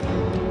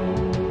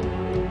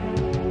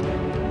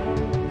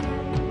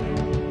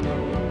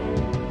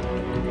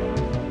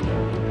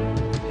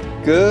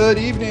Good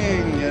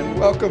evening and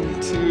welcome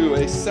to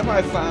a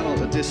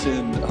semifinal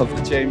edition of the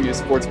JMU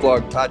Sports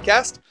Blog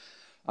podcast.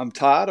 I'm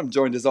Todd. I'm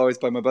joined as always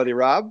by my buddy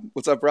Rob.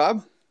 What's up,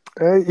 Rob?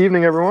 Hey,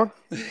 evening, everyone.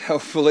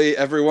 Hopefully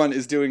everyone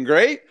is doing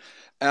great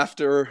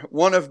after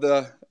one of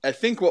the, I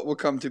think what will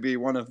come to be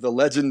one of the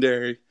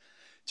legendary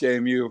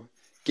JMU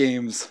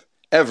games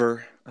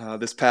ever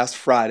this past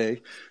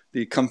Friday.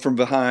 The come from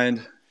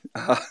behind,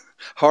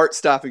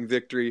 heart-stopping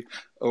victory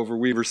over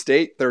Weber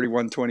State,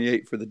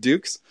 31-28 for the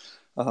Dukes.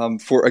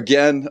 For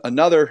again,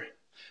 another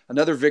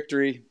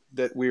victory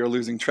that we are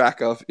losing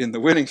track of in the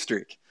winning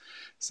streak.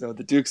 So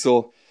the Dukes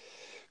will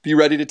be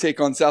ready to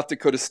take on South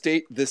Dakota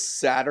State this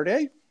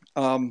Saturday.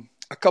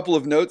 A couple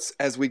of notes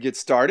as we get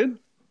started.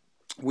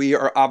 We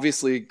are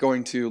obviously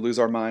going to lose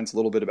our minds a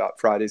little bit about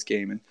Friday's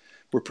game, and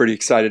we're pretty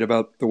excited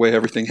about the way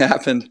everything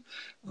happened.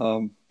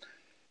 The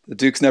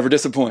Dukes never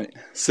disappoint.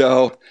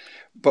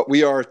 But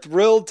we are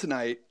thrilled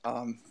tonight.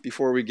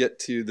 Before we get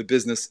to the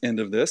business end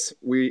of this,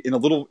 in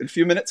a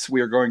few minutes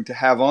we are going to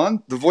have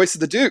on the voice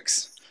of the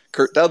Dukes,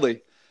 Kurt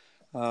Dudley.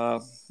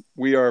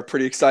 We are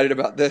pretty excited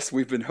about this.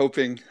 We've been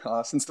hoping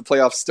since the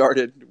playoffs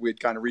started. We'd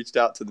kind of reached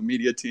out to the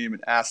media team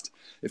and asked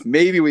if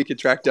maybe we could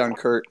track down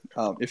Kurt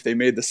if they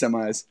made the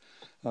semis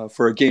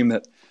for a game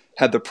that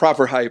had the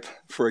proper hype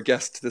for a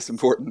guest this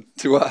important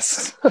to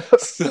us.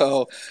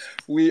 So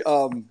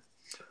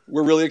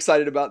we're really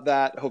excited about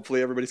that.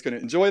 Hopefully everybody's going to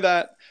enjoy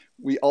that.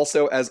 We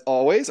also, as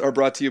always, are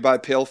brought to you by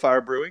Pale Fire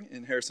Brewing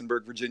in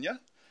Harrisonburg,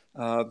 Virginia.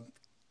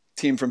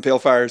 Team from Pale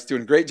Fire is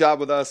doing a great job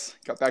with us.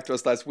 Got back to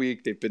us last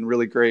week. They've been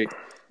really great.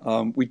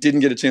 We didn't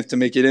get a chance to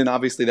make it in.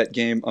 Obviously, that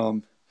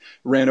game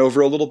ran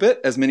over a little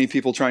bit, as many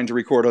people trying to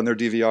record on their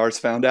DVRs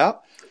found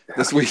out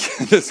this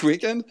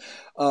weekend.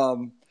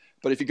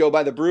 But if you go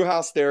by the brew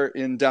house there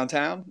in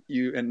downtown,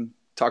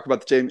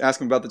 ask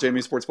them about the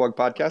JMU Sports Blog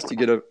podcast, you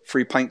get a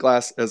free pint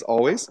glass as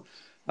always.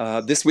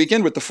 This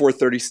weekend with the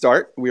 4:30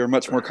 start, we are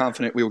much more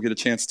confident we will get a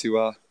chance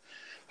to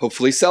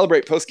hopefully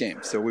celebrate post-game.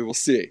 So we will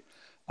see.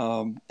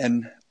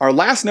 And our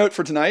last note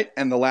for tonight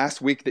and the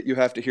last week that you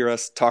have to hear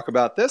us talk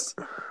about this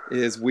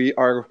is we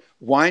are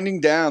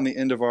winding down the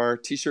end of our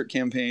t-shirt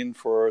campaign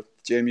for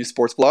JMU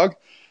Sports Blog.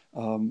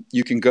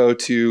 You can go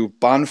to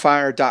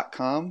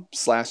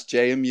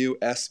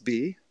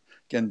bonfire.com/JMUSB.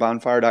 Again,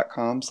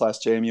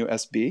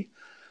 bonfire.com/JMUSB.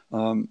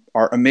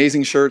 Our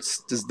amazing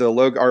shirts,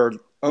 our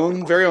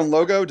own very own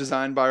logo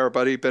designed by our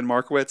buddy Ben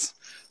Markowitz,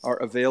 are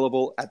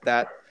available at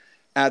that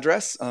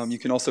address. You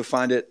can also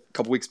find it a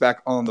couple weeks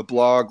back on the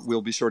blog.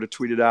 We'll be sure to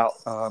tweet it out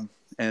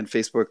and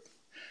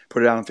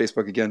put it out on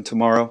Facebook again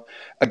tomorrow.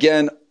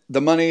 Again,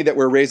 the money that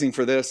we're raising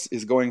for this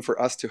is going for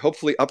us to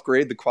hopefully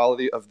upgrade the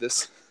quality of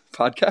this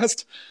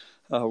podcast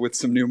with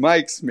some new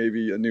mics,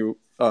 maybe a new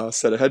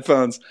set of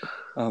headphones,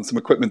 some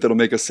equipment that'll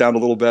make us sound a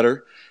little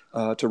better,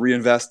 to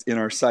reinvest in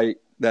our site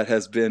that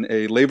has been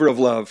a labor of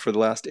love for the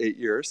last 8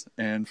 years.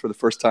 And for the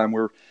first time,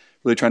 we're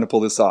really trying to pull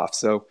this off.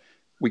 So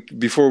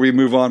before we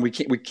move on, we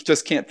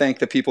just can't thank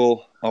the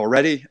people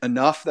already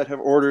enough that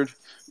have ordered.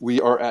 We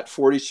are at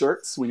 40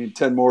 shirts. We need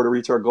 10 more to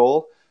reach our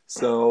goal.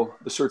 So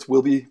the shirts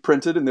will be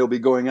printed and they'll be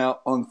going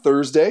out on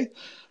Thursday.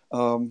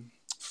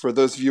 For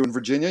those of you in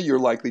Virginia, you're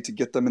likely to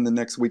get them in the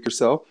next week or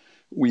so.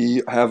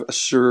 We have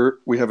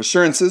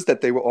assurances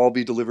that they will all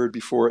be delivered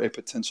before a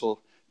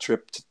potential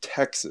trip to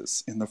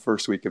Texas in the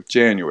first week of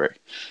January.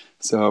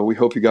 So we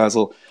hope you guys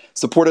will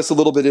support us a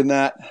little bit in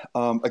that.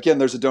 Again,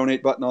 there's a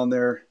donate button on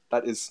there.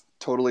 That is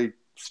totally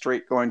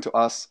straight going to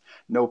us.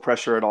 No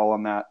pressure at all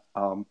on that.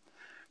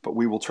 But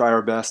we will try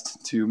our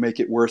best to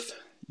make it worth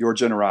your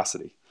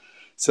generosity.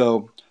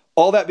 So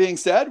all that being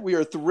said, we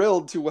are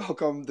thrilled to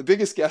welcome the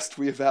biggest guest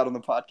we have had on the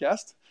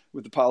podcast,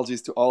 with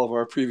apologies to all of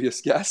our previous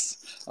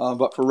guests.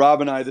 But for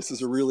Rob and I, this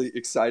is a really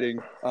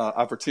exciting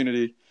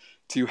opportunity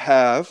to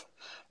have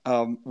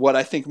what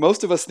I think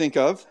most of us think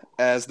of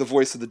as the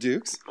voice of the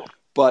Dukes,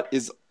 but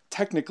is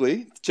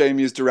technically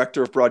JMU's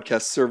Director of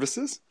Broadcast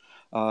Services.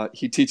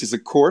 He teaches a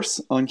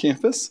course on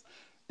campus,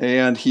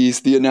 and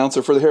he's the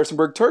announcer for the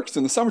Harrisonburg Turks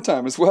in the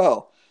summertime as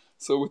well.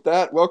 So with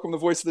that, welcome the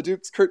voice of the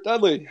Dukes, Kurt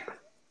Dudley.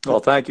 Well,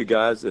 thank you,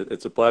 guys.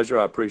 It's a pleasure.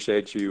 I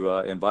appreciate you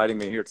inviting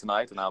me here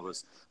tonight, and I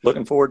was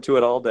looking forward to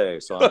it all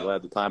day, so I'm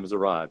glad the time has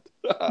arrived.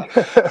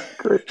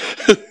 Great.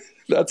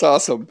 That's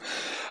awesome.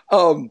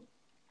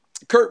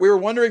 Kurt, we were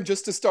wondering,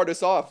 just to start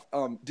us off,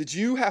 did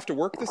you have to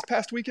work this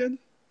past weekend?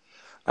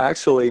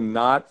 Actually,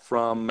 not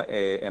from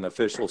an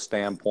official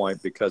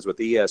standpoint, because with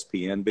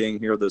ESPN being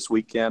here this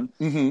weekend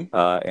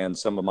and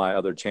some of my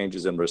other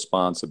changes in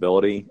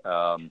responsibility,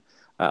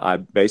 I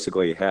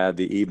basically had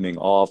the evening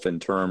off in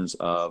terms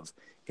of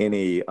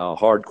any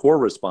hardcore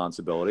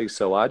responsibility.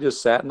 So I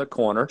just sat in the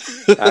corner.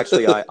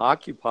 Actually,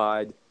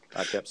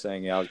 I kept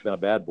saying, I've been a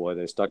bad boy.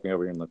 They stuck me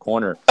over here in the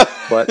corner.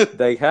 But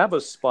they have a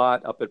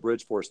spot up at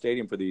Bridgeport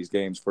Stadium for these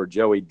games for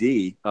Joey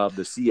D of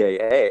the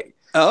CAA.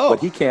 Oh.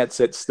 But he can't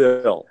sit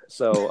still.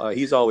 So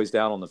he's always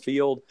down on the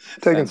field.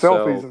 Taking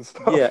selfies and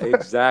stuff. Yeah,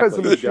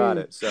 exactly. You got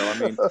it. So, I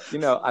mean,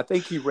 I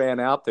think he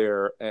ran out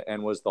there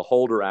and was the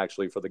holder,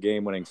 actually, for the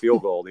game-winning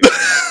field goal.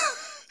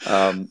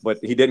 But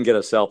he didn't get a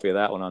selfie of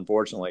that one,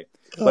 unfortunately.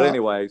 But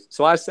anyway,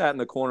 so I sat in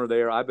the corner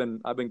there. I've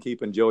been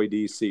keeping Joey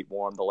D's seat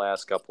warm the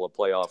last couple of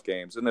playoff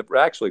games, and I've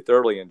actually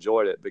thoroughly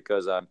enjoyed it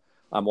because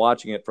I'm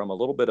watching it from a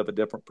little bit of a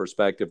different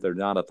perspective. There's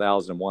not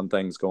 1,001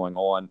 things going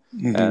on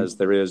as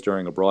there is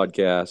during a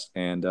broadcast,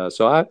 and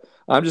so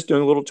I'm just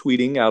doing a little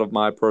tweeting out of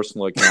my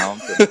personal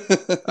account,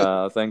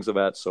 and, things of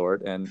that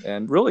sort,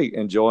 and really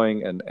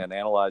enjoying and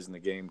analyzing the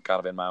game kind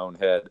of in my own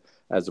head,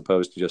 as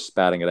opposed to just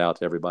spatting it out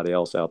to everybody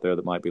else out there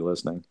that might be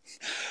listening.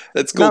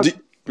 That's cool. Now,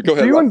 Go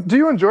ahead. Do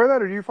you enjoy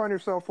that, or do you find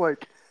yourself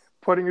like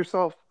putting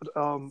yourself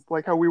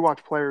like how we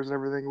watch players and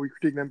everything, we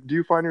critique them? Do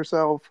you find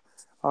yourself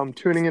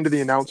tuning into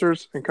the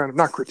announcers and kind of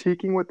not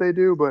critiquing what they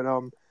do, but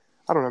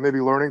I don't know, maybe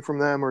learning from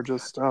them or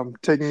just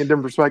taking a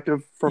different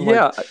perspective from?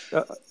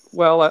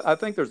 Well, I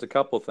think there's a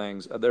couple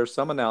things. There's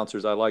some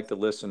announcers I like to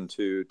listen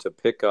to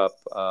pick up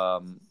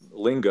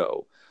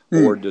lingo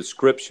or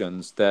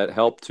descriptions that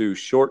help to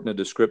shorten a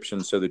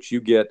description so that you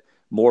get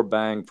more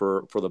bang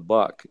for the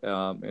buck,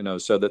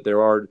 so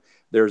that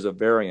there's a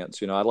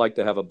variance. I'd like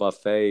to have a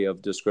buffet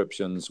of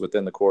descriptions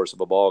within the course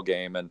of a ball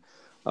game, and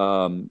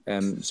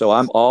so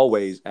I'm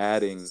always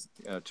adding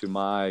to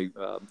my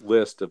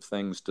list of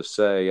things to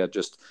say.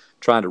 Just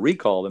trying to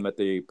recall them at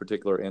the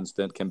particular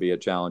instant can be a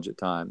challenge at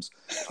times.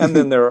 And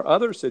then there are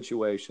other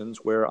situations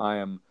where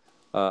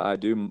I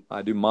do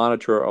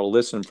monitor or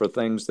listen for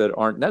things that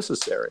aren't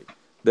necessary,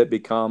 that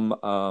become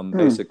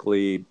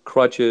basically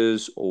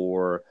crutches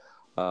or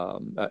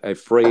a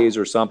phrase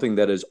or something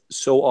that is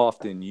so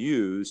often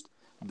used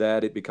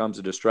that it becomes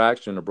a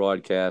distraction in a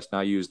broadcast. And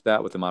I use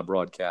that within my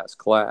broadcast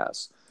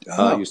class.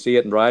 You see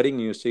it in writing,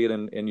 you see it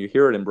and you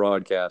hear it in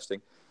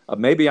broadcasting.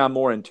 Maybe I'm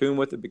more in tune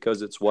with it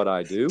because it's what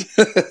I do.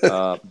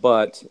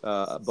 But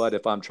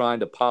if I'm trying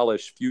to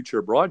polish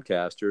future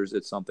broadcasters,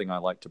 it's something I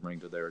like to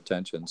bring to their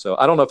attention. So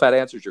I don't know if that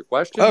answers your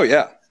question. Oh,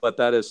 yeah. But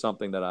that is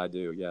something that I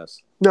do,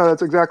 yes. No,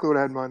 that's exactly what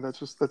I had in mind.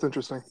 That's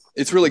interesting.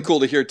 It's really cool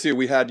to hear, too.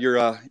 We had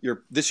your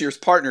this year's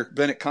partner,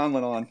 Bennett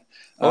Conlon, on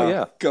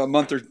a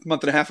month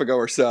and a half ago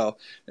or so.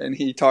 And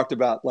he talked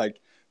about,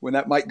 like, when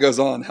that mic goes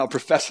on, how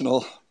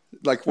professional,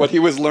 like what he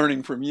was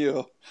learning from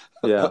you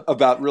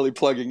about really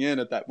plugging in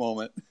at that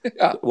moment.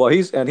 Well,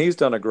 he's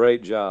done a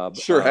great job.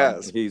 Sure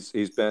has.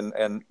 He's been,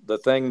 and the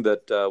thing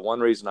that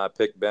one reason I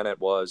picked Bennett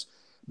was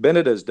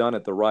Bennett has done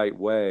it the right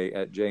way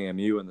at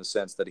JMU in the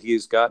sense that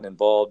he's gotten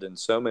involved in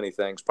so many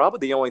things. Probably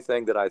the only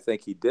thing that I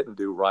think he didn't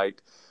do right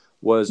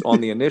was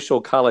on the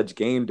initial college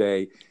game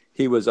day,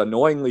 he was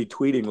annoyingly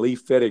tweeting Lee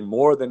Fitting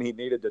more than he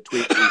needed to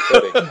tweet Lee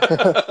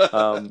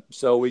Fitting.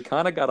 So we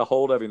kind of got a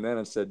hold of him then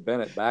and said,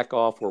 Bennett, back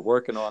off. We're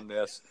working on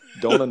this.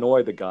 Don't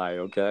annoy the guy,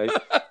 okay?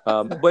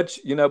 But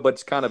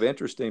it's kind of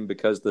interesting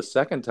because the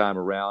second time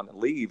around,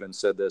 Lee even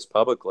said this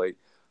publicly,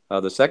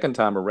 the second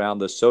time around,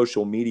 the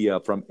social media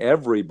from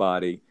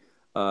everybody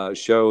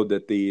showed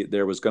that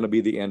there was going to be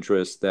the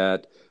interest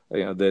that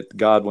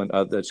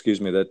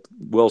that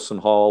Wilson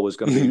Hall was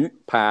going to be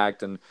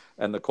packed and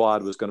the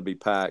quad was going to be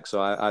packed.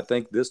 So I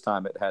think this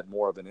time it had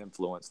more of an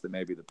influence than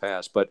maybe the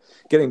past. But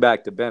getting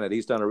back to Bennett,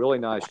 he's done a really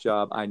nice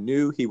job. I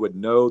knew he would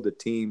know the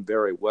team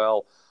very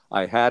well.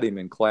 I had him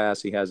in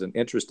class. He has an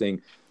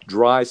interesting,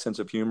 dry sense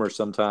of humor.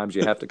 Sometimes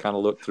you have to kind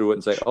of look through it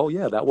and say, "Oh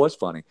yeah, that was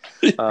funny."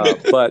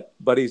 But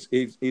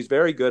he's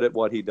very good at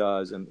what he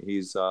does, and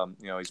he's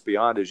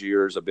beyond his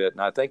years a bit,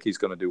 and I think he's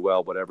going to do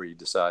well whatever he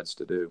decides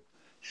to do.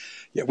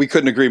 Yeah, we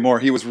couldn't agree more.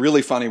 He was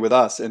really funny with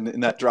us, and in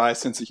that dry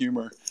sense of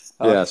humor.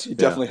 Yes, he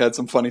definitely had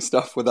some funny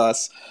stuff with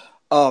us.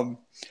 I'm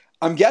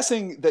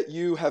guessing that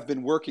you have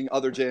been working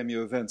other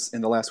JMU events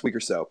in the last week or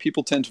so.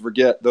 People tend to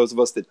forget, those of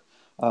us that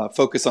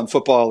focus on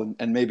football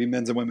and maybe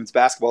men's and women's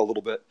basketball a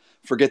little bit,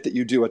 forget that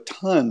you do a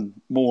ton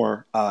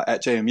more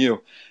at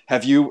JMU.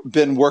 Have you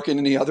been working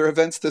any other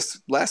events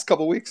this last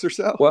couple of weeks or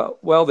so? Well,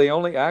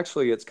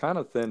 it's kind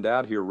of thinned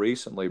out here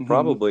recently.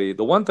 Probably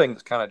the one thing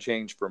that's kind of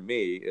changed for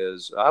me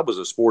is I was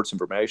a sports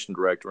information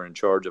director in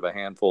charge of a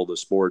handful of the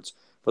sports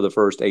for the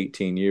first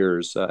 18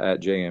 years at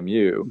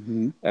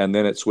JMU. And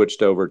then it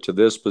switched over to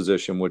this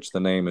position, which the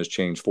name has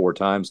changed 4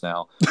 times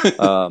now.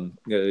 When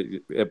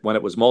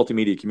it was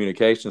multimedia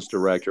communications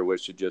director,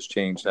 which had just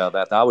changed now,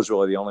 that I was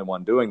really the only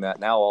one doing that.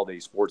 Now all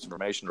these sports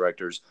information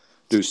directors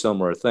do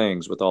similar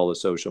things with all the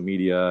social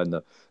media and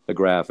the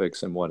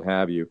graphics and what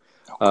have you.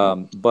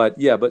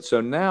 But so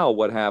now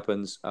what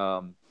happens,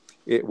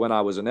 when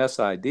I was an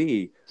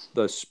SID,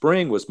 the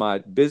spring was my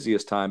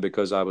busiest time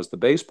because I was the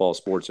baseball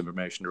sports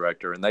information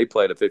director, and they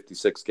played a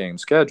 56-game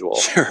schedule.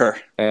 Sure.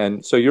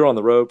 And so you're on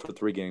the road for a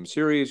 3-game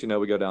series.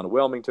 We go down to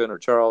Wilmington or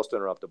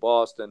Charleston or up to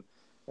Boston,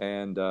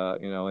 and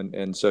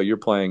so you're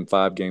playing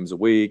 5 games a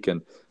week,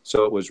 and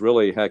so it was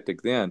really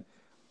hectic then.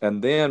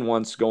 And then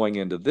once going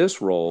into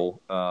this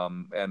role,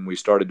 and we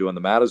started doing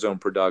the Matazone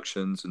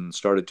productions and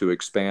started to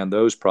expand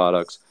those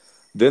products,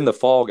 then the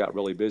fall got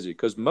really busy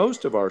because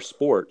most of our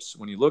sports,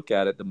 when you look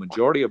at it, the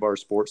majority of our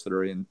sports that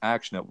are in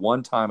action at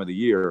one time of the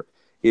year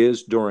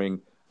is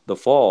during the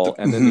fall,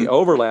 and then the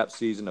overlap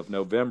season of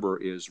November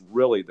is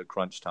really the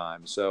crunch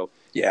time. So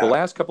the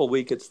last couple of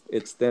weeks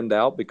it's thinned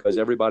out because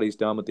everybody's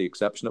done with the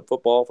exception of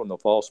football from the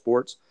fall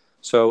sports.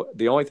 So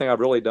the only thing I've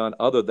really done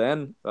other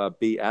than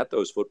be at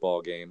those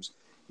football games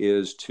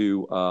is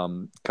to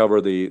cover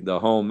the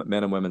home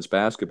men and women's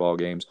basketball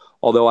games,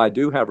 although I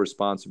do have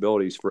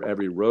responsibilities for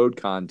every road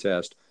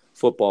contest,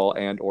 football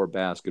and or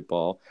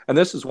basketball. And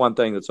this is one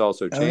thing that's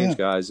also changed,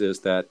 guys, is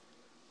that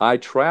I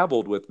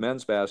traveled with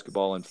men's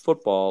basketball and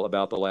football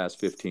about the last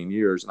 15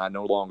 years, and I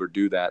no longer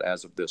do that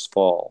as of this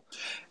fall.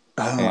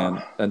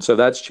 And so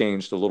that's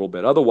changed a little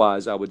bit.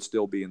 Otherwise, I would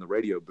still be in the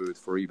radio booth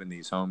for even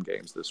these home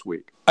games this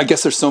week. I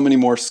guess there's so many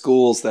more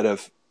schools that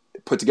have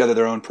put together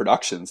their own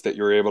productions that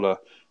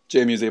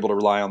JMU's able to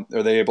rely on.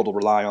 Are they able to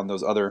rely on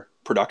those other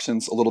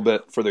productions a little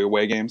bit for the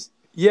away games?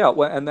 Yeah,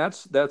 well, and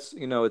that's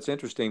it's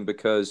interesting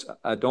because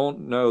I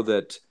don't know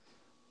that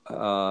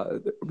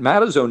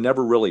Matazone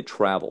never really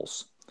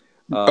travels.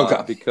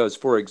 Because,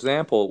 for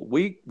example,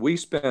 we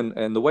spend,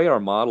 and the way our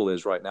model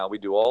is right now, we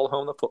do all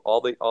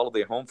of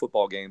the home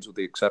football games with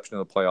the exception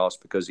of the playoffs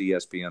because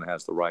ESPN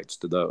has the rights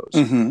to those.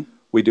 Mm-hmm.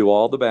 We do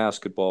all the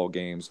basketball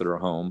games that are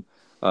home,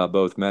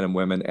 both men and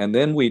women, and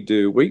then we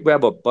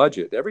have a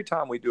budget. Every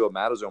time we do a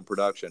Matazone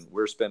production,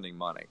 we're spending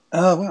money.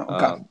 Oh wow!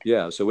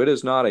 Okay. So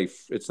it's not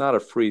a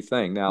free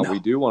thing. Now we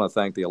do want to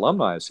thank the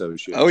Alumni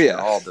Association, and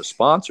all the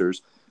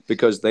sponsors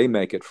because they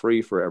make it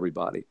free for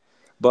everybody.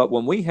 But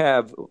when we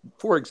have,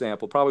 for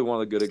example, probably one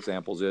of the good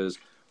examples is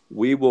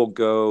we will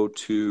go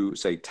to,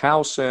 say,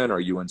 Towson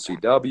or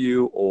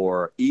UNCW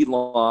or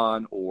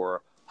Elon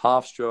or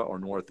Hofstra or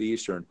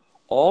Northeastern.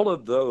 All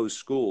of those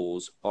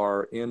schools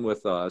are in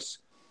with us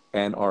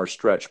and are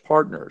Stretch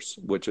Partners,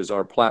 which is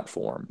our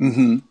platform.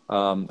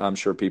 Mm-hmm. I'm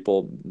sure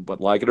people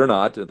would like it or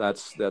not.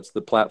 That's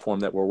the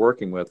platform that we're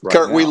working with right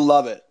Kurt, now. we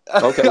love it.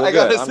 Okay, well,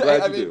 good. I'm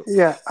glad you do.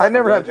 Yeah, I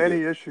never had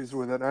any issues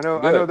with it. I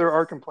know there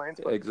are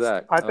complaints, but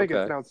exactly. I think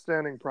it's an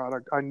outstanding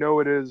product. I know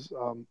it is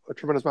a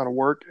tremendous amount of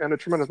work and a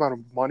tremendous amount of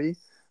money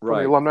from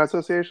the Alumni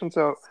Association.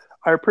 So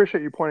I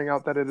appreciate you pointing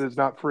out that it is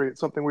not free. It's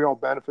something we all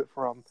benefit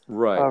from,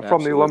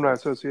 from the Alumni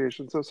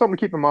Association. So something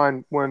to keep in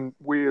mind when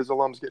we as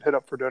alums get hit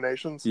up for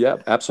donations. Yeah,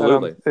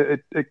 absolutely.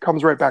 It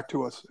comes right back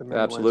to us. In many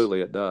absolutely,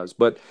 ways. It does.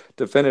 But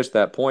to finish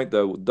that point,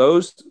 though,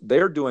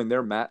 they're doing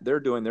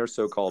their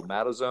so-called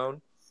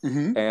Matazone,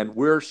 and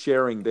we're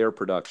sharing their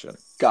production.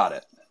 Got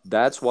it.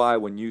 That's why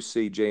when you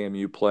see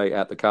JMU play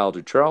at the College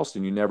of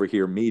Charleston, you never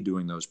hear me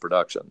doing those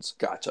productions.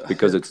 Gotcha.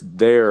 Because it's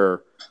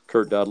their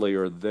Kurt Dudley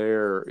or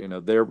their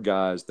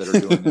guys that are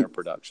doing their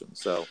production.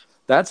 So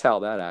that's how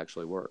that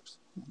actually works.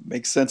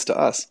 Makes sense to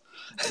us.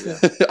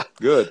 Yeah.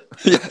 Good.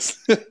 Yes.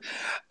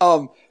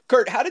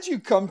 Kurt, how did you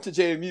come to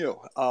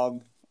JMU?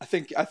 I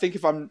think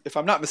if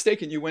I'm not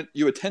mistaken,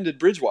 you attended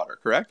Bridgewater,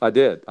 correct? I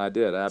did.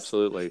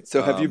 Absolutely.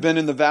 So have you been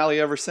in the Valley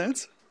ever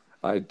since?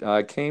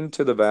 I came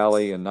to the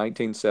Valley in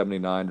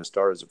 1979 to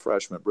start as a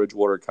freshman at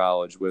Bridgewater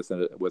College with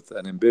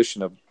an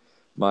ambition of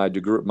my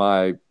degree.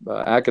 My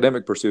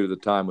academic pursuit at the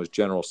time was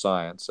general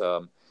science.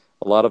 A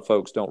lot of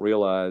folks don't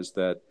realize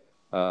that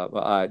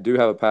I do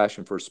have a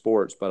passion for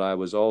sports, but I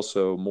was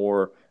also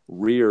more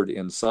reared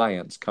in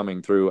science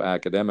coming through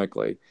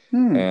academically.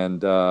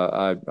 And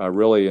I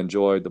really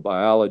enjoyed the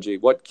biology.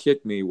 What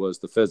kicked me was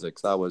the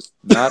physics. I was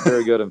not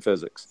very good in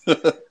physics.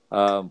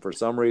 For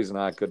some reason,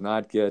 I could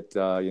not get,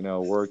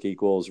 work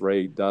equals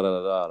rate,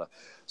 da-da-da-da.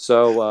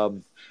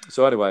 So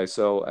anyway,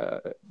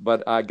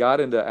 but I got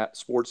into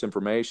sports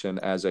information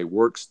as a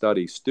work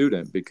study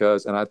student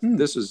because,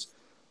 this is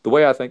the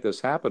way I think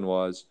this happened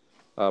was,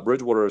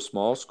 Bridgewater is a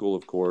small school,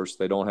 of course.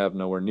 They don't have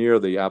nowhere near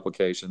the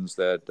applications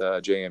that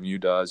JMU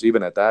does.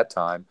 Even at that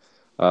time,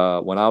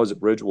 when I was at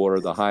Bridgewater,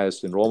 the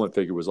highest enrollment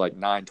figure was like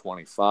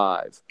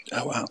 925.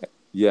 Oh, wow.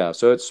 Yeah,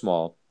 so it's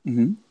small.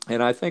 Mm-hmm.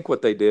 And I think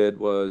what they did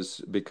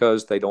was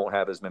because they don't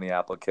have as many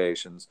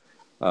applications,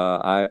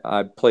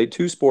 I played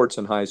 2 sports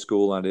in high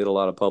school. And I did a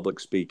lot of public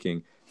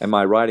speaking, and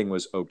my writing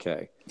was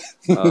okay.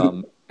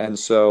 And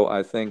so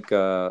I think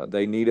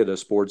they needed a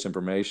sports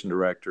information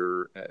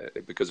director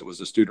because it was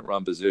a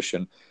student-run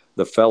position.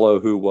 The fellow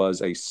who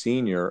was a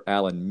senior,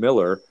 Alan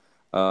Miller,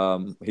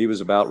 he was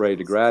about ready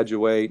to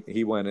graduate.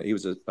 He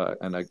was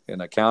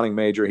an accounting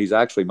major. He's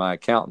actually my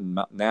accountant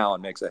now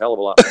and makes a hell of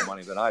a lot more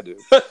money than I do.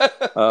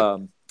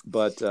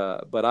 But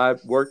I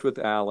worked with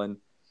Alan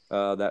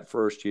that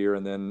first year,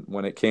 and then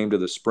when it came to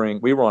the spring,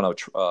 we were on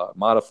a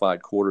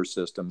modified quarter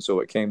system.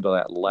 So it came to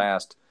that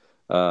last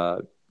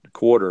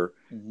quarter.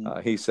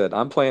 He said,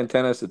 "I'm playing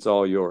tennis. It's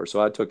all yours."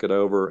 So I took it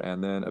over,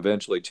 and then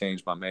eventually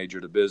changed my major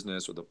to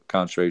business with a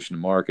concentration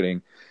in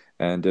marketing,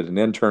 and did an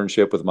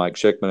internship with Mike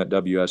Schickman at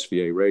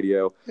WSVA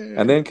Radio,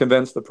 and then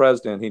convinced the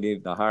president he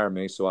needed to hire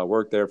me. So I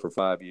worked there for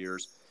 5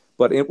 years.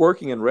 But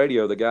working in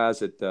radio, the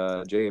guys at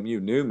JMU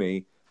knew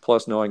me,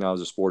 plus knowing I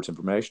was a sports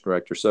information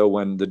director. So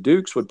when the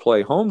Dukes would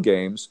play home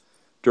games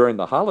during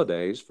the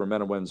holidays for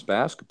men and women's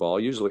basketball,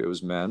 usually it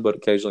was men, but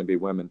occasionally be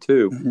women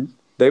too,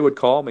 they would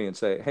call me and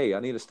say, "Hey, I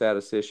need a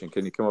statistician.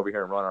 Can you come over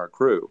here and run our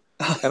crew?"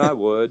 And I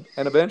would.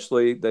 And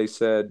eventually they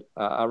said,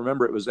 I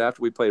remember it was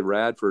after we played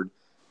Radford,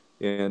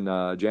 in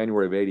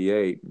January of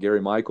 '88,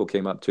 Gary Michael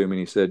came up to me and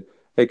he said,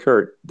 "Hey,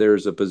 Kurt,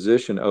 there's a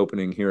position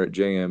opening here at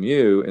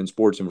JMU in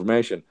sports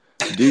information.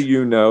 Do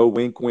you know,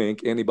 wink,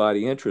 wink,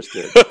 anybody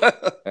interested?"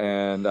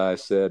 And I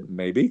said,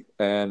 maybe.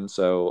 And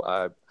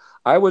so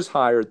I was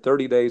hired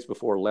 30 days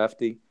before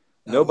Lefty.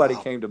 Nobody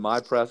came to my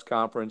press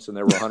conference, and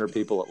there were 100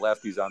 people at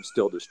Lefty's. I'm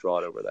still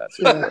distraught over that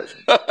situation.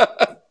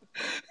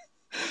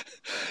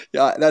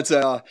 Yeah, that's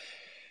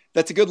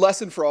a good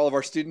lesson for all of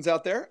our students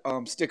out there.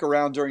 Stick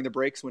around during the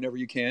breaks whenever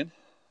you can.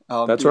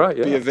 That's right.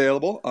 Yeah. Be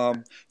available.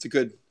 It's a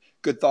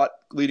good thought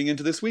leading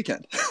into this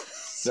weekend.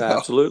 So,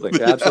 absolutely.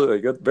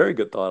 Good, very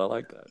good thought. I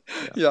like that.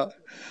 Yeah.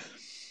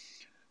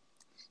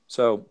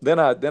 So then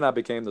I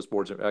became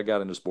I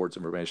got into sports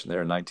information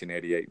there in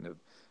 1988, and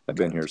I've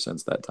been here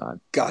since that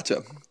time.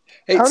 Gotcha.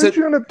 Hey, how did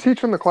you end up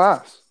teaching the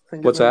class?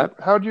 What's that?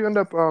 How did you end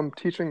up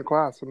teaching the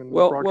class? I mean,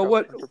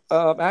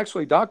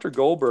 actually, Dr.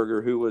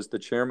 Goldberger, who was the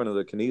chairman of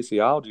the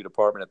kinesiology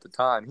department at the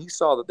time, he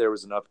saw that there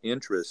was enough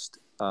interest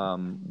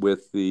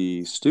with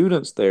the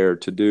students there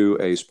to do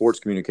a sports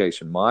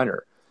communication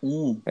minor.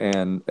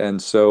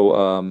 And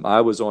so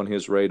I was on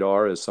his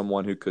radar as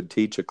someone who could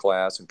teach a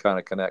class and kind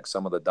of connect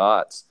some of the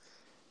dots.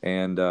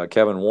 And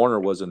Kevin Warner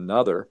was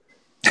another.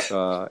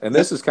 And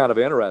this is kind of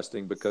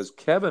interesting because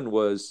Kevin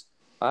was,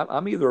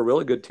 I'm either a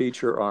really good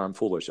teacher or I'm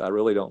foolish. I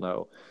really don't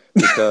know.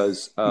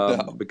 Because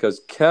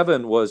because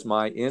Kevin was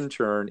my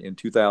intern in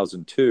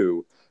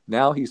 2002.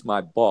 Now he's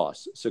my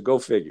boss. So go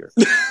figure.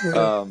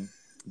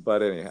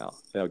 But anyhow,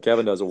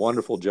 Kevin does a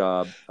wonderful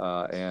job.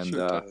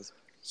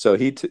 So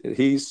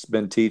he's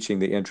been teaching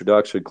the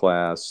introduction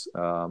class,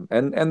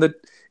 and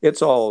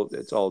it's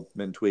all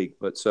been tweaked.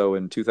 But so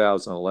in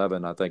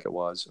 2011, I think it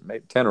was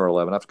maybe 10 or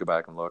 11. I have to go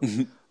back and look.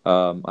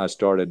 I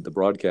started the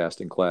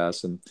broadcasting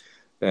class,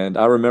 and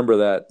I remember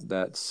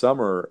that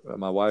summer,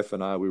 my wife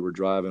and I, we were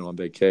driving on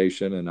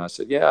vacation, and I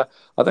said, "Yeah,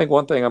 I think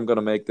one thing I'm going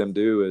to make them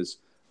do is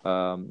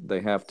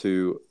they have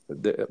to.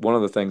 One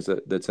of the things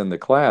that's in the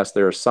class,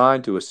 they're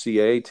assigned to a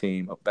CA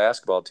team, a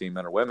basketball team,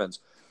 men or women's,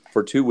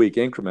 for 2-week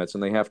increments,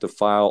 and they have to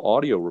file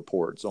audio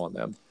reports on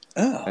them."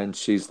 Oh. And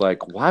she's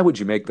like, "Why would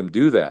you make them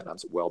do that?" And I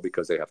said, "Well,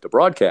 because they have to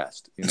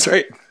broadcast." That's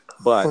right.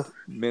 But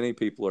many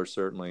people are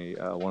certainly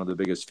one of the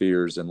biggest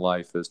fears in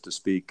life is to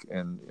speak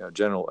and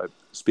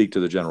speak to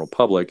the general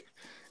public.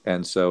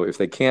 And so if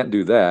they can't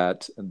do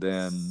that,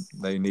 then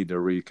they need to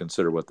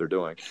reconsider what they're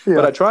doing. Yeah.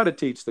 But I try to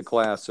teach the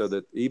class so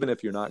that even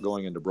if you're not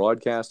going into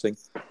broadcasting,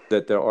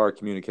 that there are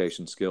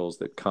communication skills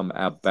that come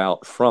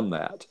about from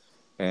that.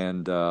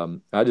 And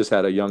I just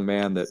had a young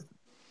man that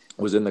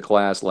was in the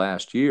class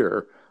last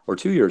year or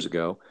 2 years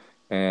ago,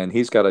 and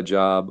he's got a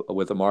job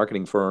with a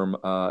marketing firm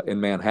in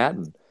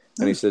Manhattan.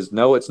 And he says,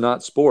 "No, it's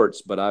not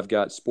sports, but I've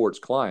got sports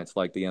clients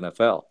like the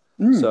NFL."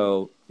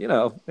 So,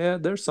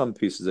 there's some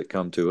pieces that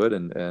come to it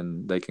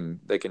and they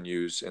can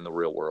use in the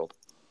real world.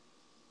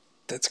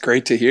 That's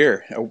great to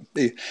hear.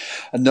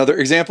 Another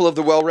example of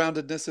the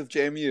well-roundedness of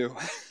JMU.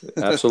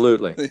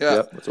 Absolutely. Yeah.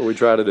 Yep, that's what we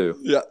try to do.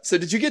 Yeah. So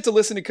did you get to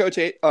listen to Coach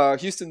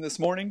Houston this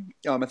morning?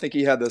 I think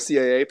he had the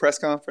CAA press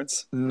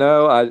conference.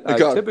 No, I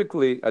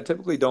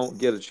typically don't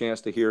get a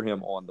chance to hear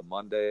him on the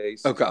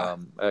Mondays. Okay.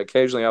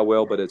 Occasionally I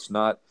will, but it's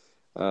not.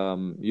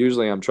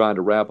 Usually I'm trying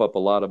to wrap up a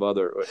lot of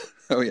other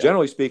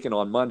generally speaking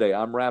on Monday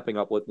I'm wrapping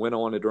up what went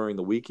on during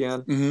the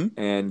weekend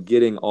and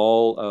getting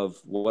all of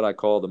what I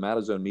call the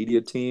Matazone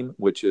media team,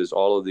 which is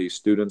all of these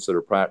students that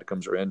are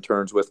practicums or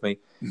interns with me,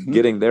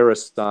 getting their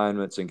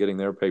assignments and getting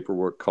their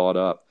paperwork caught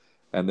up.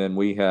 And then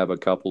we have a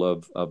couple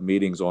of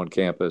meetings on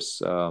campus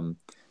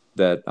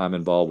that I'm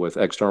involved with: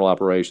 external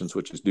operations,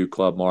 which is do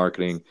club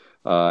marketing,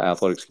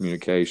 athletics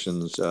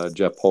communications,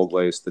 Jeff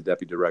Polglace, the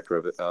deputy director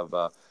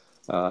of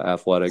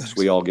athletics.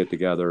 We all get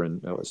together,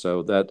 and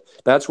so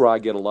that's where I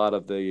get a lot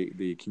of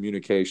the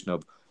communication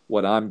of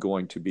what I'm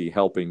going to be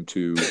helping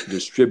to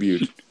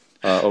distribute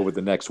over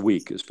the next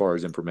week as far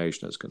as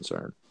information is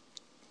concerned.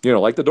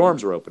 Like the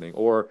dorms are opening,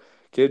 or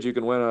kids, you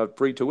can win a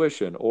free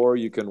tuition, or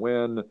you can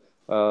win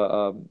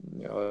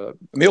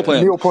meal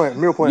plan.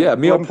 Yeah,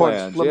 meal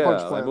plans.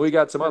 Yeah, and we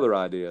got some other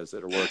ideas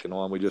that are working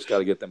on. We just got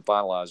to get them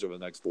finalized over the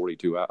next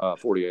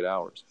 48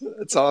 hours.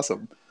 That's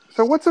awesome.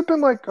 So what's it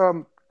been like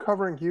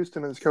covering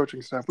Houston and his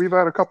coaching staff? We've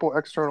had a couple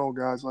external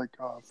guys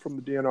from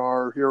the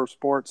DNR, Hero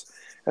Sports,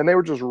 and they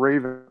were just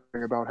raving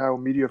about how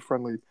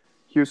media-friendly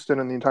Houston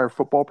and the entire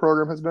football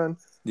program has been.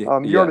 You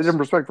got a different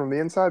perspective from the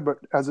inside, but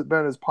has it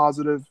been as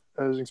positive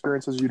as an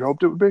experience as you'd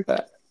hoped it would be?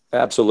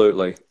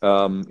 Absolutely.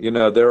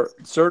 There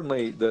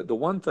certainly the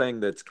one thing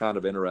that's kind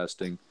of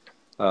interesting,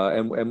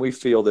 and we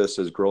feel this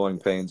as growing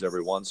pains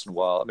every once in a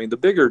while. I mean, the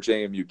bigger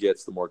JMU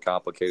gets, the more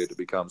complicated it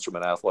becomes from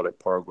an athletic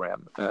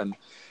program.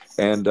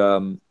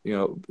 And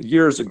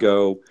years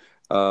ago,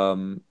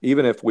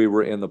 even if we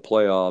were in the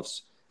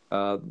playoffs,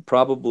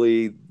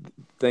 probably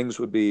things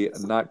would be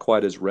not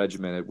quite as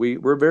regimented.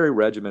 We're very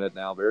regimented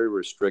now, very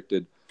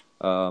restricted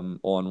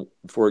on,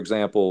 for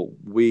example,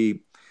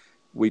 we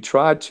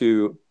try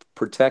to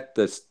protect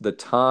the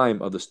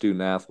time of the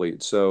student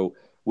athlete. So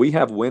we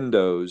have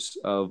windows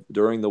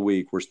during the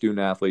week where student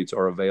athletes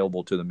are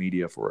available to the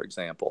media, for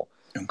example.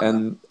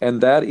 Okay.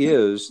 And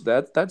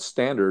that's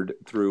standard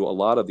through a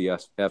lot of the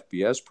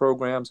FBS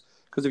programs.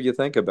 Because if you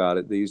think about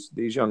it, these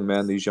young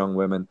men, these young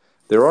women,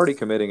 they're already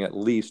committing at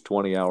least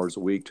 20 hours a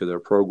week to their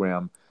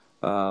program.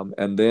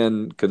 And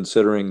then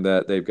considering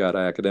that they've got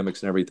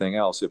academics and everything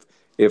else,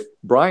 if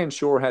Brian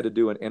Shore had to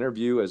do an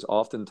interview as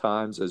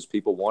oftentimes as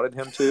people wanted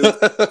him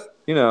to,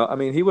 I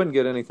mean, he wouldn't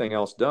get anything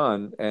else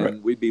done, and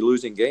Right. we'd be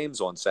losing games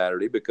on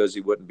Saturday because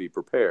he wouldn't be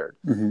prepared.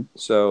 Mm-hmm.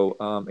 So,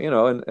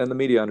 and the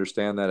media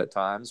understand that at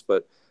times,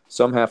 but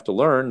some have to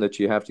learn that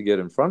you have to get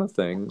in front of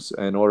things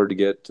in order to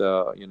get,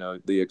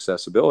 the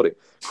accessibility.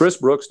 Chris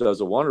Brooks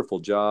does a wonderful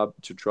job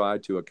to try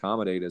to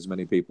accommodate as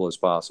many people as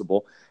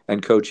possible,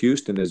 and Coach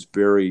Houston is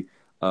very,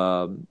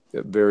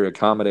 very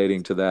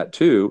accommodating to that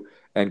too.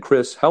 And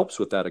Chris helps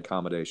with that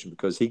accommodation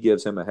because he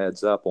gives him a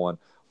heads up on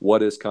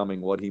what is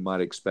coming, what he might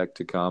expect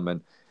to come,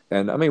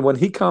 and I mean when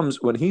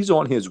he's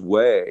on his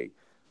way.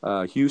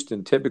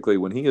 Houston typically,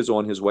 when he is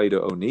on his way to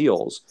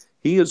O'Neill's,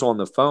 he is on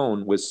the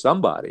phone with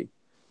somebody,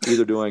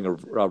 either doing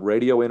a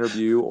radio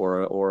interview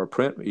or a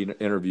print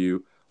interview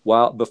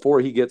before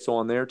he gets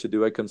on there to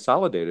do a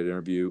consolidated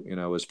interview,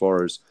 as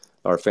far as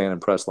our fan and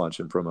press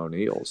luncheon from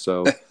O'Neill's.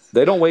 So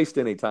they don't waste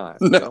any time.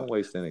 No. They don't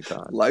waste any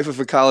time. Life of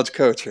a college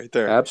coach right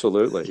there.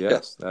 Absolutely.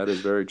 Yes, that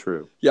is very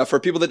true. Yeah, for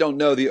people that don't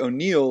know, the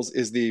O'Neill's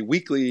is the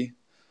weekly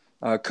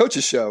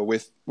coaches show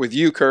with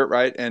you, Kurt,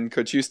 right, and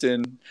Coach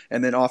Houston,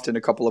 and then often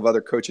a couple of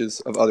other coaches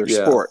of other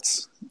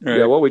sports. Right?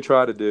 Yeah, what we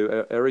try to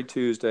do every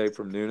Tuesday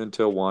from noon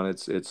until 1,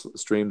 it's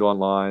streamed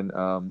online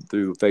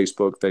through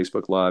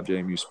Facebook Live,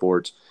 JMU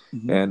Sports.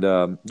 Mm-hmm.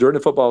 And during the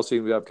football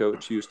season, we have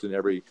Coach Houston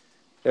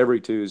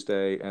every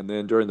Tuesday, and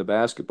then during the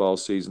basketball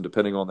season,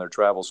 depending on their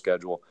travel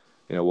schedule,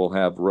 we'll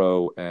have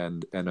Rowe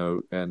and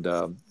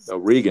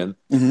Regan,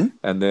 mm-hmm.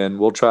 and then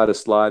we'll try to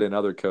slide in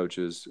other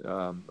coaches.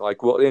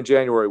 In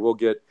January, we'll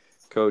get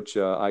Coach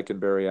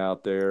Eikenberry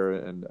out there,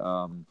 and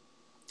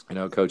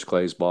Coach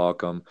Clays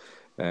Balkum,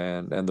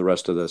 and the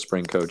rest of the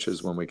spring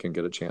coaches when we can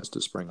get a chance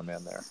to spring them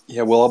in there.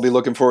 Yeah, well, I'll be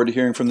looking forward to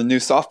hearing from the new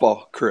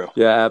softball crew.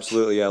 Yeah,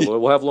 absolutely. Yeah,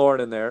 we'll have Lauren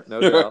in there,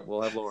 no doubt.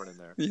 We'll have Lauren in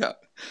there. Yeah.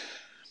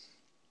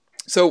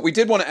 So we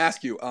did want to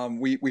ask you.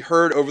 We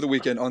heard over the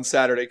weekend on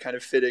Saturday, kind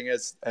of fitting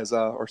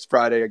or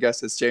Friday, I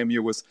guess, as JMU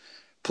was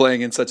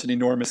playing in such an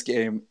enormous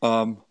game,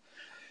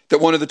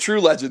 that one of the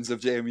true legends of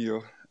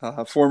JMU,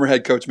 former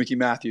head coach Mickey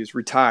Matthews,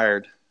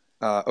 retired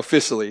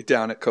officially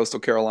down at Coastal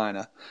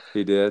Carolina.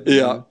 He did.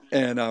 Yeah,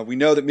 and we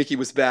know that Mickey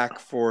was back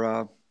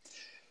for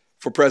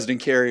President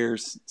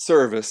Carrier's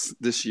service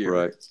this year.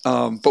 Right.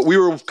 But we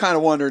were kind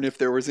of wondering if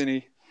there was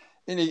any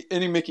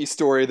Mickey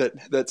story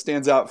that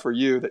stands out for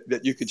you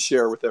that you could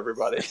share with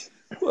everybody.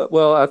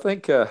 Well, I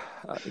think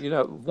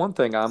one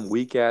thing I'm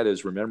weak at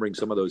is remembering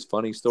some of those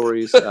funny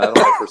stories. I don't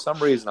know, for some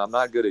reason I'm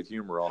not good at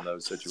humor on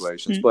those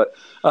situations. But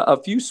a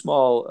few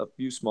small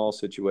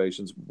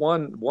situations.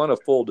 One a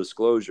full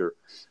disclosure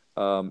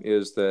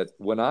is that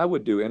when I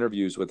would do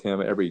interviews with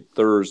him every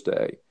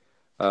Thursday,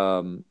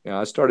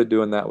 I started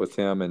doing that with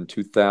him in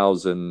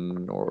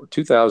 2000 or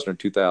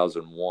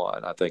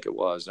 2001, I think it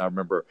was. And I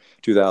remember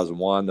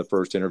 2001, the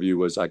first interview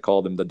was, I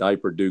called them the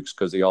Diaper Dukes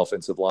because the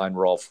offensive line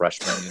were all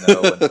freshmen,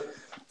 and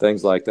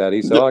things like that.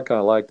 He said, I kind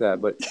of like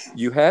that. But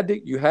you had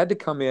to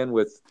come in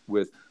with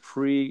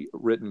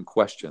pre-written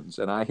questions,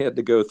 and I had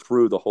to go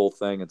through the whole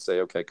thing and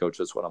say, okay, coach,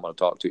 that's what I'm going to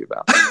talk to you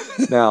about.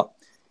 Now,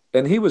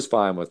 and he was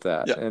fine with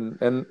that. Yeah.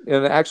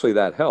 And actually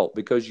that helped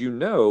because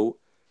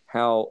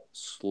how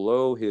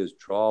slow his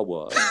draw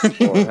was,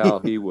 or how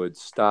he would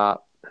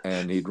stop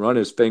and he'd run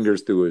his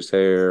fingers through his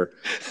hair,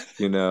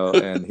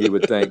 and he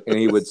would think, and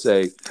he would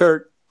say,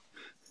 Kurt,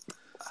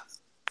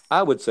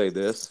 I would say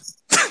this.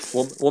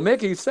 Well,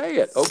 Mickey, say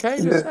it.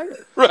 Okay, just say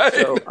it. Right.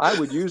 So I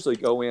would usually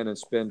go in and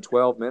spend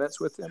 12 minutes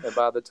with him, and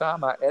by the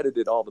time I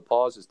edited all the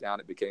pauses down,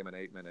 it became an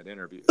 8-minute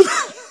interview.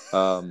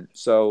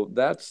 So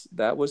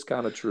that was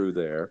kind of true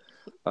there.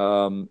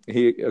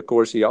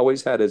 He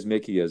always had his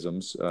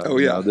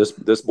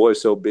Mickeyisms. This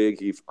boy's so big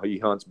he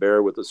hunts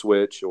bear with a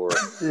switch, or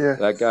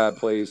that guy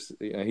plays.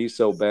 He's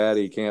so bad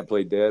he can't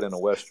play dead in a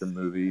Western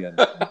movie, and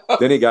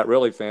then he got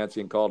really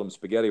fancy and called him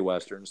spaghetti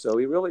Western. So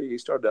he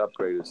started to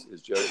upgrade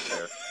his jokes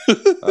there.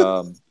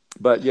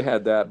 But you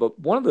had that. But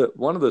one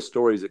of the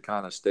stories that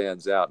kind of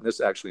stands out, and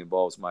this actually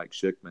involves Mike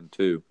Schickman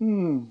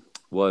too,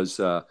 was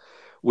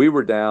we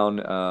were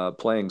down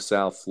playing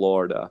South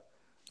Florida.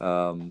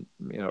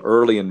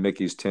 Early in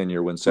Mickey's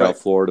tenure, when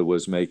South Florida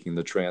was making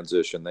the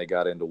transition, they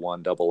got into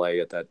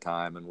 1AA at that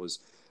time and was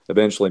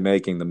eventually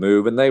making the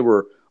move, and they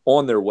were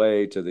on their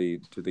way to the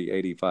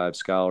 85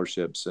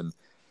 scholarships. And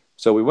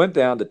so we went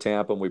down to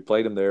Tampa and we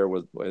played them there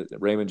with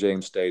Raymond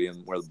James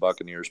Stadium where the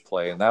Buccaneers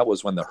play, and that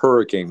was when the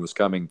hurricane was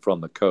coming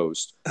from the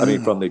coast.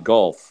 From the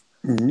Gulf.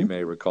 Mm-hmm. You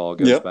may recall,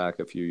 goes back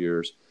a few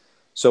years.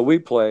 So we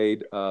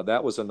played.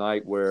 That was a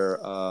night where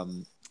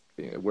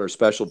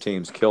special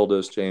teams killed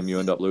us. JMU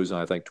ended up losing,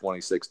 I think,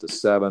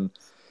 26-7.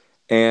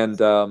 And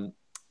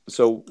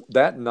so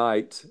that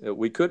night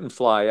we couldn't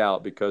fly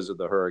out because of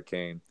the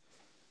hurricane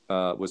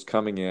was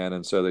coming in.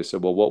 And so they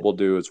said, well, what we'll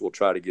do is we'll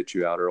try to get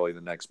you out early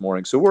the next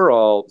morning. So we're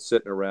all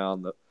sitting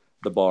around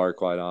the bar,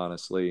 quite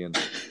honestly.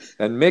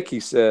 And Mickey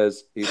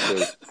says,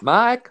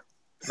 Mike,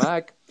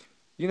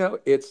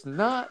 it's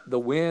not the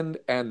wind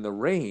and the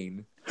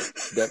rain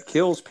that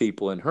kills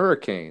people in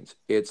hurricanes.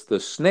 It's the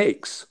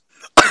snakes.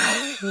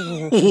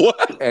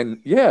 What? And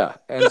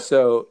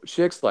so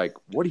Schick's like,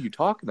 what are you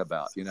talking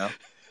about?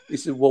 He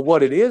said, well,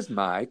 what it is,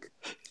 Mike,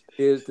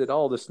 is that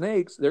all the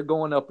snakes, they're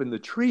going up in the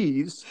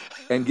trees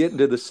and getting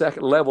to the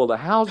second level of the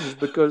houses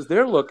because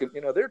they're looking,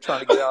 they're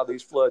trying to get out of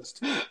these floods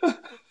too.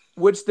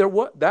 Which that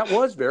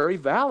was very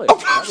valid.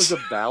 That was a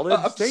valid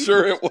statement.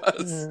 Sure it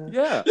was.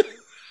 Yeah.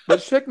 But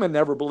Schickman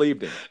never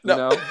believed him.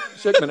 No.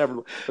 Schickman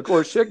never. Of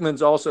course,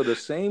 Schickman's also the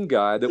same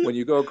guy that when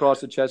you go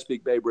across the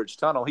Chesapeake Bay Bridge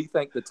Tunnel, he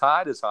thinks the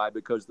tide is high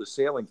because the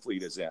sailing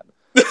fleet is in.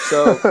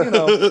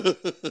 So,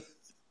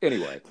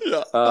 anyway.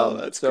 Yeah.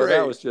 That's so great.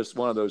 that was just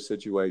one of those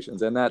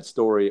situations. And that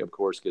story, of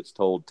course, gets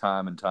told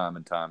time and time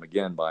and time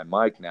again by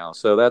Mike now.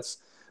 So that's.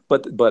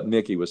 But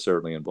Mickey was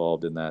certainly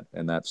involved in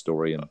that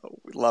story, and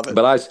we love it.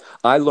 But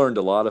I learned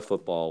a lot of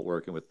football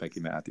working with Mickey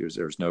Matthews.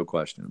 There's no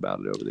question about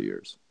it over the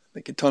years. I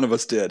think a ton of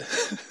us did.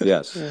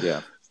 Yes,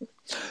 yeah.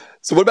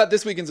 So what about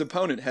this weekend's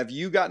opponent? Have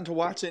you gotten to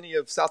watch any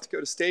of South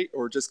Dakota State,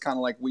 or just kind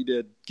of like we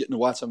did, getting to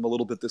watch them a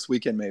little bit this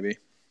weekend maybe?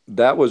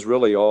 That was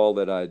really all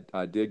that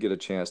I did get a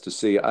chance to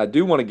see. I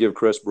do want to give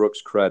Chris Brooks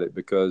credit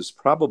because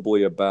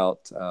probably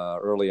about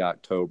early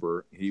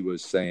October, he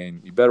was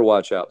saying, you better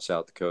watch out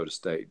South Dakota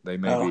State. They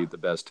may be the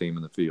best team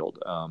in the field.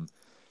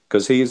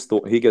 Because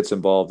he gets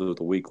involved with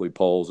the weekly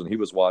polls, and he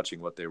was watching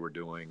what they were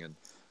doing and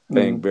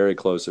paying very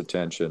close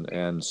attention.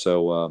 And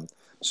so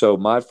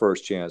my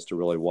first chance to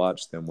really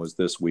watch them was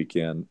this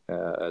weekend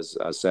as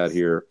I sat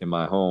here in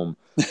my home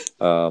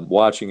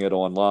watching it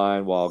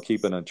online while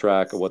keeping a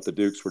track of what the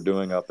Dukes were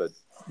doing up at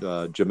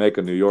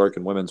Jamaica, New York,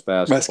 and women's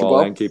basketball,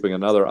 and keeping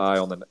another eye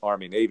on the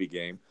Army-Navy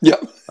game,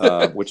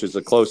 which is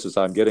the closest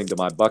I'm getting to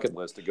my bucket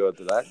list to go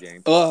to that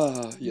game.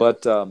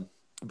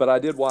 But I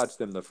did watch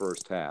them the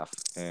first half,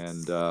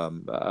 and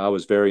I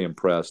was very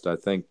impressed. I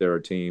think they're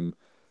a team,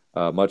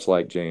 much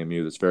like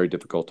JMU, that's very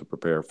difficult to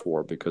prepare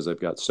for because they've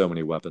got so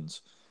many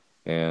weapons.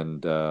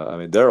 And,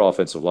 their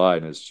offensive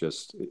line is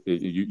just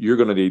you're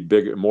going to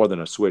need more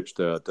than a switch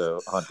to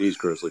hunt these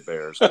Grizzly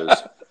Bears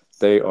because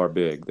they are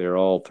big. They're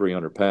all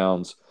 300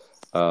 pounds.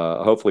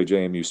 Hopefully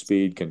JMU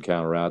speed can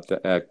counteract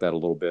that a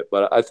little bit.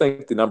 But I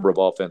think the number of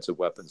offensive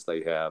weapons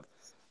they have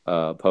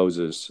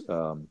poses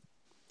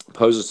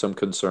some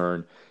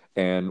concern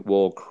and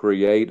will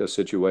create a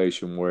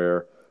situation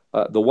where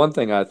the one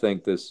thing I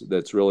think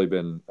that's really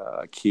been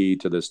key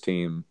to this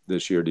team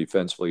this year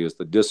defensively is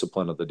the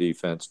discipline of the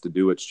defense to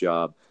do its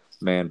job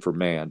man for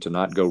man, to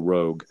not go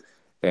rogue.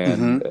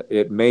 And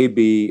it may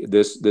be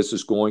this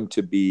is going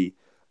to be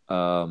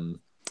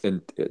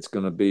and it's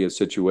going to be a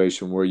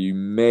situation where you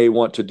may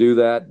want to do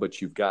that,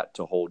 but you've got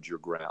to hold your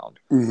ground.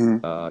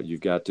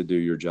 You've got to do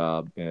your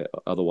job.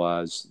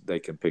 Otherwise, they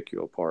can pick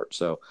you apart.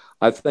 So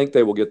I think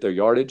they will get their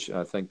yardage.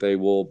 I think they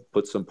will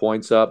put some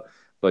points up,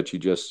 but you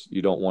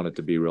don't want it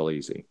to be real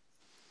easy.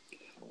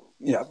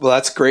 Yeah, well,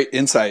 that's great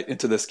insight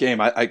into this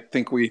game. I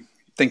think we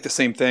think the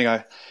same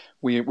thing.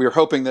 We were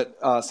hoping that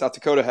South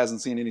Dakota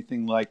hasn't seen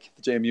anything like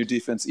the JMU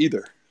defense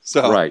either.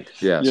 So, right.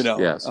 Yes.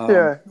 Yes.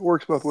 Yeah, it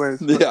works both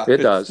ways. Yeah, it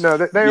does. No,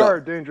 they are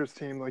a dangerous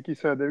team. Like you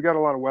said, they've got a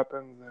lot of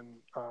weapons,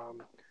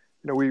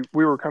 and we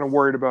were kind of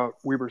worried about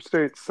Weber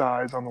State's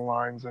size on the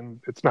lines,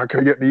 and it's not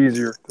going to get any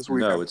easier this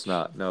weekend.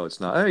 No, it's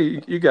not. I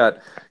mean, you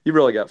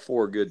really got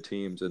 4 good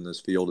teams in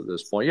this field at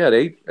this point. You had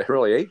 8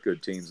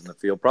 good teams in the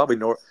field. Probably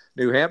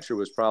New Hampshire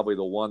was probably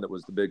the one that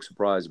was the big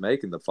surprise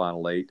making the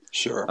final 8.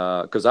 Sure.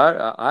 Because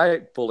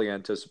I fully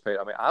anticipate.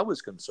 I mean, I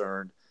was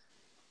concerned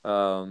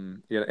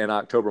in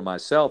October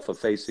myself of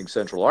facing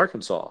Central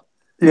Arkansas.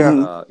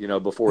 Yeah.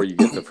 Before you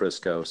get to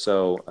Frisco.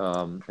 So,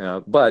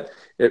 but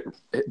it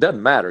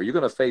doesn't matter. You're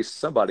going to face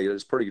somebody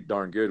that's pretty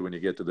darn good when you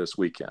get to this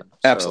weekend.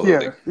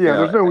 Absolutely. So,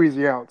 there's no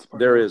easy outs.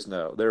 There is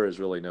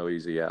really no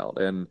easy out.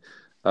 And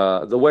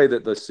the way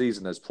that the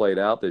season has played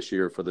out this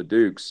year for the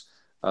Dukes,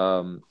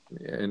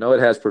 it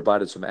has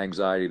provided some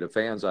anxiety to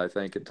fans, I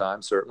think, at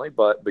times, certainly,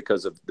 but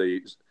because of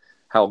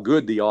how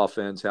good the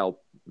offense, how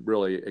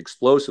really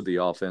explosive the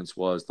offense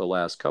was the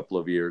last couple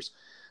of years.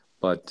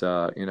 But,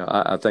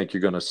 I think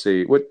you're going to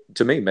see what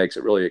to me makes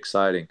it really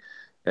exciting.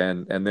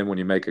 And then when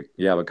you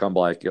have a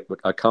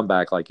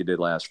comeback like you did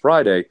last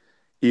Friday,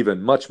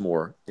 even much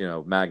more,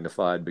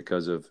 magnified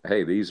because of,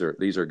 hey, these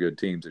are good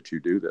teams that you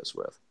do this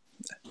with.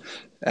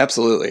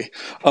 Absolutely.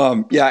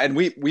 And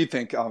we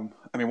think,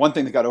 one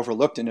thing that got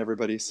overlooked in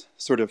everybody's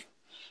sort of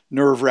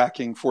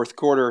nerve-wracking fourth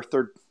quarter,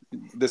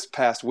 this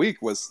past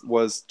week was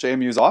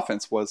JMU's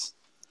offense was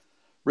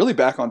really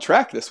back on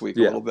track this week a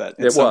little bit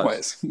in some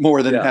ways,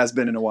 more than it has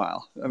been in a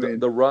while. I mean,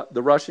 the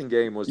rushing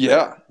game was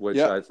there, which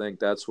I think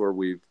that's where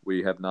we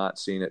have not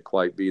seen it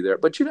quite be there.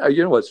 But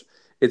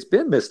it's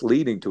been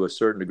misleading to a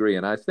certain degree,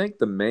 and I think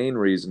the main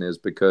reason is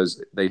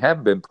because they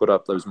haven't been put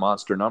up those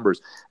monster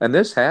numbers, and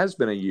this has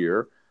been a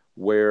year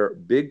where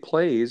big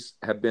plays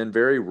have been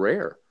very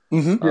rare.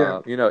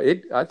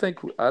 I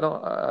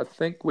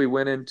think we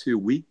went into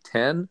week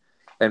 10.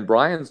 and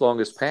Brian's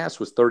longest pass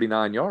was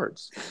 39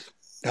 yards.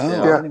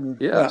 Oh,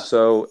 yeah.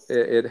 So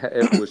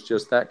it was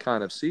just that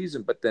kind of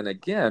season. But then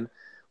again,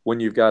 when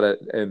you've got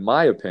in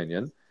my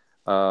opinion,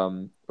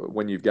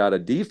 when you've got a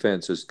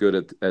defense as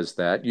good as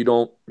that,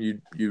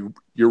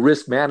 your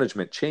risk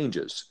management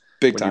changes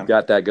big when time. You've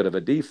got that good of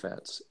a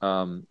defense.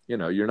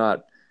 You're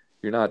not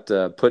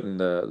putting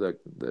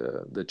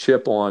the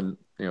chip on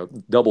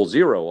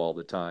 00 all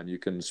the time. You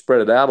can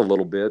spread it out a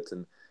little bit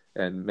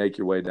and make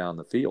your way down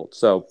the field.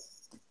 So.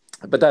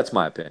 But that's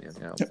my opinion.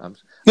 I'm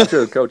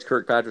sure Coach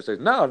Kirkpatrick says,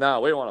 no,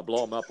 we don't want to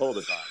blow them up all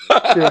the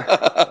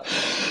time.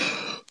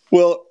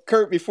 Well,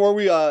 Kurt, before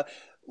we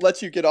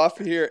let you get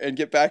off of here and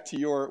get back to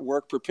your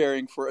work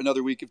preparing for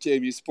another week of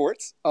JMU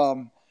Sports,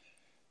 we're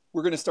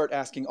going to start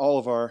asking all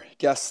of our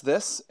guests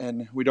this,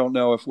 and we don't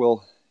know if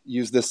we'll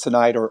use this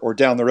tonight or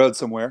down the road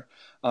somewhere.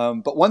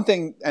 But one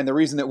thing, and the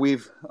reason that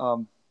we've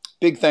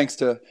big thanks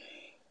to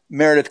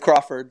Meredith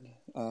Crawford,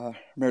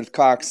 Meredith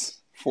Cox,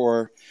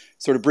 for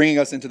sort of bringing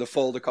us into the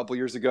fold a couple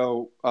years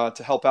ago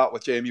to help out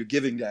with JMU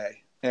Giving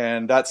Day.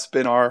 And that's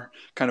been our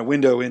kind of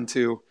window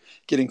into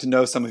getting to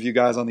know some of you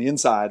guys on the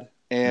inside.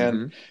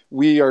 And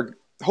we are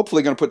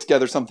hopefully going to put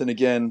together something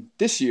again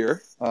this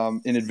year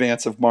in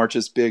advance of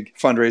March's big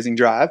fundraising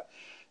drive.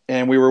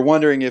 And we were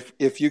wondering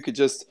if you could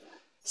just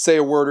say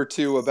a word or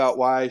two about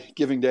why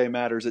Giving Day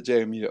matters at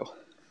JMU.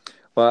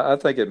 Well, I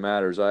think it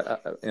matters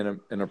in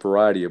a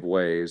variety of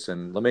ways.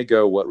 And let me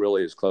go what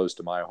really is close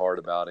to my heart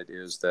about it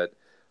is that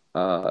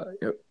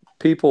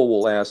people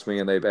will ask me,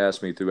 and they've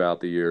asked me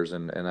throughout the years,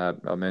 and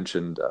I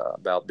mentioned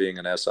about being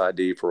an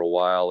SID for a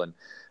while, and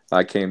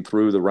I came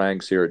through the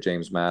ranks here at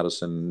James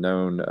Madison,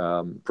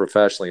 known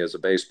professionally as a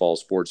baseball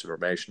sports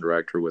information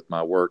director with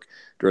my work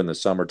during the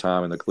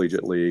summertime in the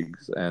collegiate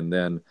leagues, and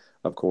then,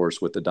 of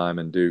course, with the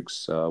Diamond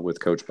Dukes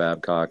with Coach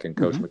Babcock and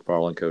Coach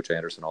McFarland, Coach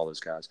Anderson, all those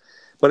guys.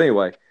 But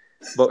anyway,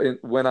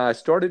 when I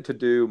started to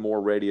do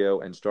more radio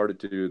and started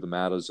to do the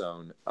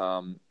Matazone,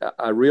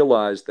 I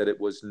realized that it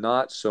was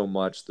not so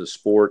much the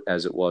sport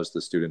as it was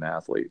the student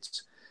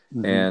athletes.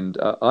 And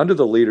under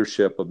the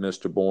leadership of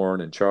Mr. Bourne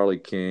and Charlie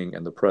King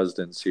and the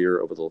presidents here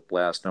over the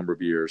last number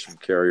of years, from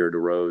Carrier to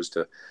Rose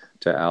to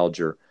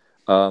Alger,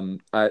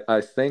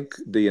 I think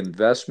the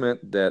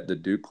investment that the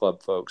Duke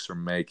Club folks are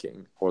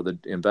making, or the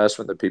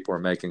investment that people are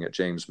making at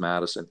James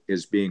Madison,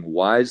 is being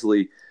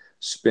wisely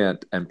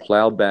spent and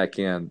plowed back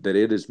in, that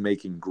it is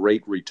making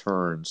great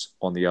returns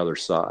on the other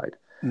side.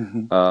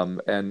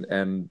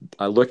 And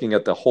looking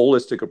at the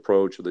holistic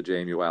approach of the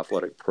JMU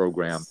athletic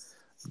program,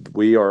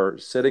 we are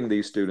setting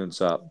these students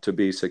up to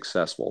be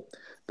successful.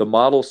 The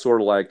model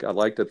sort of like, I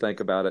like to think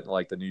about it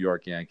like the New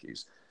York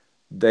Yankees.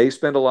 They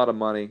spend a lot of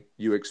money.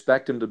 You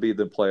expect them to be in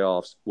the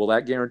playoffs. Will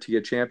that guarantee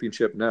a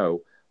championship?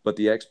 No. But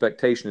the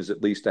expectation is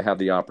at least to have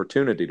the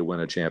opportunity to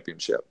win a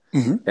championship.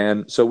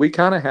 And so we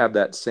kind of have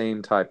that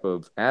same type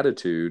of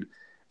attitude.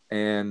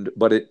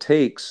 But it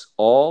takes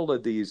all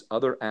of these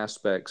other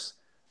aspects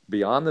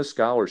beyond the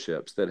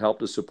scholarships that help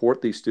to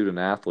support these student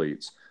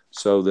athletes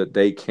so that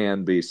they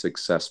can be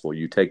successful.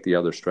 You take the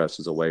other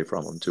stresses away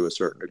from them to a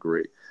certain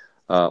degree,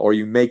 or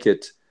you make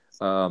it,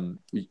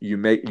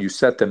 you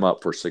set them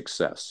up for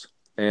success.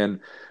 And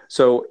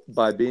so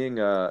by being,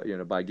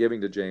 by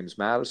giving to James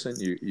Madison,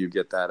 you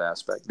get that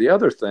aspect. The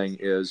other thing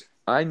is,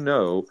 I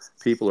know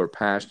people are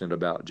passionate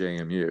about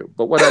JMU,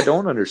 but what I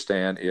don't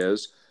understand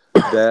is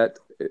that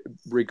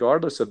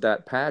regardless of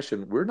that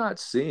passion, we're not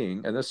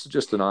seeing, and this is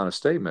just an honest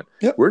statement,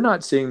 we're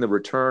not seeing the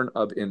return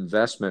of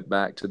investment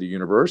back to the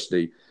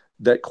university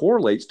that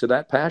correlates to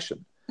that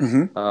passion.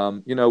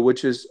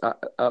 Which is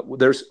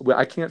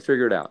I can't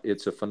figure it out.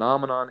 It's a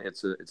phenomenon.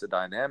 It's a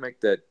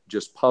dynamic that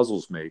just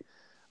puzzles me.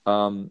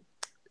 And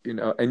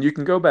you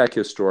can go back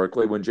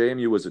historically when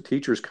JMU was a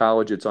teachers'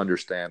 college. It's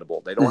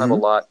understandable. They don't have a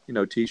lot,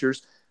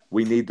 teachers.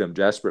 We need them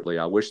desperately.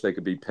 I wish they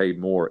could be paid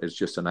more. It's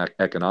just an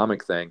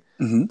economic thing.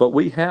 But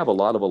we have a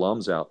lot of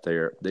alums out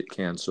there that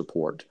can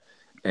support.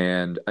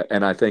 And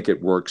I think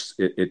it works.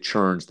 It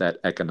churns that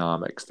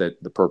economics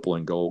that the purple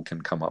and gold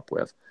can come up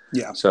with.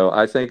 Yeah. So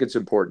I think it's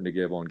important to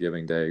give on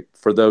Giving Day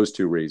for those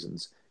two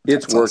reasons.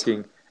 It's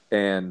working, awesome.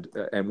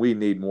 and we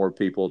need more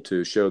people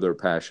to show their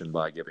passion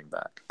by giving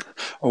back.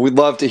 Well, we'd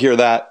love to hear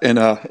that, and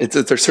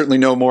there's certainly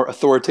no more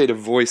authoritative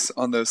voice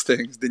on those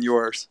things than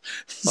yours.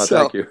 Well,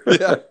 thank you.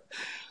 Yeah.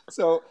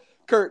 So,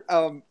 Kurt,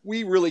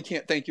 we really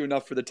can't thank you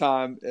enough for the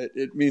time.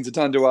 It means a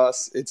ton to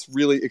us. It's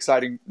really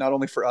exciting, not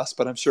only for us,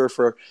 but I'm sure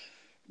for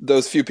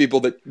those few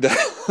people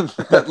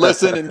that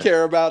listen and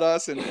care about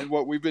us and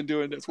what we've been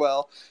doing as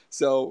well.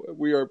 So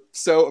we are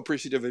so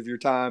appreciative of your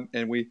time,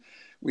 and we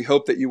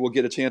hope that you will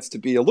get a chance to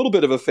be a little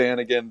bit of a fan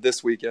again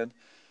this weekend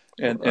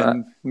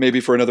and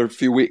maybe for another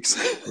few weeks.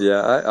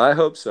 Yeah, I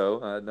hope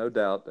so, no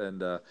doubt.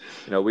 And,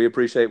 we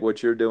appreciate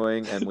what you're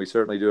doing, and we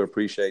certainly do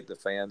appreciate the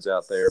fans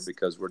out there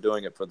because we're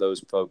doing it for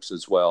those folks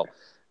as well.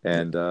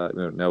 And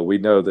we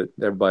know that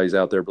everybody's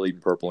out there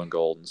bleeding purple and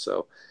gold. And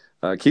so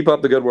keep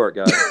up the good work,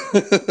 guys.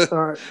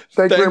 All right.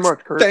 Thanks very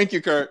much, Kurt. Thank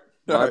you, Kurt.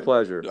 My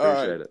pleasure.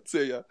 Appreciate it.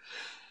 See ya.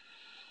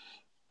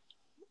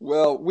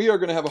 Well, we are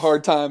going to have a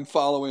hard time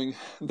following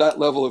that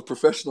level of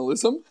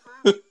professionalism.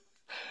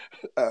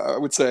 I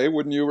would say,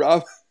 wouldn't you,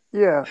 Rob?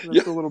 Yeah, Yeah,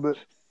 that's a little bit.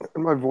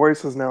 And my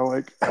voice is now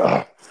like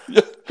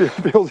yeah.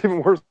 feels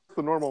even worse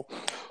than normal.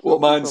 Well,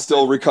 It's a mine's tough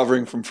still day.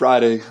 recovering from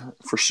Friday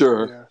for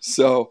sure. Yeah.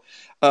 So,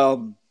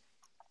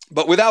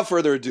 but without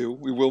further ado,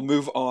 we will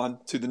move on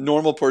to the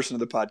normal portion of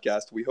the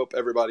podcast. We hope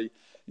everybody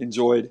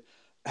enjoyed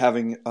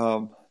having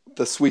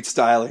the sweet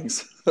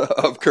stylings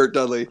of Kurt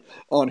Dudley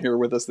on here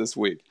with us this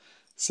week.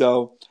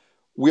 So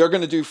we are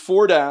going to do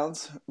 4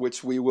 downs,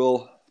 which we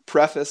will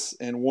preface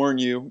and warn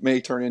you may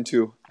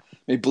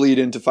bleed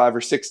into 5 or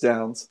 6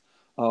 downs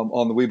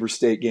on the Weber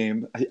State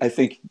game. I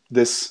think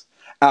this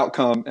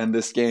outcome and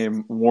this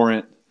game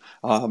warrant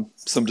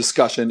some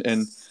discussion.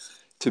 And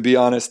to be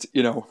honest,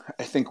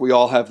 I think we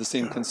all have the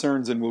same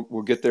concerns, and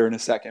we'll get there in a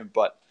second.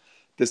 But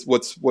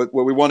what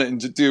we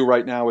want to do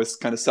right now is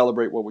kind of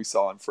celebrate what we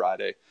saw on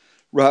Friday.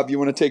 Rob, you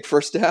want to take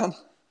first down?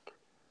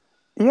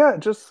 Yeah,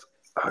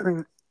 I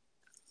mean,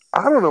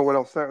 I don't know what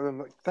else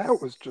that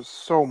was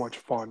just so much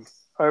fun.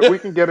 We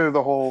can get into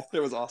the whole. It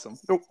was awesome.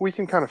 We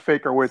can kind of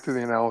fake our way through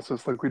the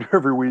analysis like we do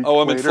every week. Oh,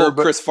 I'm in full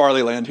but, Chris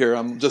Farley land here.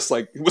 I'm just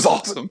like, it was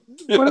awesome.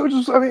 But it was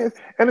just,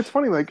 and it's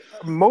funny, like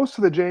most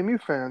of the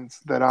JMU fans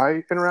that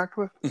I interact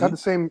with had the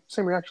same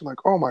reaction,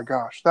 like, oh my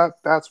gosh,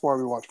 that's why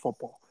we watch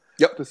football.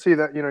 Yep. To see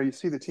that, you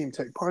see the team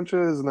take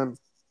punches, and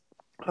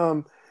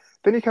then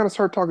you kind of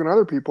start talking to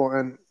other people,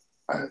 and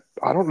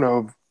I don't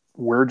know if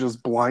we're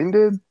just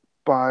blinded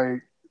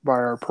by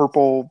our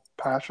purple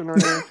passion or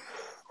anything.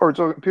 Or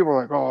so people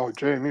are like, "Oh,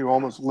 JMU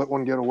almost let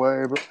one get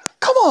away," but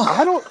come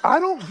on, I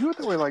don't view it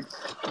that way. Like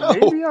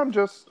maybe I don't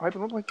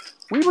know. Like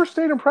Weber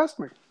State impressed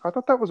me. I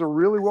thought that was a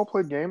really well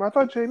played game. I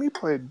thought JMU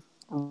played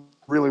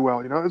really well.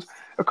 It was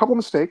a couple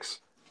mistakes.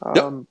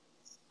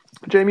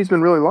 JMU's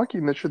been really lucky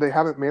in this year. They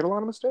haven't made a lot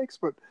of mistakes,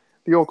 but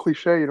the old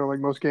cliche, like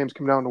most games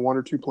come down to 1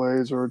 or 2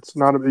 plays, or it's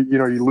not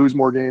you lose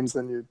more games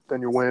than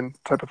you win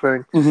type of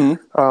thing.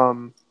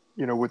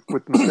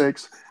 With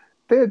mistakes.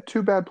 They had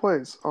 2 bad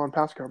plays on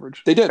pass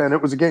coverage. They did. And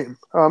it was a game.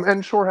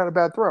 And Shore had a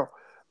bad throw.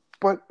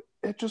 But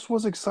it just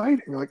was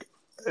exciting. Like,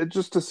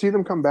 just to see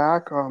them come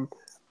back.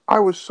 I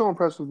was so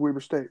impressed with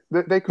Weber State.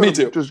 They could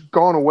have just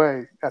gone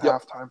away at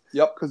halftime.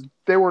 Yep. Because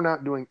they were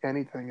not doing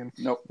anything. And,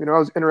 nope. I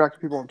was interacting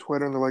with people on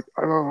Twitter, and they're like,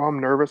 oh,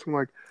 I'm nervous. I'm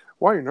like,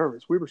 why are you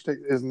nervous? Weber State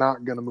is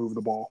not going to move the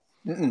ball.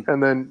 Mm-mm.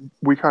 And then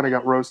we kind of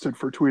got roasted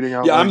for tweeting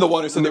out. Yeah, I'm the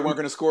one who said they weren't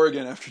going to score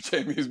again after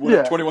JMU's win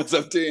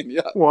 21-17.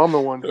 Yeah. Well, I'm the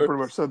one who pretty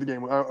much said the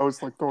game. I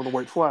was like throwing the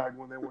white flag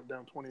when they went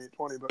down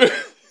 28-20. But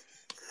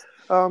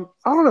I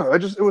don't know.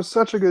 It was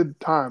such a good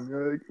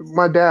time.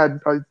 My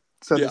dad, I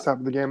said this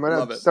after the game. My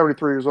dad's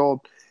 73 years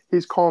old.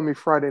 He's calling me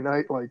Friday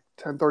night, like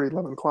 10:30,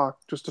 11 o'clock,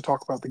 just to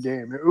talk about the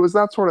game. It was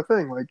that sort of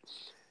thing. Like,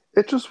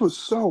 it just was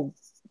so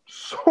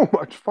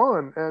much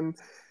fun. And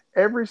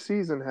every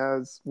season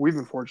we've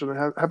been fortunate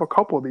to have a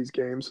couple of these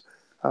games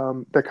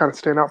that kind of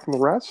stand out from the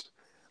rest.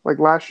 Like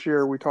last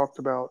year, we talked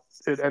about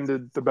it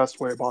ended the best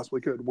way it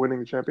possibly could, winning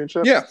the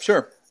championship. Yeah,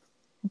 sure.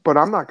 But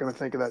I'm not going to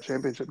think of that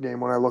championship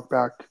game when I look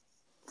back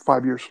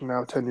 5 years from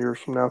now, 10 years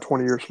from now,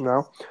 20 years from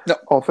now. No.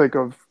 I'll think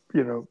of,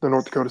 the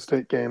North Dakota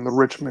State game, the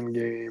Richmond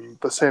game,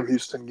 the Sam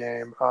Houston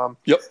game.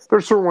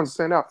 There's certain ones that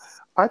stand out.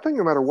 I think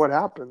no matter what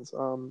happens,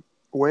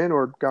 win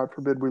or God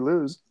forbid we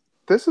lose,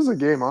 this is a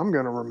game I'm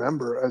going to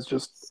remember as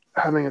just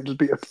having it just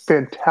be a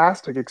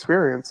fantastic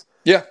experience.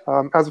 Yeah.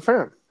 As a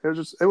fan,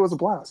 it was a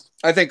blast.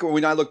 I think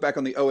when I look back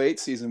on the 2008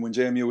 season when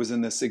JMU was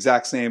in this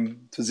exact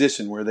same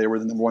position where they were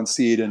the number 1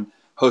 seed and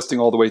hosting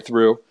all the way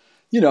through,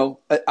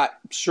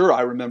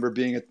 I remember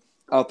being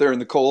out there in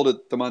the cold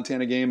at the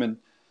Montana game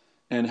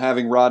and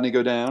having Rodney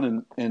go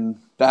down and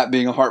that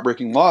being a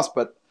heartbreaking loss.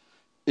 But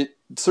it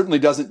certainly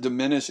doesn't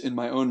diminish in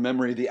my own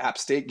memory the App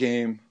State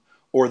game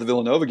or the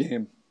Villanova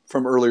game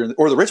from earlier,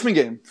 or the Richmond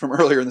game from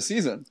earlier in the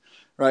season,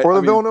 right? Or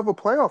the Villanova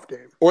playoff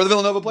game. Or the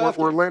Villanova playoff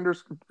game. Where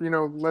Landers,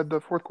 led the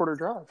fourth quarter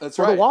drive. That's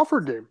right. Or the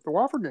Wofford game. The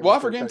Wofford game.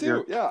 Wofford game too.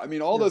 Year. Yeah,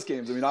 all those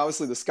games.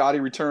 Obviously the Scotty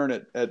return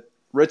at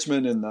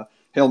Richmond and the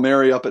Hail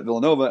Mary up at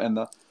Villanova and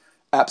the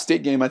App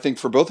State game, I think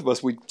for both of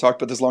us, we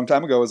talked about this a long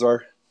time ago, is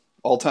our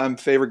all-time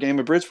favorite game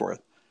at Bridgeforth.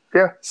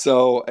 Yeah.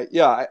 So,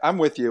 I'm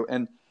with you.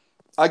 And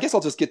I guess I'll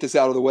just get this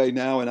out of the way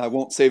now, and I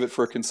won't save it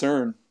for a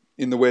concern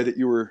in the way that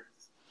you were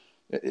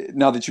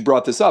now that you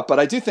brought this up. But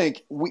I do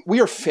think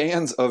we are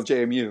fans of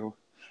JMU,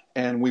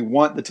 and we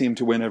want the team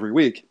to win every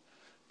week.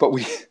 But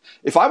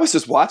if I was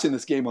just watching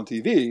this game on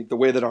TV, the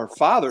way that our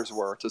fathers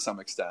were to some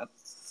extent,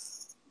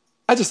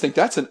 I just think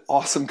that's an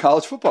awesome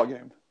college football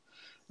game,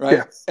 right?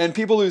 Yeah. And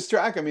people lose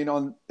track. At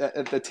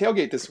the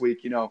tailgate this week,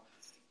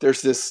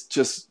 there's this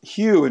just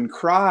hue and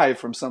cry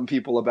from some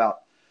people about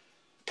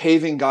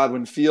paving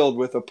Godwin Field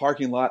with a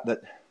parking lot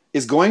that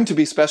is going to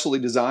be specially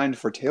designed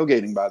for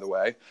tailgating, by the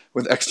way,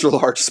 with extra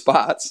large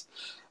spots.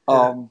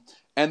 Yeah.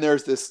 And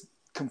there's this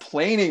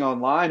complaining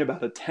online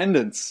about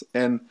attendance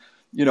and,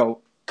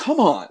 come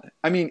on.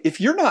 If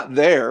you're not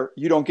there,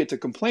 you don't get to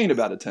complain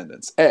about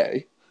attendance,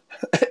 A.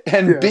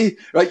 And B,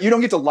 right? You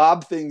don't get to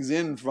lob things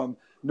in from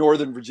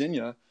Northern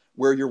Virginia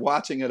where you're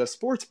watching at a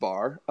sports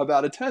bar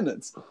about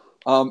attendance.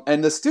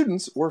 And the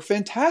students were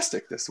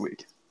fantastic this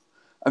week.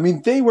 I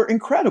mean, they were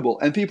incredible.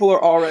 And people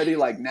are already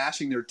like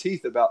gnashing their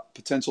teeth about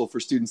potential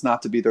for students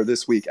not to be there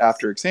this week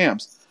after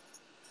exams.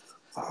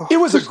 It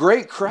was a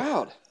great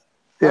crowd.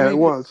 Yeah, it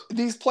was.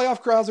 These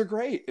playoff crowds are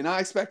great. And I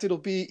expect it'll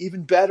be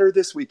even better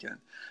this weekend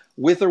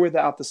with or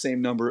without the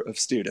same number of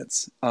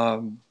students.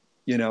 I'm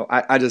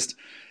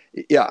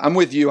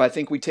with you. I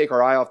think we take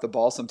our eye off the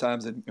ball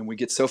sometimes and we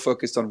get so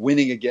focused on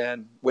winning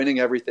again, winning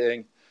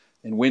everything,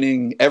 and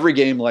winning every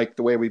game like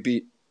the way we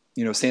beat,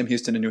 Sam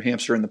Houston and New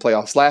Hampshire in the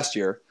playoffs last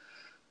year.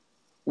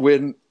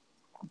 When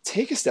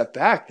take a step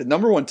back, the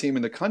number one team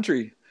in the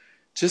country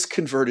just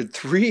converted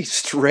 3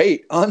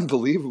 straight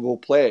unbelievable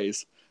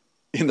plays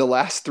in the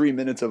last 3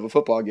 minutes of a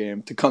football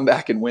game to come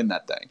back and win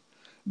that thing.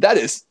 That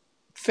is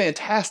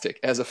fantastic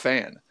as a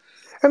fan.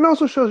 And it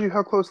also shows you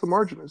how close the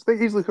margin is. They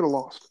easily could have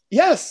lost.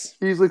 Yes.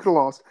 Easily could have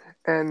lost.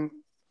 And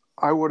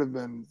I would have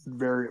been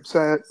very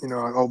upset.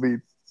 I'll be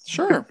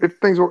sure if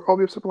things were, I'll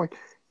be upset. But like,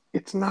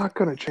 it's not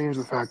going to change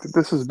the fact that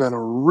this has been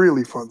a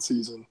really fun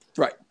season.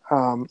 Right.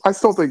 I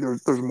still think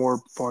there's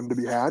more fun to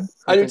be had.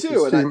 I do too.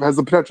 This team has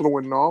the potential to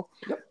win it all.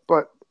 Yep.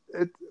 But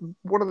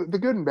one of the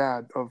good and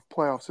bad of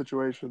playoff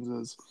situations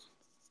is,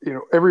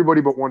 everybody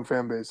but one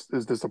fan base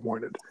is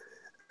disappointed.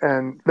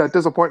 And that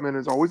disappointment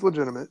is always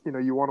legitimate.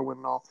 You want to win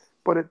it all.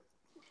 But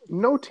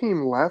no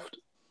team left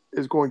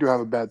is going to have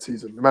a bad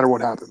season, no matter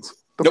what happens.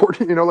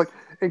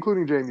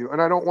 Including JMU.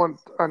 And I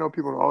know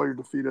people are, you're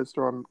defeatist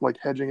or I'm like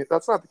hedging it.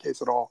 That's not the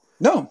case at all.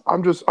 No.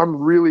 I'm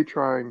really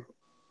trying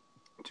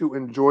to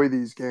enjoy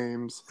these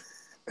games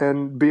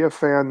and be a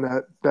fan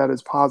that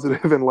is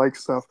positive and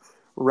likes stuff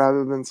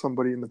rather than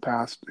somebody in the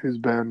past who's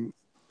been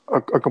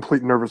a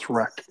complete nervous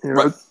wreck.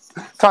 Right.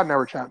 Todd and I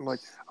were chatting, like,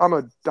 I'm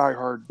a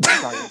diehard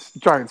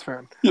Giants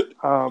fan. Yeah.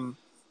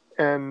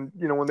 And,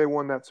 when they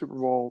won that Super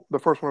Bowl, the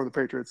first one of the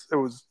Patriots, it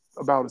was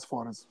about as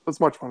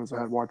much fun as I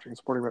had watching and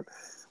supporting it.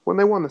 When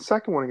they won the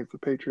second one against the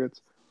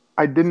Patriots,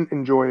 I didn't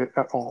enjoy it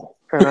at all.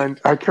 And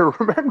I can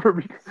remember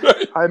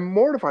because I'm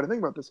mortified to think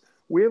about this.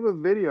 We have a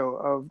video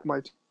of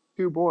my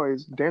 2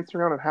 boys dancing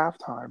around at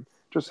halftime,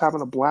 just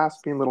having a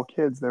blast being little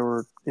kids. They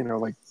were,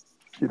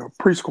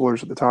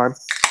 preschoolers at the time.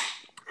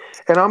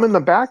 And I'm in the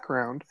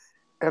background,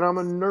 and I'm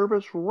a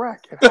nervous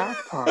wreck at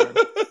halftime.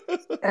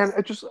 And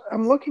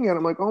I'm looking at it,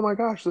 I'm like, oh my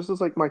gosh, this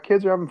is like my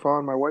kids are having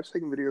fun. My wife's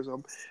taking videos of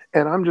them.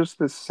 And I'm just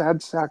this sad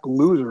sack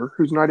loser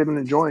who's not even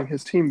enjoying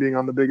his team being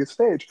on the biggest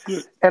stage. Yeah.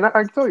 And I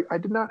can tell you, I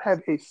did not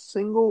have a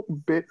single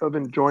bit of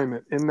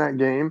enjoyment in that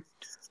game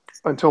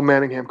until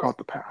Manningham caught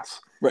the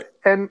pass. Right.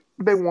 And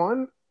they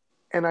won,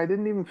 and I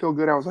didn't even feel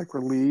good. I was like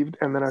relieved.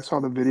 And then I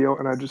saw the video,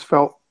 and I just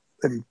felt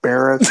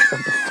embarrassed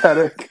and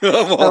pathetic.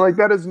 And like,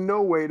 that is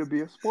no way to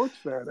be a sports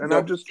fan. And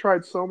I've just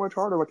tried so much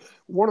harder. Like,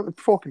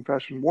 full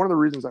confession, one of the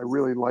reasons I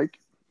really like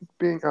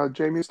being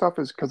JMU stuff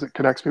is because it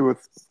connects me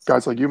with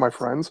guys like you, my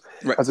friends.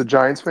 Right. As a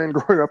Giants fan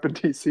growing up in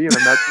DC and a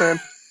Mets fan,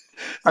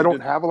 I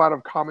don't have a lot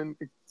of common,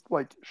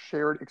 like,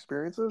 shared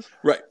experiences.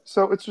 Right.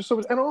 So it's just so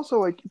much. And also,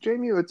 like,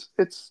 JMU,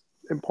 it's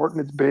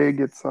important. It's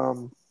big. It's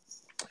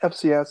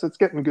FCS. It's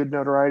getting good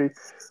notoriety.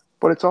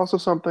 But it's also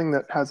something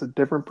that has a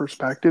different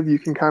perspective. You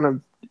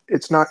can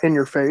it's not in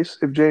your face.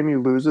 If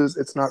JMU loses,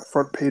 it's not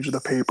front page of the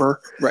paper.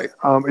 Right.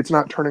 It's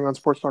not turning on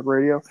sports talk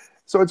radio.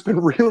 So it's been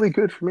really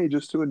good for me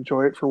just to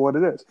enjoy it for what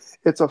it is.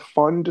 It's a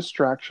fun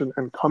distraction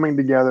and coming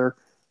together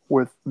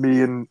with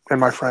me and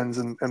my friends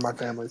and my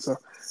family. So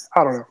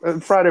I don't know.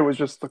 And Friday was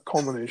just the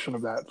culmination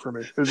of that for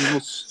me.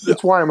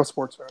 It's why I'm a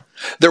sports fan.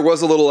 There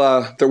was a little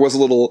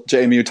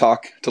JMU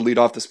talk to lead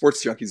off the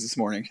Sports Junkies this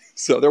morning.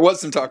 So there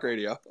was some talk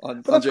radio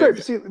on. But that's JMU.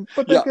 great. See,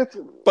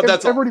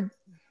 that's everybody.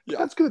 Yeah.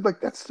 That's good.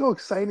 Like, that's still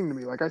exciting to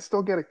me. Like, I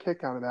still get a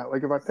kick out of that.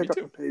 Like, if I pick up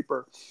too. the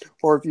paper,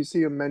 or if you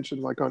see him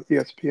mentioned like on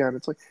ESPN,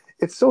 it's like,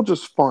 it's still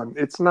just fun.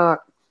 It's not.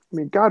 I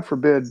mean, God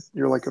forbid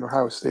you're like an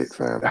Ohio State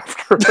fan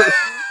after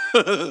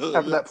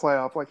that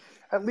playoff. Like,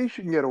 at least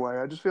you can get away.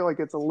 I just feel like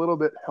it's a little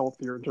bit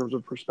healthier in terms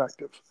of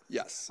perspective.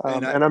 Yes,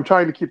 and I'm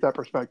trying to keep that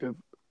perspective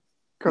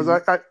because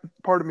I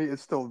part of me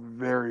is still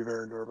very,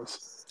 very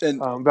nervous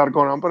about it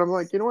going on. But I'm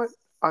like, you know what?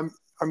 I'm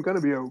going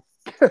to be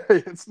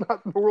okay. It's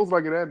not, the world's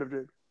not going to end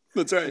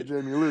if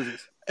JMU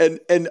loses. And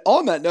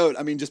on that note,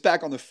 I mean, just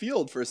back on the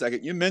field for a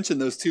second, you mentioned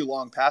those 2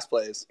 long pass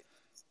plays.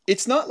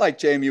 It's not like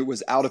JMU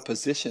was out of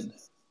position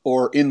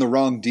or in the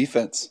wrong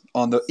defense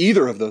on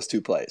either of those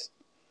 2 plays.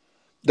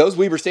 Those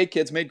Weber State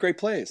kids made great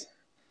plays.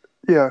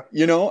 Yeah.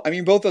 I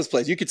mean, both those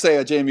plays. You could say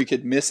a JMU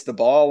kid missed the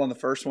ball on the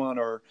first one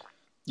or,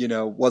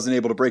 wasn't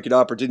able to break it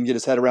up or didn't get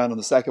his head around on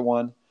the second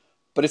one.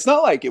 But it's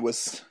not like it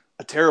was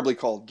a terribly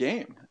called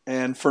game.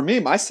 And for me,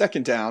 my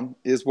second down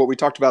is what we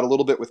talked about a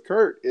little bit with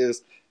Kurt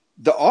is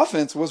the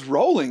offense was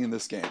rolling in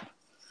this game.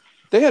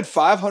 They had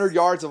 500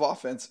 yards of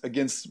offense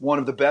against one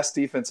of the best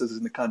defenses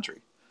in the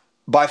country.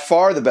 By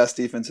far the best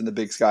defense in the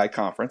Big Sky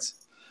Conference.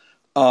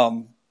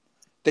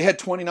 They had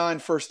 29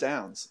 first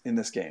downs in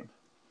this game.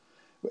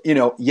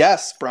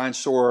 Yes, Brian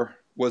Shore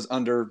was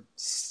under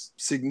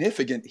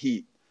significant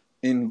heat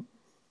in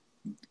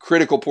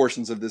critical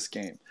portions of this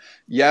game.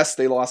 Yes,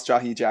 they lost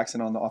Jahi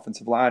Jackson on the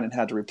offensive line and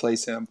had to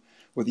replace him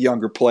with a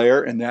younger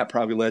player, and that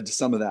probably led to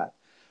some of that.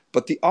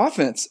 But the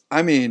offense,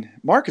 I mean,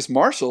 Marcus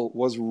Marshall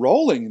was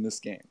rolling in this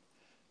game.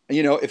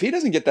 You know, if he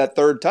doesn't get that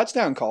third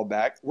touchdown call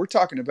back, we're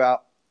talking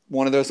about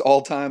one of those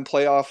all-time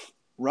playoff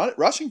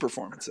rushing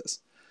performances.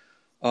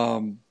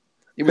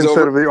 It was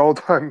instead of the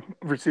all-time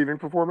receiving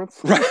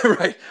performance.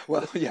 Right.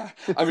 Well, yeah.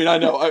 I mean, I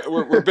know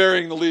we're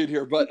burying the lead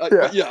here, but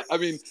yeah. I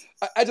mean,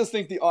 I just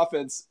think the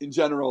offense in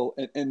general,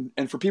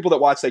 and for people that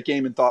watched that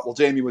game and thought, well,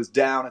 Jamie was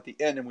down at the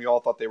end, and we all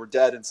thought they were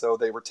dead, and so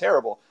they were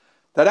terrible.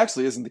 That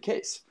actually isn't the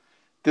case.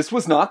 This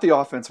was not the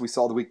offense we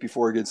saw the week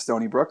before against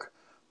Stony Brook,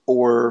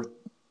 or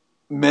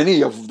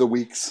many of the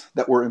weeks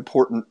that were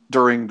important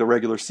during the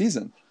regular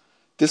season.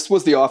 This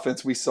was the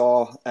offense we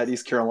saw at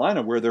East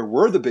Carolina, where there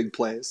were the big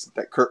plays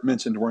that Kurt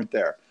mentioned weren't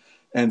there.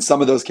 And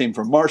some of those came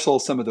from Marshall,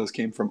 some of those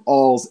came from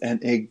Alls,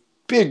 and a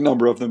big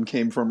number of them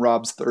came from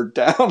Rob's third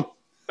down.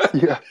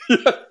 Yeah.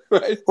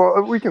 Right.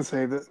 Well, we can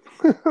save it.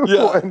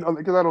 Yeah.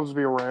 Because that'll just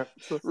be a rant.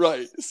 So.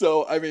 Right.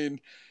 So, I mean,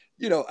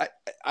 you know,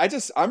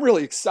 I'm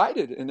really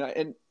excited.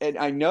 And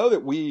I know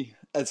that we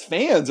as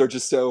fans are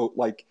just so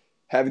like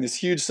having this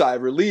huge sigh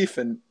of relief.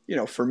 And, you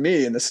know, for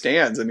me in the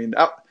stands, I mean,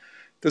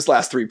 those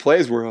last three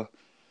plays were,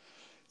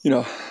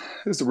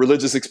 there's a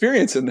religious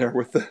experience in there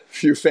with the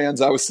few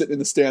fans I was sitting in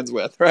the stands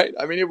with, right?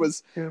 I mean,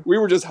 we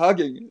were just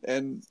hugging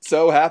and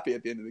so happy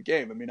at the end of the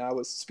game. I mean, I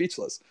was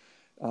speechless,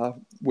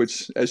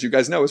 which, as you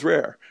guys know, is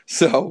rare.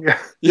 So,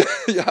 yeah.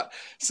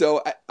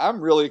 So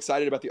I'm really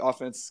excited about the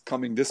offense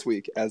coming this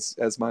week as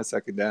my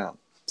second down.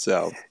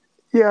 So,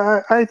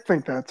 yeah, I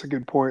think that's a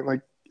good point.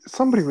 Like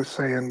somebody was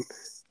saying,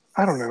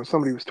 I don't know,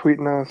 somebody was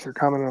tweeting us or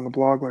commenting on the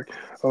blog like,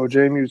 "Oh,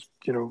 JMU's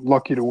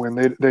lucky to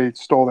win. They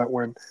stole that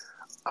win."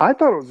 I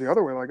thought it was the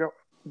other way. Like,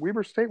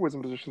 Weber State was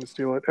in position to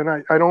steal it, and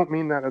I don't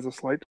mean that as a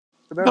slight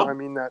to them. No. I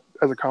mean that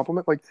as a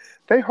compliment. Like,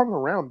 they hung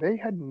around. They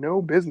had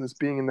no business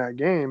being in that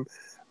game.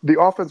 The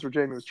offense for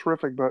JMU was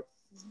terrific, but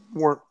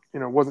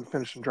wasn't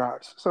finishing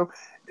drives. So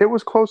it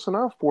was close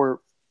enough where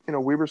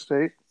Weber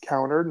State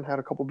countered and had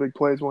a couple big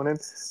plays went in,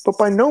 but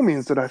by no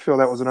means did I feel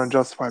that was an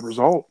unjustified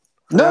result.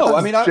 No,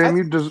 I mean,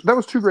 that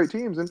was two great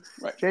teams, and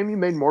right. JMU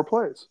made more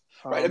plays.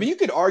 Right. I mean, you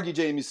could argue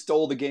JMU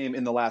stole the game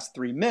in the last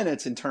 3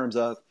 minutes in terms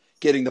of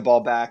getting the ball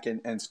back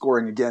and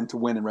scoring again to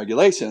win in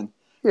regulation,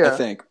 I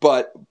think.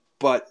 But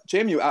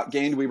JMU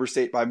outgained Weber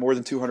State by more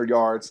than 200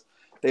 yards.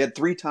 They had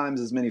 3 times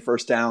as many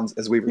first downs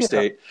as Weber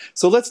State.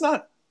 So let's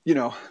not,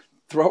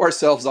 throw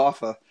ourselves off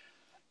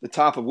the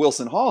top of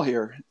Wilson Hall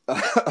here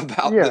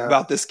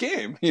about this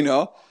game,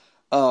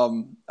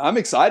 I'm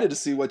excited to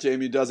see what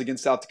JMU does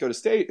against South Dakota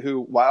State,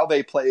 who, while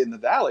they play in the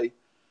Valley,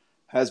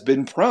 has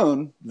been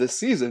prone this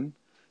season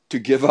to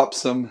give up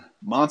some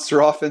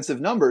monster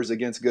offensive numbers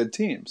against good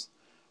teams.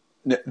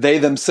 They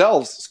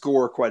themselves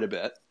score quite a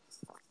bit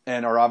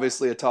and are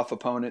obviously a tough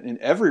opponent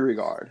in every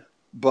regard.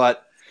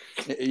 But,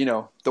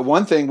 the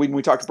one thing when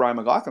we talked to Brian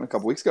McLaughlin a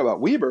couple weeks ago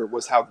about Weber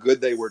was how good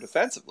they were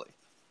defensively.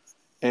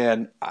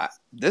 And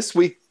this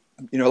week,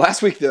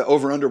 last week the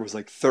over-under was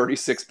like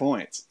 36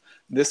 points.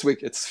 This week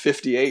it's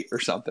 58 or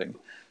something.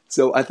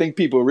 So I think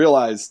people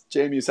realize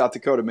JMU South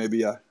Dakota may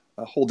be a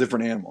whole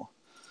different animal.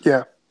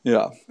 Yeah.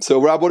 Yeah. So,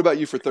 Rob, what about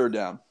you for third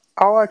down?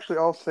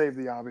 I'll save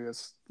the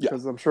obvious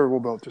because I'm sure we'll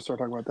both just start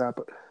talking about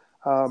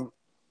that.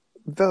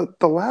 But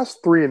the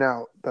last 3 and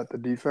out that the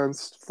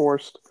defense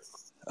forced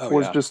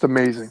was just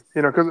amazing.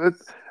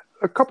 Because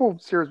a couple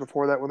of series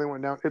before that when they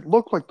went down, it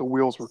looked like the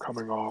wheels were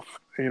coming off.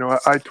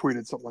 I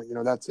tweeted something like,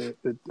 that's it.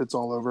 It's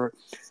all over.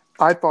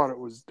 I thought it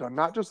was done.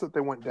 Not just that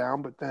they went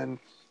down, but then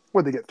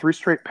they get 3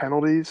 straight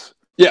penalties?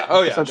 Yeah.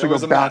 Oh, yeah. Essentially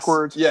go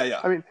backwards. Mess. Yeah.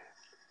 I mean,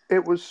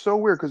 it was so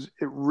weird because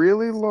it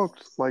really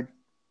looked like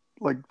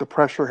the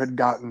pressure had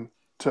gotten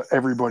to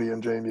everybody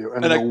in JMU,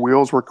 and the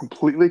wheels were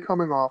completely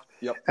coming off.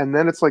 Yep. And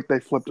then it's like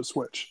they flipped a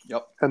switch.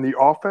 Yep. And the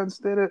offense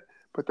did it,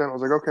 but then it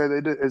was like, okay,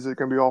 they did. Is it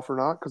going to be all for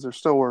naught? Because there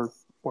still were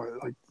a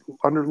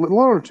little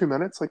under 2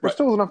 minutes. Like there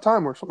still was enough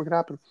time where something could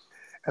happen.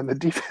 And the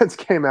defense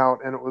came out,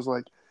 and it was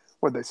like,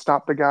 they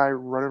stopped the guy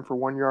running for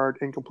 1 yard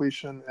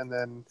incompletion, and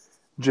then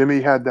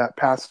Jimmy had that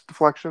pass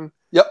deflection.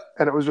 Yep.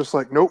 And it was just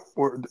like, nope,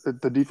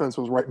 the defense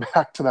was right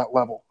back to that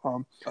level.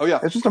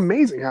 It's just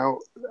amazing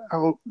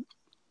how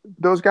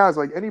those guys,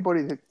 like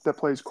anybody that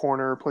plays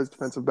corner, plays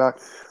defensive back,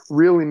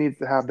 really needs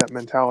to have that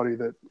mentality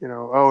that,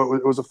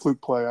 it was a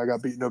fluke play. I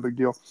got beat, no big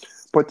deal.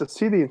 But to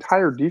see the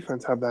entire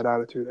defense have that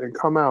attitude and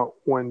come out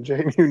when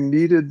JMU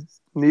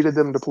needed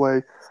them to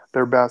play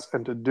their best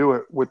and to do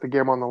it with the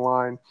game on the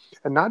line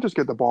and not just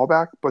get the ball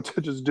back, but to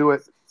just do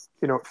it,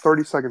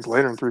 30 seconds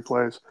later in 3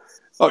 plays.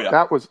 Oh,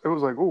 yeah. It was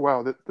like, oh,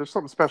 wow, there's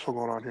something special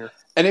going on here.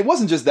 And it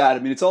wasn't just that. I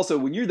mean, it's also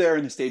when you're there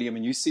in the stadium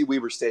and you see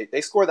Weber State,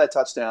 they score that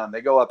touchdown,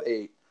 they go up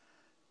 8,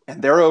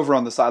 and they're over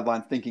on the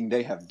sideline thinking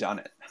they have done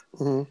it.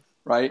 Mm-hmm.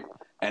 Right?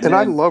 And then,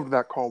 I loved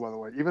that call, by the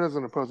way, even as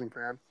an opposing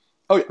fan.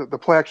 Oh, yeah. The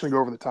play actually go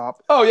over the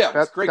top. Oh, yeah. It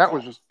was great. That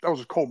was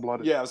just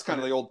cold-blooded. Yeah, it was kind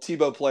of the old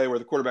Tebow play where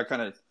the quarterback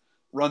kind of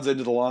runs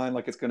into the line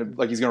like he's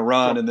gonna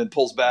run and then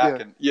pulls back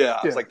it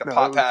was like the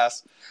pot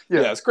pass.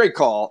 Yeah, it's a great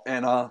call.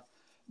 And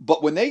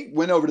but when they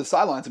went over to the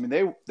sidelines, I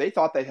mean they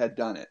thought they had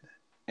done it,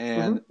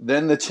 and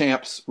then the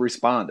champs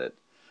responded.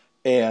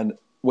 And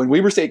when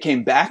Weber State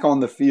came back on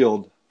the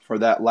field for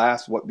that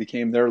what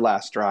became their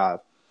last drive,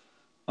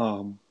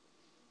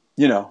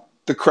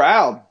 the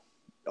crowd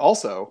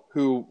also,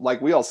 who,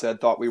 like we all said,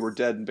 thought we were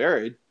dead and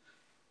buried,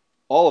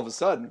 all of a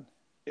sudden,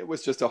 it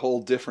was just a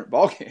whole different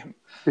ballgame.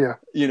 Yeah.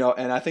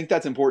 And I think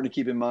that's important to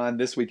keep in mind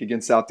this week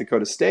against South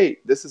Dakota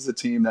State. This is a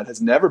team that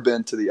has never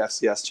been to the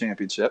FCS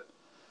championship.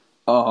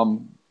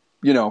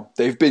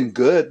 They've been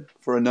good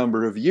for a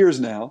number of years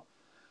now.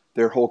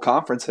 Their whole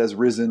conference has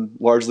risen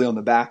largely on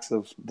the backs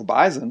of the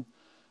Bison.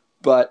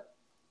 But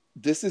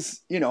this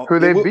is, who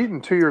they've beaten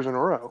 2 years in a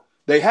row.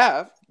 They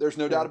have. There's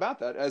no doubt about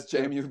that, as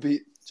JMU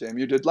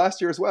did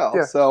last year as well.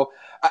 Yeah. So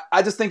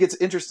I just think it's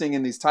interesting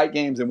in these tight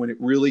games and when it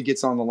really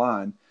gets on the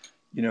line.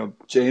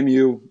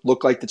 JMU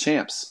looked like the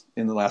champs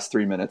in the last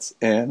 3 minutes.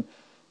 And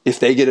if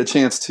they get a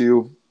chance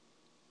to,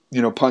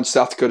 punch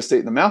South Dakota State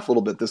in the mouth a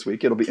little bit this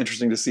week, it'll be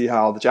interesting to see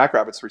how the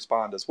Jackrabbits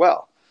respond as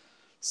well.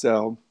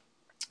 So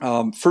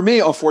for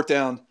me on fourth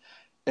down,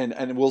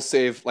 and we'll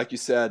save, like you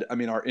said, I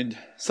mean,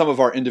 some of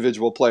our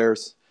individual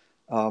players,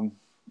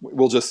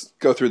 we'll just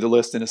go through the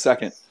list in a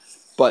second.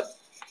 But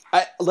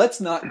let's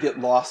not get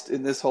lost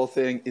in this whole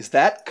thing. Is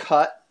that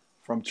cut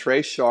from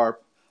Trey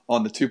Sharp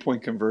on the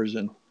 2-point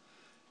conversion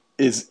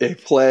is a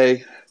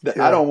play that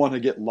I don't want to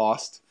get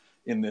lost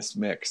in this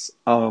mix.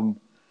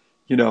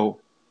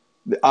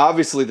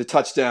 Obviously the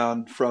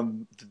touchdown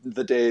from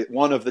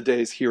one of the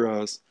day's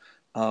heroes,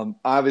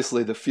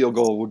 obviously the field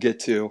goal we'll get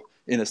to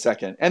in a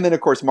second. And then,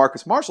 of course,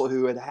 Marcus Marshall,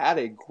 who had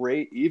a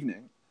great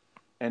evening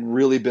and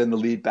really been the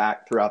lead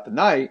back throughout the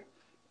night,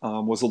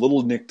 was a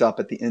little nicked up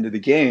at the end of the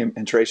game,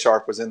 and Trey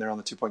Sharp was in there on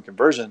the 2-point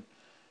conversion.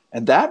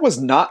 And that was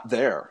not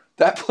there.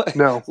 That play,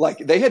 no. Like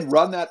they had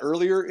run that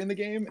earlier in the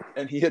game,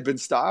 and he had been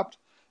stopped,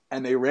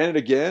 and they ran it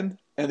again,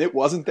 and it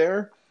wasn't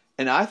there.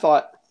 And I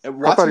thought,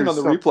 watching him on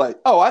the replay,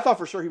 I thought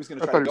for sure he was going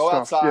to try to go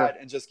outside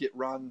and just get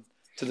run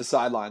to the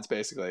sidelines,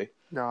 basically.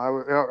 No, I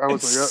was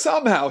like,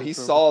 somehow he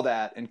saw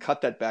that and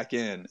cut that back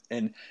in,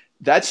 and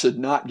that should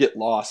not get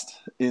lost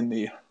in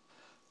the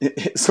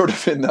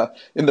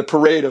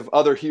parade of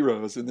other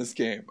heroes in this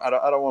game. I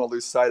don't want to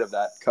lose sight of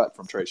that cut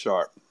from Trey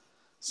Sharp.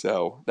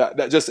 So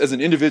that just as an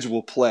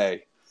individual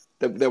play,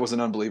 that was an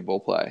unbelievable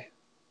play.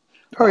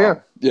 Oh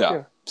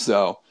yeah.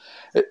 So,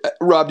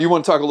 Rob, do you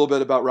want to talk a little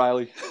bit about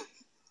Riley?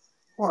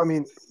 Well, I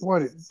mean,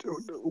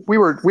 we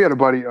had a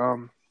buddy,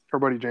 our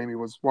buddy Jamie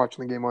was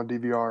watching the game on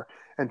DVR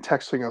and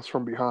texting us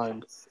from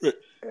behind. Right.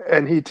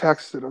 And he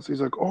texted us.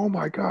 He's like, "Oh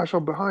my gosh,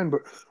 I'm behind,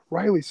 but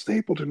Riley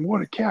Stapleton,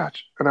 what a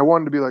catch!" And I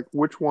wanted to be like,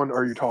 "Which one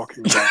are you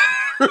talking about?"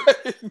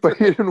 Right. But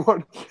he didn't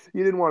want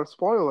to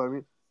spoil it. I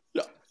mean,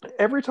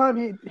 every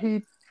time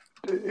he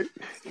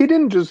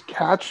didn't just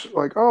catch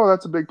like, "Oh,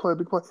 that's a big play,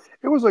 big play."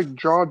 It was like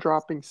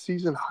jaw-dropping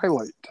season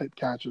highlight type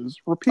catches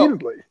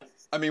repeatedly.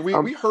 I mean,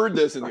 we heard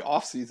this in the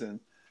offseason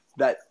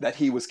that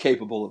he was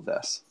capable of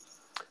this.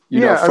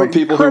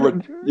 People who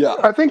were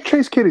I think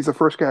Chase Kitty's the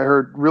first guy I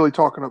heard really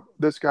talking up.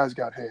 This guy's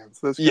got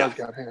hands. This guy's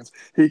got hands.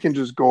 He can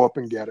just go up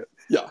and get it.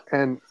 Yeah.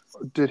 And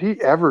did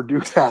he ever do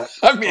that?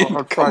 I mean,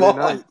 on Friday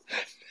night?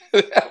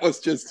 That was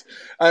just.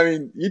 I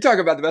mean, you talk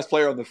about the best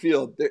player on the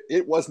field.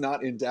 It was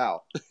not in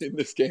doubt in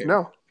this game.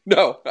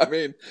 No. I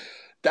mean,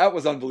 that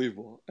was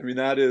unbelievable. I mean,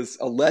 that is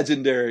a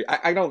legendary.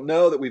 I don't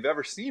know that we've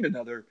ever seen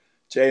another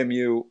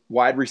JMU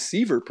wide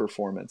receiver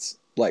performance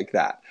like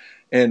that.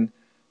 And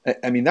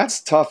I mean,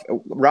 that's tough.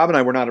 Rob and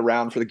I were not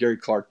around for the Gary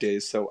Clark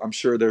days, so I'm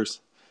sure there's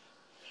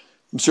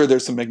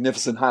some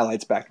magnificent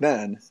highlights back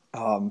then.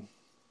 And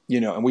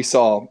we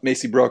saw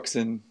Macy Brooks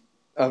and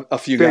a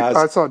few guys.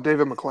 I saw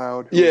David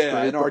McLeod.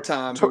 In our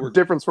time.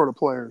 Different sort of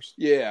players.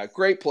 Yeah,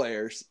 great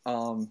players.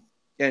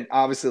 And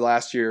obviously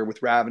last year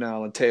with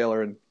Ravenel and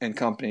Taylor and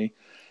company,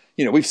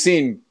 we've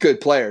seen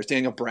good players.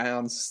 Daniel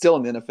Brown's still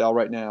in the NFL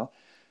right now.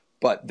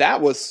 But that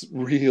was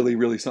really,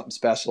 really something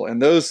special.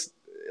 And those,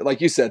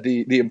 like you said,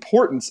 the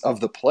importance of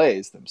the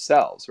plays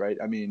themselves, right?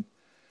 I mean,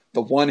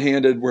 the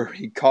one-handed where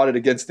he caught it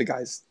against the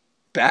guy's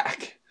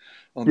back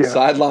on the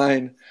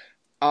sideline.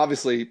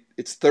 Obviously,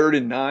 it's 3rd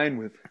and 9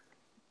 with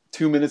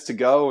 2 minutes to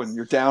go, and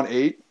you're down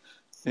 8,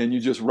 and you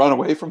just run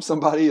away from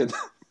somebody and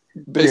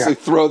basically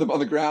throw them on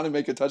the ground and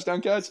make a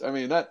touchdown catch. I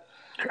mean, that.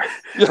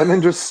 And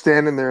then just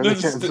standing there in the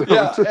end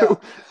zone too.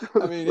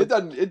 I mean,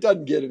 it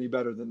doesn't get any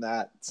better than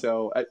that.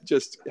 So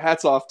just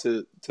hats off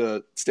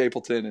to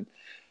Stapleton, and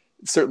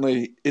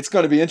certainly it's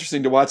going to be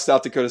interesting to watch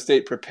South Dakota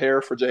State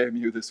prepare for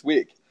JMU this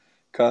week,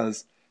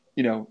 because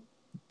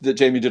that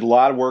JMU did a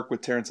lot of work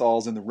with Terrence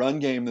Alls in the run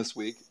game this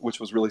week, which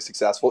was really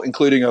successful,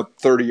 including a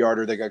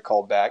 30-yarder that got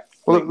called back.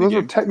 Well, those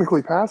are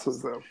technically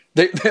passes, though.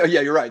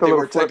 You're right. They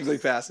were technically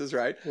passes,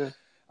 right? Yeah.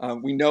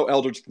 We know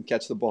Eldridge can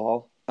catch the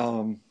ball.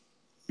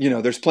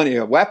 There's plenty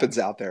of weapons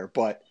out there,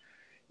 but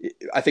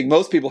I think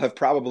most people have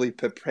probably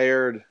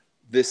prepared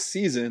this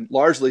season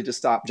largely to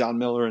stop John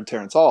Miller and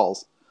Terrence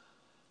Alls.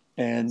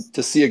 And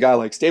to see a guy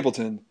like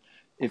Stapleton,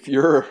 if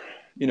you're,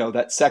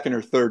 that second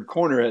or third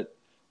corner at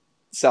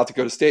South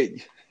Dakota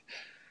State,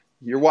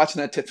 you're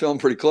watching that film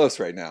pretty close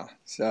right now.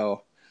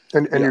 So,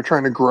 and you're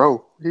trying to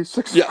grow. He's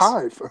 6'5".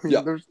 Yes. I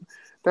mean,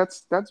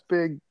 that's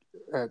big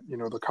at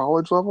the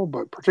college level,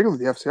 but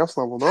particularly the FCS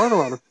level. There aren't a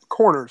lot of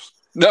corners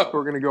who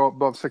are going to go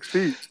above 6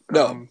 feet.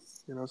 No.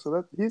 So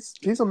that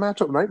he's a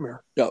matchup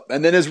nightmare. No.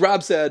 And then as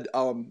Rob said,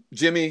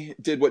 Jimmy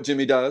did what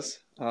Jimmy does.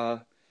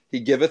 He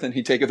giveth and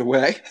he taketh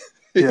away.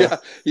 Yeah.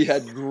 He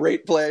had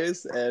great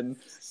plays and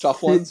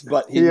tough ones,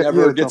 but he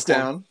never gets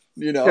down,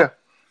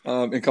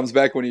 and comes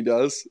back when he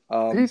does.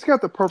 He's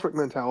got the perfect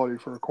mentality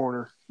for a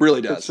corner.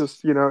 Really does. It's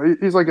just,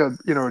 he's like a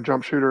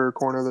jump shooter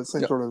corner that's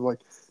sort of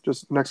like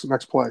just next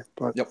play.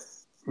 But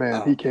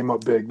man, he came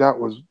up big. That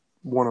was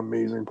one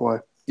amazing play.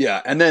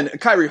 Yeah, and then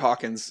Kyrie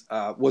Hawkins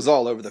was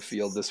all over the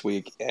field this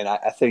week, and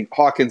I think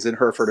Hawkins and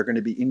Herford are going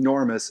to be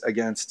enormous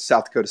against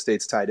South Dakota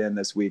State's tight end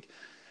this week,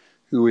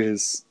 who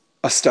is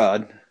a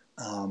stud.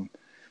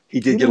 He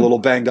did get a little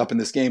banged up in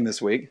this game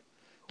this week.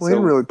 Well, he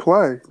didn't really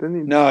play, didn't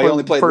he? No, he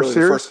only played first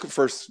series?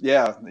 first.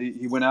 Yeah,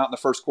 he went out in the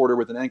first quarter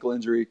with an ankle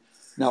injury.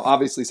 Now,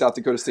 obviously, South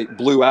Dakota State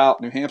blew out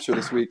New Hampshire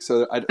this week,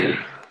 so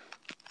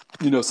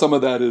some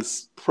of that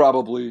is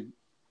probably.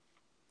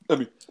 I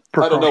mean,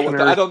 I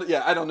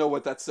don't know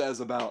what that says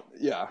about.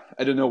 Yeah,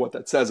 I don't know what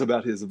that says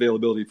about his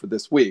availability for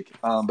this week.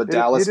 But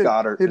Dallas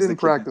Goedert. He didn't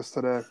practice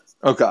today.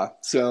 Okay,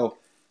 so.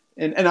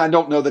 And I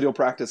don't know that he'll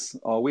practice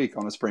all week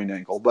on a sprained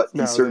ankle, but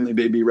he certainly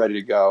may be ready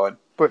to go.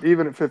 But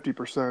even at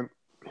 50%,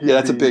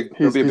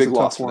 it'll be a big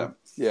loss for them.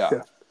 Yeah.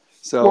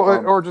 So,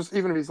 or just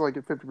even if he's like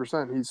at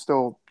 50%, he's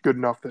still good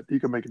enough that he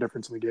can make a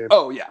difference in the game.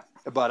 Oh yeah,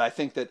 but I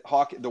think that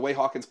the way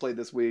Hawkins played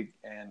this week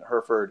and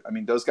Herford, I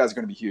mean, those guys are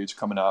going to be huge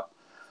coming up.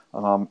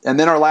 And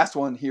then our last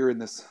one here in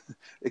this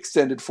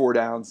extended 4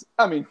 downs.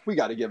 I mean, we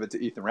got to give it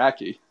to Ethan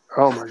Rackey.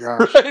 Oh my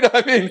gosh! Right?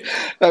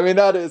 I mean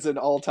that is an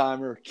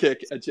all-timer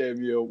kick at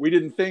JMU. We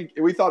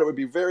thought it would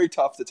be very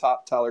tough to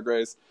top Tyler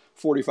Gray's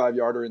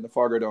 45-yarder in the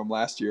Fargo Dome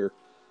last year.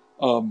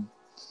 I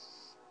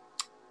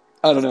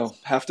don't know,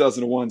 half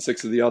dozen of one,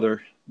 6 of the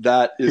other.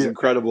 That is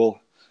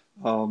incredible.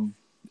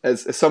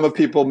 As some of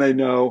people may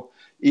know,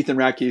 Ethan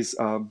Rackey's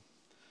a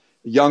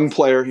young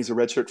player. He's a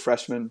redshirt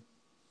freshman.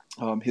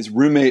 His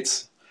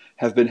roommates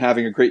have been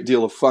having a great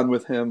deal of fun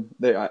with him.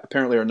 They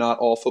apparently are not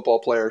all football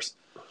players.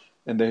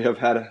 And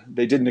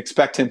they didn't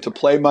expect him to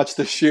play much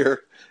this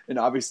year, and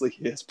obviously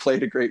he has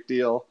played a great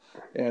deal.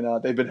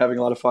 And they've been having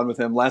a lot of fun with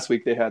him. Last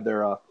week they had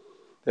a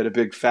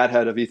big fat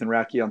head of Ethan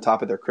Rackey on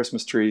top of their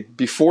Christmas tree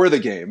before the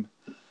game.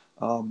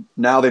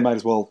 Now they might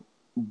as well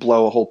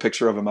blow a whole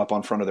picture of him up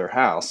on front of their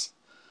house.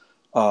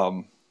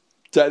 I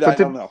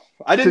don't know.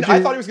 I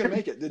thought he was going to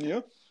make it. Didn't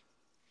you?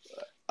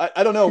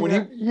 I don't know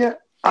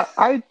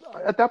I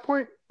at that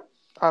point,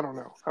 I don't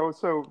know. I was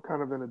so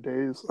kind of in a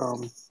daze.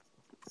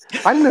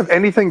 I didn't have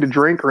anything to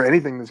drink or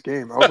anything this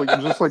game. I was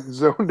just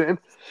zoned in,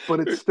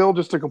 but it's still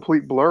just a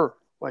complete blur.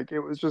 Like it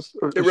was just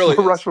a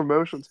rush of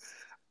emotions.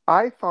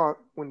 I thought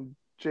when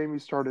Jamie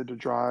started to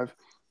drive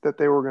that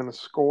they were going to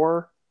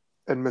score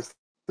and miss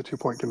the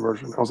 2-point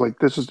conversion. I was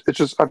like,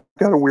 I've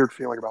got a weird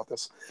feeling about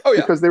this. Oh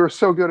yeah. Because they were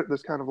so good at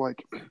this kind of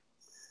like,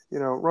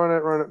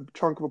 run it,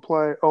 chunk of a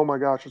play. Oh my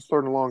gosh, it's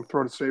 3rd and long,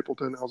 throw to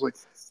Stapleton. I was like,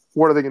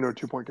 what are they going to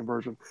do a 2-point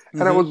conversion?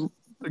 And I was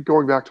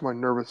going back to my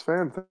nervous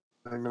fan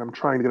thing that I'm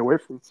trying to get away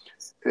from.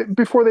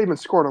 Before they even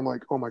scored, I'm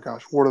like, oh my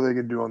gosh, what are they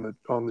going to do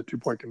on the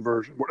 2-point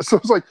conversion? So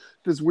it was like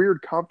this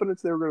weird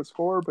confidence they were going to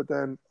score, but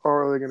then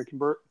are they going to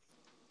convert?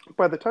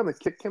 By the time the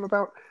kick came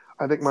about,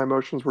 I think my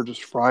emotions were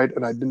just fried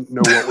and I didn't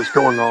know what was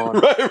going on.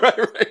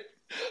 Right.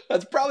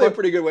 That's probably a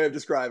pretty good way of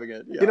describing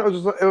it. Yeah. It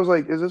was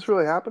like, is this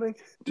really happening?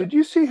 Did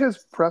you see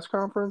his press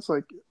conference?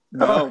 Like,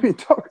 no.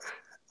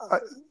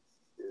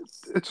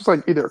 It's just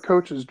like either a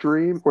coach's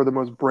dream or the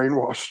most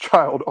brainwashed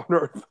child on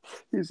earth.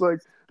 He's like,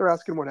 they're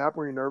asking what happened.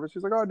 Were you nervous?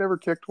 He's like, I never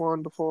kicked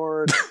one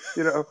before.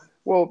 And,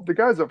 well, the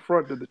guys up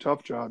front did the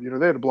tough job.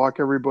 They had to block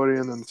everybody,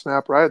 and then the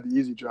snapper, I had the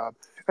easy job.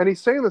 And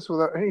he's saying this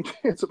without any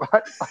chance of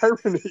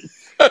irony.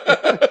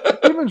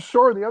 Even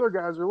Shore and the other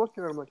guys are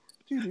looking at him like,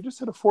 dude, you just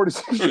hit a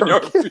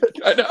 46-yard kick.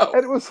 I know.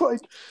 And it was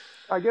like,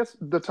 I guess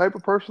the type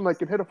of person that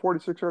can hit a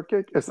 46-yard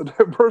kick is the type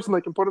of person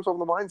that can put himself in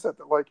the mindset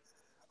that, like,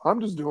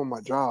 I'm just doing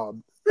my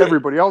job.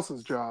 Everybody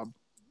else's job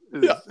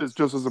is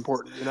just as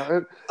important.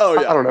 I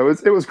don't know.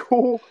 It was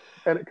cool,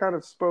 and it kind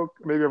of spoke.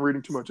 Maybe I'm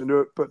reading too much into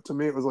it, but to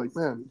me, it was like,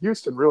 man,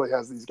 Houston really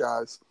has these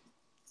guys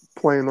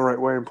playing the right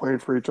way and playing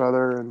for each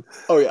other. And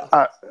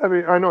I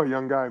mean, I know a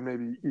young guy,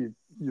 maybe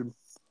you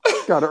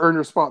got to earn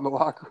your spot in the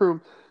locker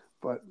room,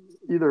 but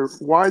either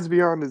wise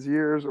beyond his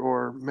years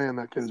or man,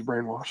 that kid is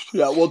brainwashed.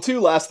 Yeah. Well, 2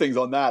 last things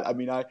on that. I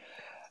mean,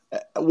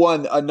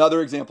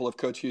 another example of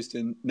Coach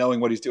Houston knowing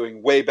what he's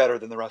doing way better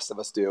than the rest of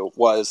us do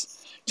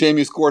was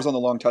JMU scores on the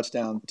long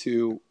touchdown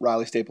to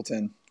Riley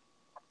Stapleton,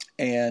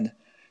 and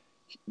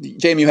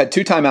JMU had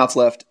 2 timeouts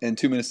left and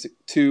 2 minutes,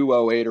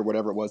 2:08 or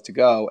whatever it was to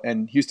go,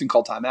 and Houston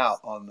called timeout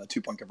on the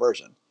 2-point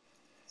conversion.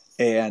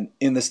 And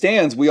in the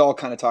stands, we all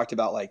kind of talked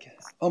about like,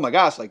 oh my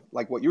gosh,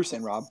 like what you were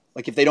saying, Rob,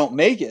 like if they don't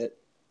make it,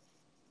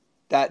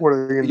 that What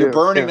are they going to you're do?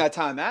 burning Yeah. that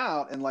time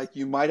out, and like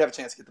you might have a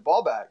chance to get the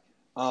ball back.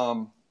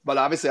 But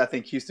obviously, I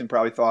think Houston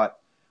probably thought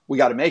we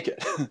got to make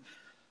it,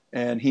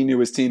 and he knew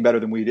his team better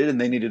than we did, and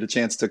they needed a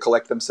chance to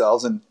collect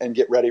themselves and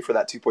get ready for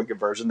that 2-point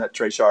conversion that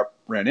Trey Sharp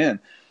ran in.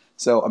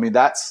 So I mean,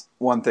 that's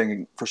one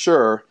thing for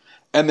sure.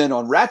 And then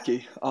on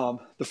Ratke,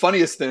 the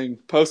funniest thing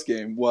post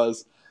game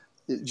was,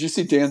 did you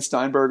see Dan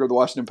Steinberg of the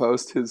Washington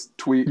Post, his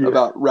tweet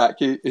about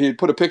Ratke? He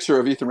put a picture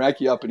of Ethan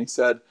Ratke up, and he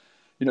said,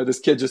 this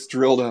kid just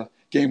drilled a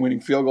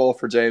game-winning field goal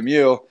for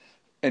JMU,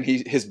 and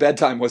his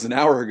bedtime was an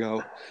hour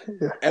ago.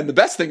 Yeah. And the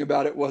best thing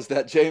about it was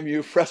that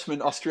JMU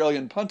freshman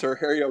Australian punter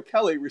Harry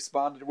O'Kelly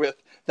responded with,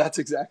 "That's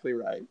exactly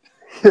right."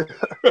 Yeah.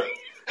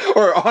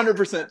 Or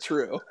 100%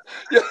 true.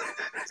 Yeah.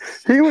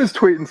 He was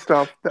tweeting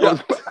stuff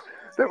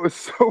that was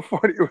so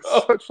funny. It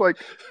was such like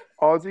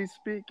Aussie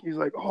speak. He's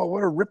like, "Oh,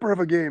 what a ripper of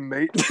a game,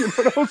 mate."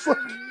 But I was like,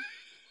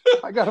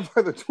 I gotta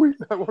find the tweet.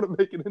 I want to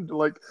make it into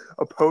like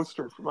a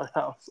poster for my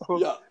house.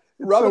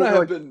 Rob and I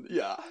have been,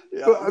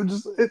 But I'm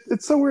just,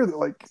 it's so weird that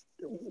like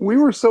we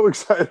were so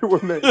excited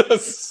when they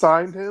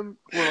signed him.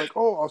 We're like,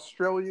 oh,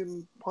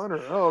 Australian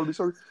punter. Oh, it'll be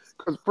so,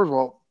 because first of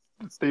all,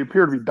 they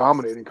appear to be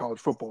dominating college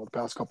football the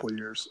past couple of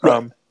years.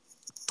 Right.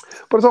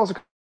 But it's also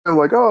kind of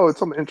like, oh, it's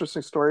some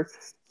interesting story.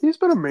 He's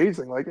been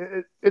amazing. Like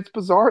it's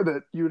bizarre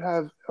that you'd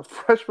have a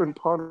freshman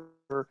punter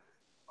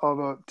of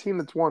a team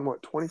that's won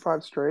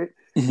 25 straight,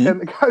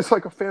 and the guy's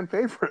like a fan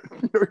favorite.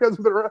 He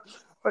hasn't been around.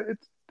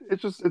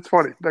 It's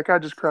funny. That guy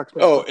just cracks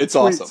me. Oh, it's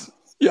awesome.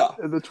 Yeah,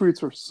 the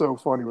tweets were so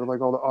funny with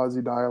like all the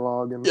Aussie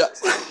dialogue and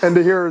and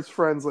to hear his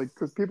friends, like,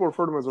 because people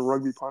refer to him as a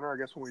rugby punter. I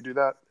guess when we do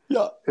that,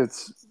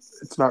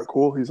 it's not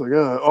cool. He's like,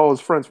 all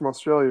his friends from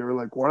Australia are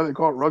like, why do they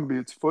call it rugby?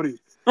 It's footy.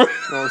 And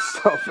all this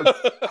stuff. And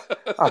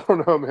I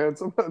don't know, man.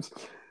 Sometimes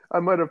I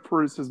might have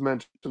perused his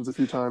mentions a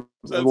few times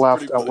and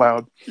laughed out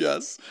loud.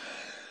 Yes.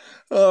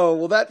 Oh,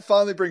 well, that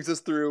finally brings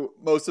us through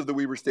most of the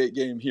Weber State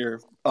game here.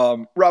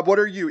 Rob, what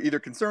are you either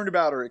concerned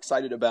about or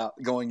excited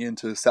about going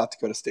into South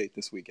Dakota State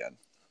this weekend?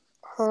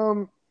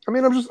 I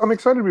mean, I'm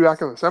excited to be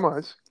back in the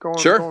semis.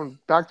 Going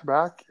back to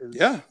back.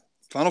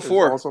 Final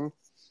Four. Awesome.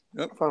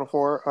 Yep. Final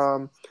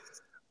Four.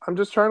 I'm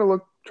just trying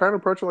to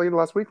approach it like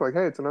last week. Like,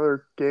 hey, it's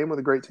another game with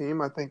a great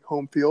team. I think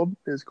home field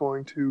is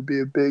going to be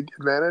a big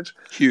advantage.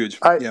 Huge.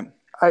 I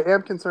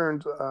am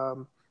concerned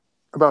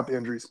about the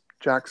injuries.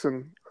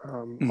 Jackson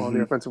on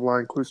the offensive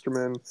line,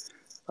 Kloosterman,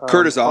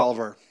 Curtis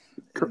Oliver.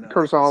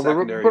 Curtis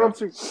Oliver. But I'm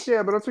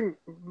seeing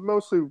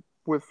mostly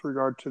with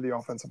regard to the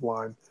offensive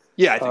line.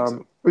 Yeah, I think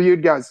so. But you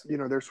guys,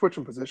 they're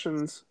switching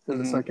positions in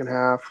the second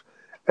half,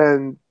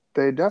 and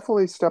they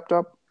definitely stepped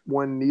up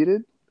when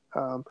needed.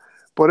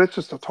 But it's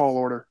just a tall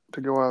order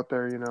to go out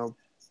there,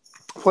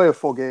 play a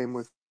full game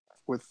with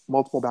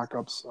multiple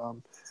backups,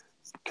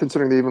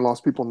 considering they even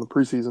lost people in the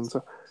preseason.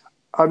 So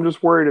I'm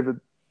just worried if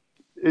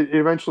it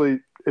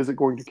eventually is it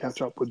going to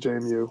catch up with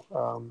JMU.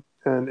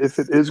 And if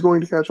it is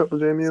going to catch up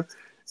with JMU,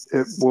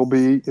 it will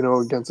be,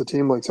 against a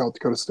team like South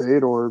Dakota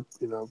State or,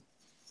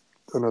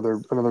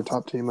 another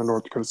top team in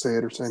North Dakota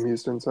State or Sam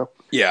Houston. So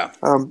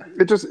JMU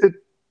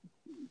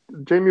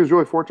was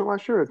really fortunate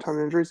last year. A ton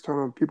of injuries, a ton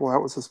of people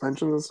out with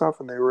suspensions and stuff,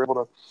 and they were able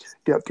to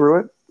get through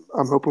it.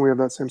 I'm hoping we have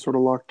that same sort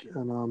of luck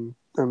and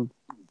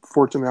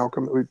fortunate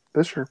outcome that we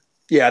this year.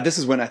 Yeah, this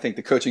is when I think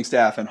the coaching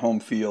staff and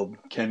home field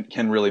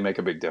can really make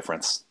a big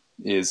difference.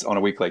 Is on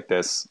a week like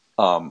this,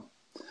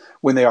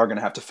 when they are going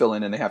to have to fill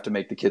in and they have to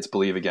make the kids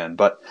believe again.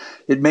 But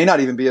it may not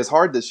even be as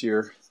hard this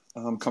year,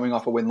 coming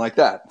off a win like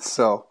that.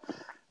 So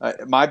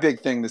my big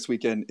thing this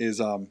weekend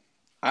is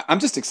I'm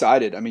just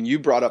excited. I mean, you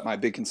brought up my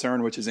big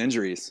concern, which is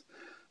injuries.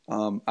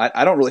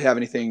 I don't really have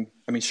anything.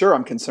 I mean, sure,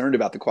 I'm concerned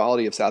about the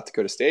quality of South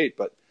Dakota State,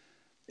 but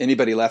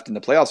anybody left in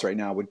the playoffs right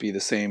now would be the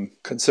same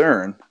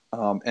concern.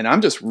 And I'm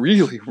just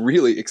really,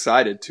 really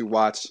excited to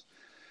watch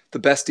the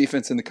best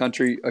defense in the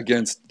country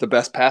against the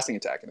best passing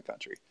attack in the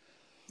country.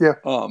 Yeah.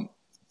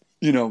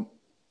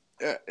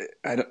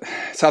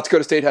 South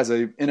Dakota State has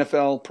an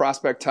NFL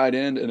prospect tight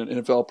end and an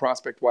NFL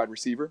prospect wide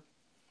receiver.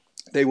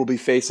 They will be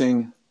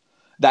facing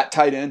that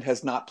tight end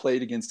has not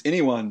played against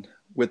anyone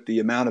with the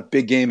amount of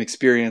big game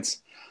experience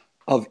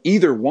of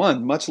either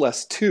one, much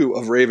less two,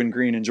 of Raven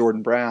Green and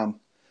Jordan Brown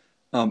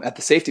at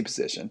the safety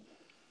position.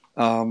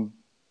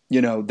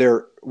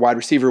 Their wide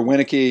receiver,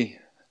 Winicky,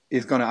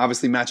 is going to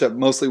obviously match up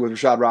mostly with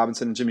Rashad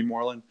Robinson and Jimmy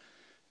Moreland.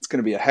 It's going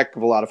to be a heck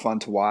of a lot of fun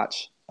to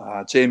watch.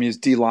 JMU's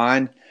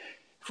D-line,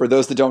 for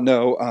those that don't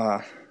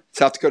know,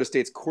 South Dakota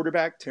State's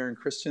quarterback, Taryn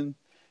Christian,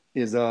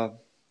 is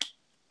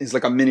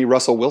like a mini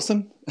Russell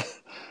Wilson.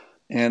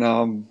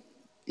 And,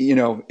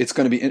 it's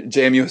going to be –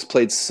 JMU has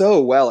played so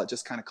well at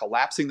just kind of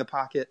collapsing the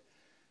pocket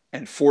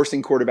and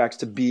forcing quarterbacks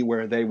to be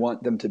where they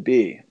want them to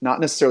be. Not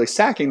necessarily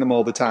sacking them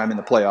all the time in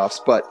the playoffs,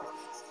 but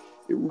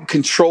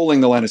controlling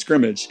the line of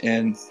scrimmage.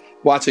 And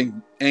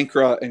watching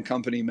Ankara and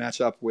company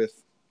match up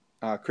with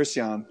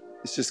Christian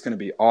is just going to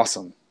be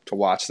awesome to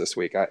watch this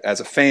week. As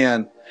a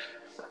fan,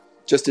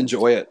 just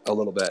enjoy it a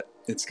little bit.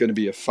 It's going to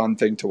be a fun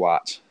thing to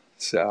watch.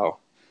 So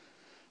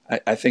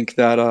I think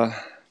that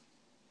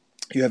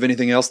you have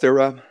anything else there,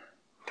 Rob?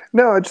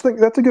 No, I just think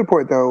that's a good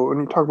point, though. When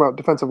you talk about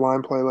defensive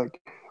line play,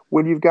 like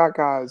when you've got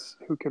guys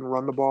who can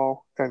run the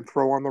ball and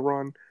throw on the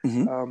run,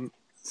 Mm-hmm.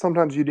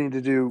 sometimes you need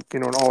to do,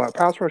 an all-out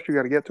pass rush. You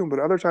got to get to them, but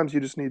other times you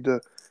just need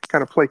to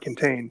kind of play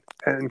contain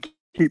and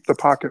keep the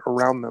pocket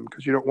around them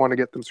because you don't want to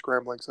get them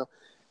scrambling. So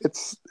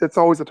it's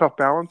always a tough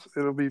balance.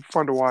 It'll be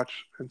fun to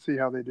watch and see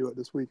how they do it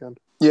this weekend.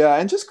 Yeah,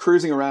 and just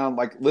cruising around,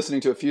 like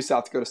listening to a few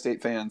South Dakota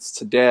State fans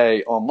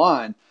today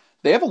online,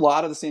 they have a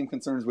lot of the same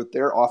concerns with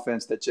their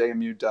offense that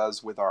JMU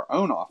does with our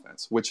own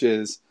offense, which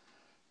is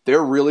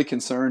they're really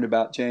concerned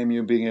about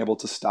JMU being able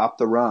to stop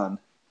the run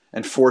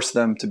and force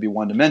them to be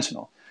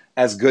one-dimensional,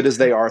 as good as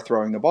they are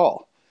throwing the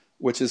ball,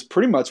 which is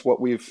pretty much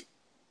what we've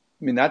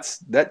 – I mean,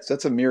 that's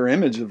a mirror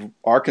image of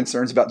our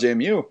concerns about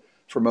JMU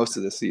for most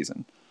of this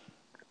season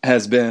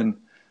has been,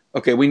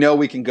 okay, we know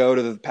we can go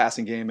to the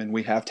passing game and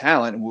we have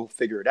talent and we'll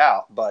figure it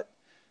out, but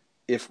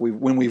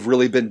when we've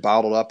really been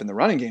bottled up in the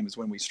running game is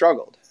when we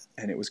struggled.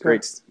 And it was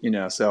great,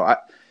 so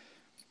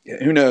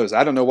who knows?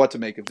 I don't know what to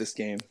make of this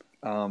game.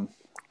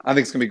 I think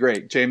it's going to be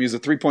great. JMU's a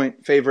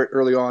 3-point favorite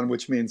early on,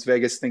 which means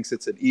Vegas thinks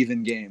it's an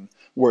even game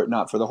were it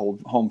not for the whole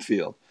home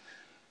field.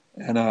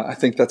 And I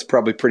think that's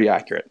probably pretty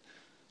accurate.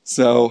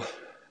 So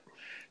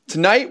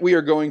tonight we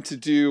are going to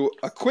do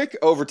a quick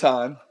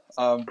overtime.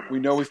 We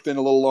know we've been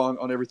a little long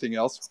on everything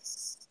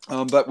else,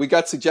 but we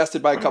got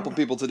suggested by a couple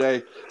people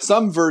today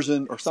some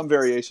version or some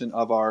variation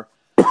of our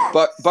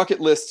bucket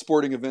list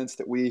sporting events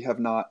that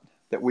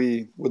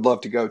we would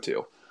love to go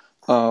to.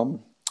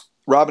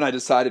 Rob and I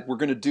decided we're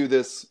going to do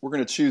this. We're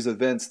going to choose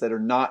events that are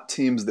not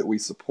teams that we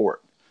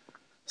support.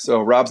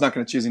 So Rob's not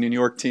going to choose any New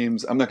York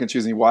teams. I'm not going to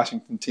choose any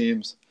Washington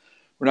teams.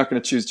 We're not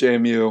going to choose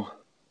JMU.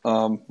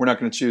 We're not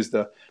going to choose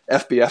the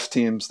FBS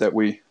teams that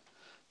we,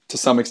 to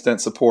some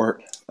extent,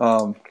 support.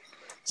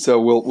 So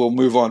we'll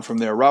move on from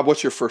there. Rob,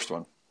 what's your first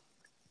one?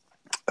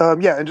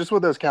 Yeah, and just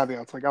with those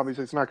caveats, like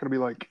obviously it's not going to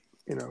be like,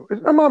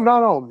 I'm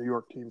not all New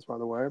York teams, by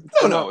the way.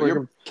 No, like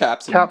you're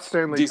Caps,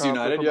 Stanley DC Cup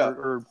United, yeah,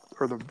 or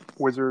the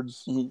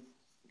Wizards,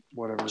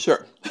 whatever.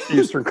 Sure.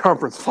 Eastern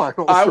Conference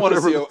Finals. I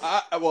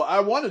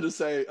wanted to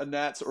say a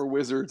Nats or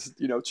Wizards,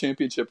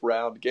 championship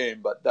round game,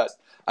 but that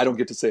I don't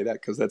get to say that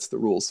because that's the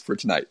rules for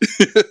tonight.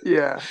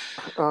 Yeah.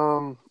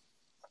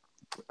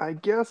 I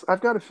guess I've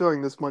got a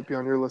feeling this might be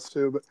on your list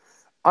too, but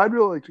I'd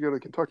really like to go to the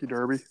Kentucky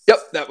Derby. Yep.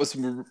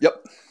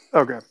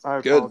 Okay.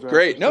 I Good. apologize.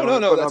 Great.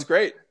 No. That's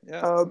great.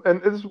 Yeah.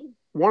 And it's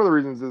one of the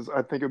reasons is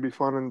I think it'd be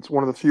fun, and it's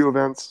one of the few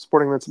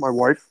sporting events my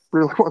wife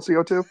really wants to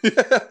go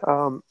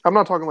to. I'm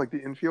not talking like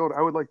the infield.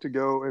 I would like to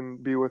go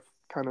and be with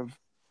kind of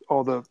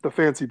all the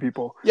fancy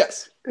people.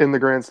 Yes. In the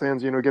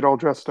grandstands, get all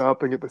dressed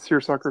up and get the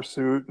seersucker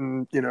suit,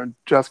 and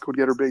Jessica would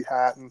get her big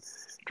hat and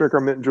drink our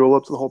mint and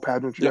juleps, the whole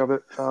pageantry of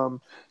it.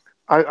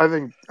 I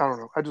think, I don't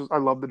know. I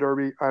love the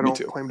Derby. I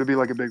don't claim to be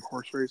like a big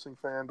horse racing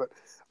fan, but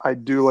I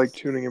do like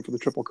tuning in for the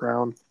Triple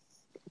Crown.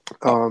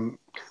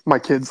 My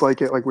kids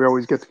like it. Like we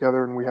always get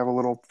together and we have a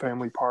little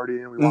family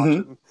party and we watch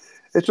it. And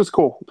it's just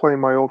cool playing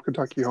my old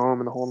Kentucky home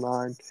and the whole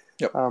nine.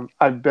 Yep.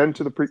 I've been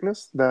to the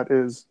Preakness. That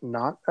is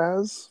not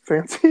as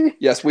fancy.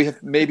 Yes, we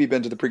have maybe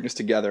been to the Preakness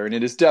together, and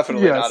it is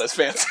definitely not as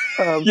fancy.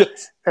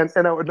 Yes. And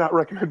I would not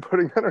recommend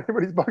putting that on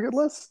anybody's bucket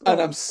list.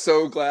 And I'm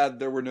so glad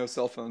there were no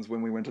cell phones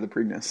when we went to the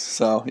Preakness.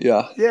 So,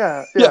 yeah.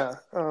 Yeah.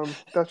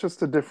 That's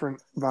just a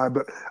different vibe.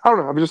 But I don't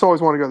know. I just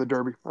always want to go to the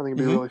Derby. I think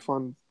it'd be a really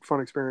fun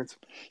experience.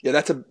 Yeah,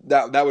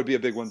 that would be a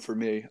big one for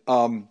me.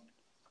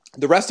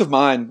 The rest of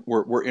mine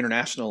were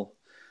international.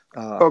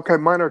 Okay,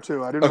 mine are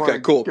too. I didn't want to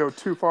go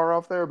too far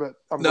off there, but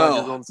I'm glad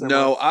you're going the same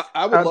way.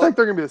 I think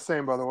they're going to be the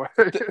same, by the way.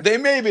 They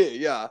may be,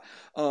 yeah.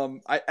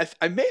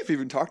 I may have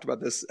even talked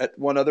about this at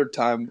one other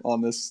time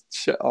on this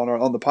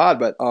on the pod,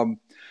 but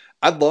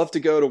I'd love to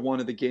go to one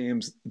of the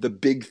games, the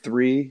Big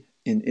Three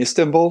in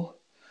Istanbul,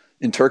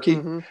 in Turkey.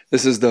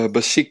 This is the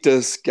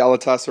Besiktas,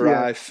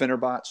 Galatasaray,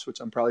 Fenerbahce, which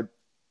I'm probably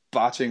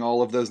botching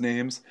all of those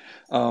names,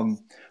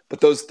 but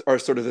those are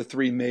sort of the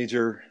three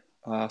major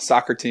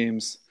soccer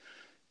teams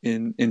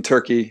in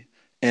Turkey.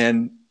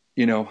 And,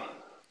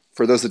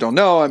 for those that don't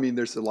know, I mean,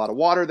 there's a lot of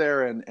water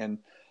there and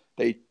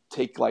they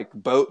take like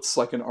boats,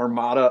 like an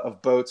armada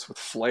of boats with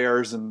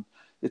flares, and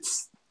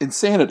it's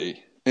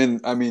insanity. And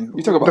I mean,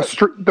 you talk about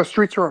the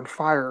streets are on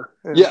fire.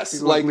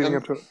 Yes. Like,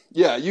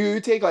 you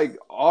take like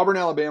Auburn,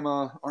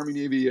 Alabama, Army,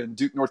 Navy, and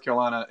Duke, North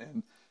Carolina,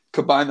 and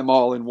combine them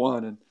all in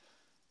one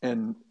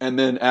and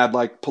then add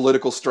like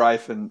political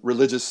strife and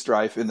religious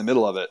strife in the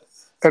middle of it.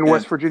 And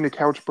West Virginia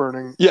couch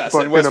burning, yes,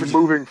 but and West in a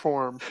moving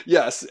form.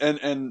 Yes,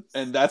 and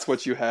that's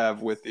what you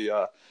have with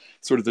the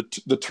sort of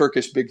the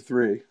Turkish Big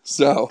Three.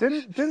 So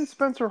didn't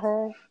Spencer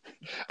Hall?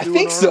 I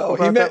think so.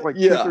 He met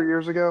 2-3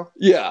 years ago.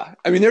 Yeah,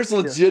 I mean, there's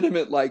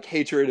legitimate like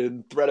hatred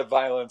and threat of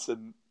violence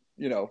and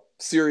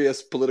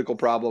serious political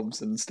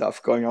problems and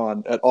stuff going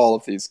on at all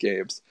of these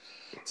games.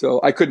 So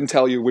I couldn't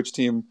tell you which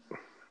team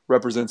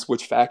represents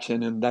which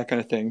faction and that kind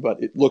of thing,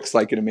 but it looks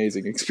like an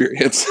amazing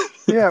experience.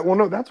 Yeah, well,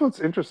 no, that's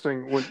what's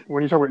interesting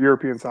when you talk about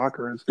European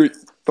soccer is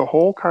the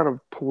whole kind of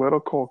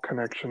political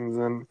connections.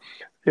 And,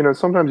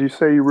 sometimes you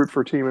say you root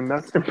for a team and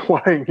that's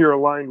implying you're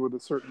aligned with a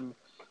certain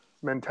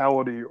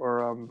mentality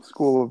or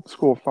school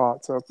of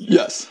thought. So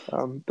Yes.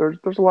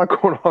 There's a lot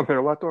going on there,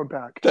 a lot to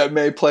unpack. That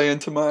may play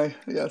into my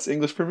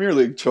English Premier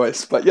League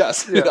choice, but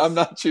yes. I'm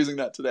not choosing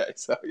that today.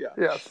 So yeah.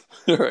 Yes.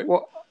 All right.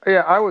 Well,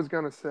 yeah, I was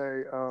gonna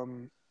say,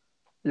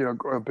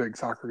 a big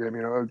soccer game,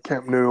 a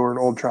Camp Nou or an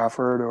Old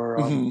Trafford,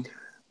 or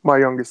my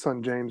youngest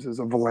son James is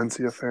a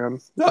Valencia fan.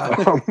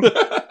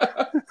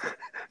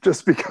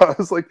 Just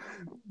because, like,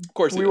 of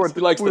course he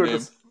likes the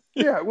name.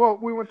 Yeah, well,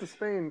 we went to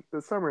Spain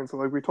this summer, and so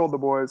like we told the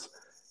boys,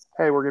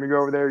 hey, we're gonna go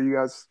over there. You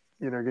guys,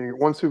 gonna get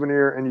one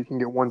souvenir, and you can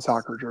get one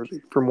soccer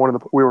jersey from one of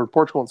the. We were in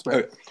Portugal and Spain,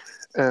 okay.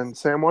 And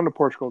Sam wanted a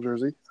Portugal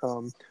jersey.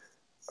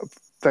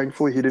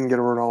 Thankfully, he didn't get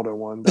a Ronaldo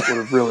one. That would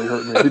have really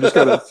hurt me. He just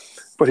got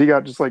but he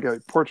got just like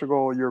a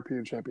Portugal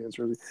European Champions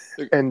jersey.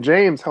 And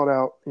James held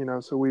out,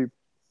 so we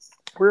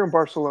were in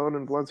Barcelona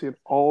and Valencia, and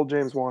all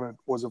James wanted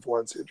was a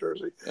Valencia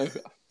jersey. Okay.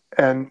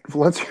 And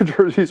Valencia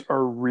jerseys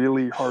are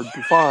really hard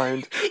to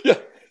find,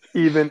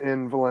 even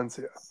in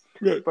Valencia.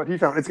 Right. But he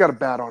found it's got a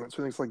bat on it, so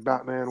I think it's like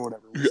Batman,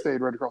 whatever. We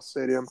stayed right across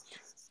the stadium.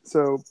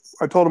 So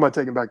I told him I'd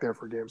take him back there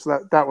for a game. So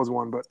that was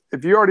one. But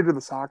if you already did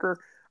the soccer,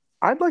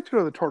 I'd like to go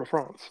to the Tour de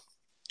France.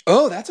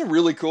 Oh, that's a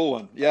really cool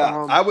one.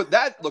 Yeah, I would.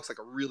 That looks like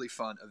a really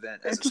fun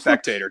event as a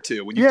spectator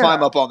too. When you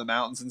climb up on the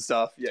mountains and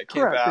stuff,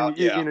 camp out.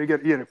 And you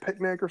get a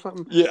picnic or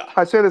something. Yeah,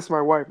 I say this to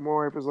my wife. My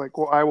wife is like,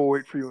 "Well, I will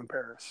wait for you in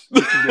Paris.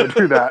 You can go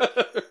do that."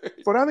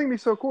 But I think it'd be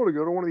so cool to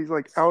go to one of these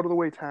like out of the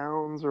way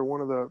towns or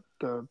one of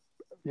the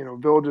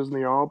villages in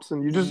the Alps,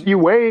 and you just you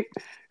wait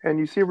and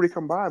you see everybody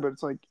come by. But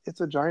it's like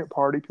it's a giant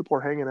party. People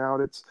are hanging out.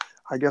 It's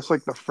I guess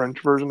like the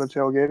French version of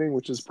tailgating,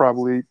 which is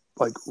probably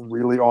like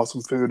really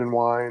awesome food and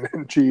wine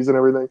and cheese and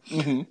everything.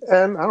 Mm-hmm.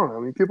 And I don't know. I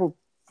mean, people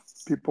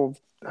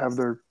have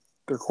their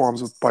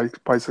qualms with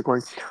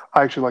bicycling.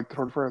 I actually like the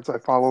Tour de France. I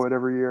follow it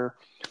every year.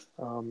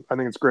 I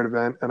think it's a great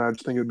event, and I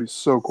just think it would be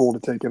so cool to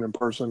take in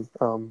person.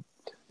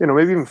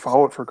 Maybe even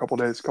follow it for a couple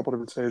of days, a couple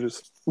different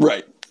stages.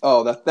 Right.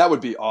 Oh, that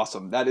would be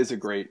awesome. That is a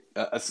great,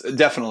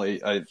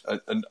 definitely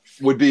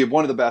would be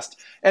one of the best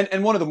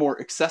and one of the more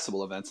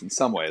accessible events in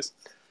some ways.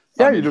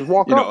 Yeah, you just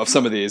walk up. Of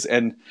some of these.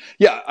 And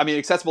yeah, I mean,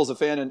 accessible as a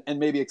fan and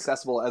maybe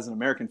accessible as an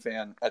American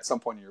fan at some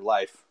point in your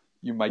life,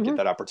 you might get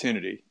that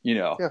opportunity.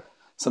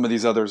 Some of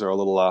these others are a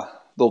little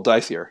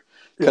dicier.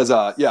 Because,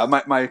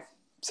 my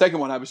second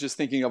one, I was just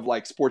thinking of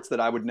like sports that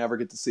I would never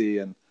get to see.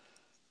 And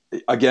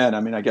again,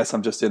 I mean, I guess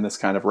I'm just in this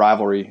kind of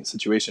rivalry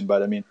situation.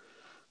 But I mean,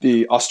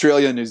 the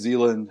Australia-New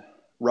Zealand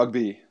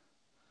rugby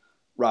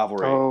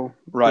rivalry,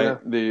 right? Yeah.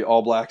 The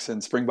All Blacks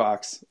and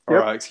Springboks,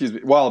 or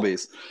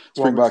Wallabies,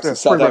 Springboks and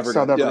South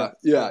Africa.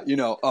 Yeah.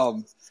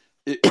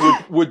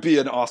 It would be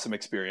an awesome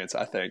experience,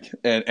 I think.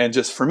 And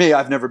just for me,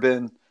 I've never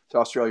been to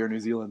Australia or New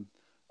Zealand.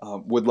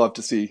 Would love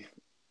to see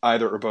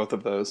either or both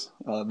of those.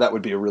 That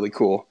would be a really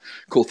cool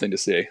thing to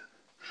see.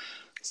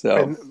 So,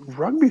 and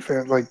rugby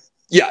fans, like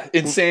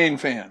insane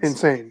fans,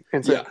 insane.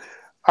 Yeah.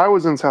 I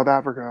was in South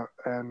Africa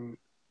and.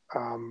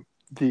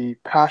 The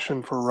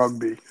passion for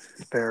rugby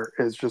there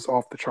is just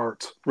off the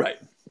charts. Right.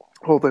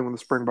 The whole thing with the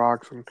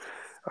Springboks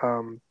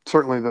and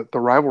certainly the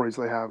rivalries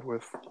they have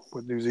with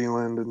New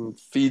Zealand and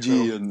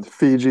Fiji and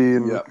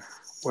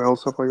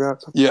Wales, stuff like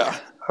that.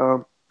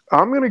 So,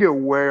 I'm going to get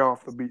way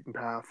off the beaten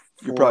path.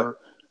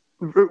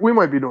 We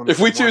might be doing this.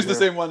 If we choose the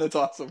same one, that's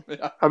awesome.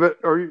 Yeah. I bet.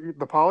 Are you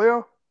the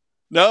Palio?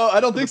 No, I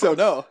don't think so.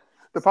 No.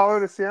 The Palio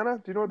de Siena?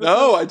 Do you know what this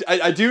is?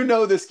 No, I do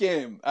know this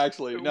game,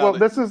 actually. Well,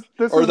 this is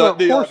the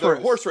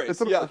horse race.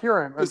 Here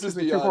I am. This is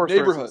the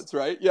neighborhoods,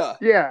 right? Yeah.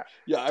 Yeah.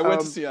 Yeah, I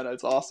went to Siena.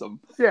 It's awesome.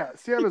 Yeah,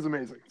 Siena's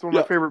amazing. It's one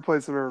of my favorite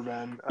places I've ever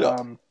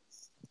been.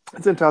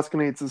 It's in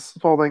Tuscany. It's this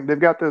whole thing. They've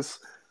got this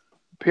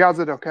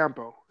Piazza del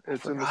Campo.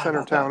 It's in the center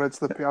of town. It's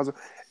the Piazza.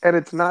 And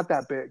it's not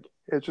that big.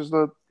 It's just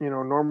a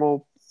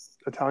normal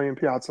Italian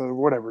piazza,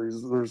 whatever.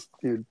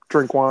 You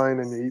drink wine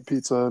and you eat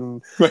pizza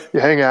and you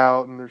hang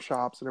out and there's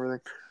shops and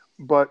everything.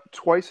 But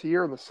twice a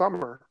year in the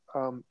summer,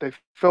 they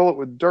fill it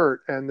with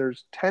dirt, and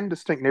there's 10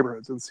 distinct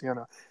neighborhoods in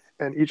Siena.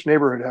 And each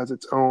neighborhood has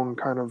its own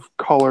kind of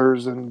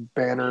colors and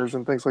banners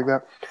and things like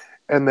that.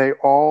 And they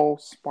all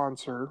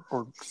sponsor,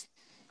 or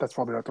that's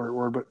probably not the right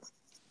word, but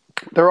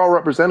they're all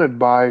represented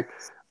by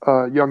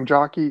a young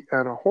jockey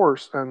and a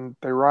horse, and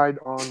they ride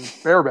on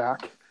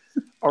bareback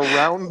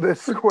around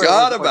this square.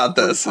 Forgot about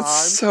this.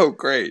 It's so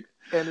great.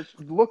 And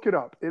look it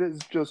up. It is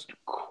just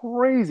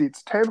crazy.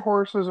 It's 10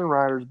 horses and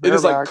riders. It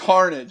is like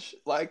carnage.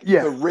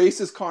 The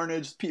race is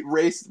carnage.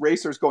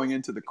 Racers going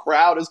into the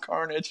crowd is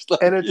carnage.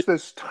 And it's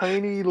this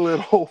tiny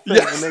little thing.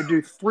 Yes. And they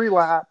do 3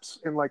 laps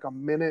in like a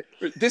minute.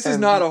 This is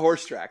not a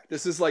horse track.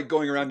 This is like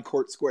going around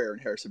Court Square in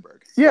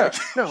Harrisonburg. Yeah.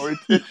 No,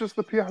 it's just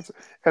the piazza.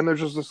 And there's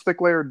just this thick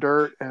layer of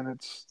dirt. And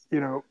it's,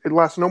 it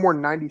lasts no more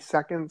than 90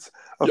 seconds.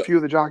 A few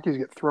of the jockeys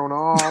get thrown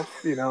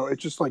off.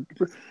 It's just like,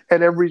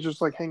 and everybody's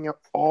just like hanging out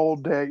all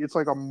day. It's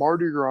like a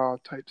Mardi Gras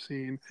type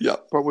scene,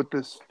 but with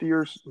this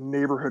fierce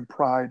neighborhood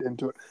pride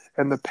into it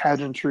and the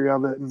pageantry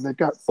of it. And they've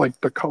got like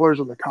the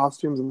colors of the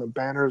costumes and the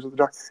banners of the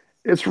jockeys.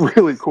 It's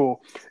really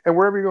cool. And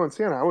wherever you go in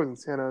Siena, I was in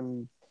Siena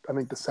in, I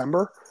think,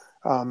 December.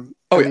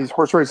 These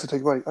horse races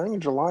take place, I think,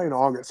 in July and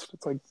August.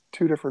 It's like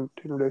two different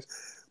days.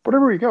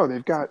 wherever you go,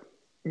 they've got,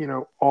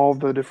 all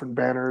the different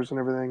banners and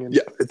everything. And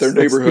Yeah, their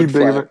neighborhood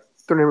flag.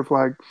 Their neighborhood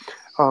flag.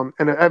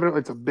 And evidently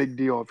it's a big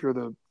deal if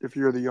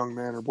you're the young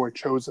man or boy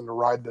chosen to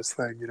ride this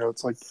thing.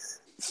 It's like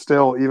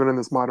still, even in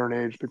this modern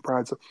age, big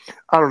pride. So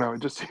I don't know.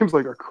 It just seems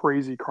like a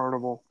crazy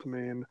carnival to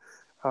me. And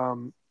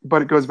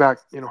but it goes back,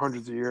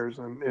 hundreds of years,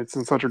 and it's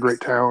in such a great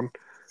town.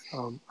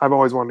 I've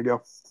always wanted to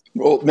go.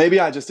 Well, maybe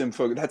I just am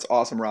focused. That's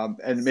awesome, Rob.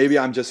 And maybe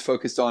I'm just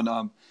focused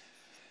on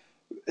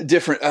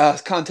different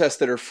contests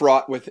that are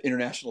fraught with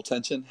international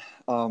tension.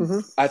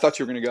 I thought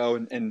you were going to go,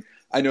 and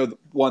I know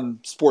one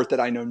sport that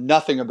I know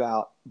nothing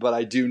about, but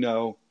I do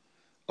know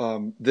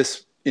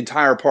this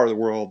entire part of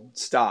the world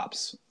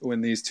stops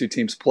when these two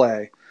teams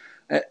play.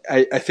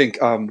 I think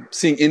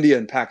seeing India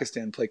and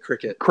Pakistan play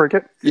cricket,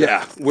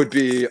 would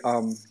be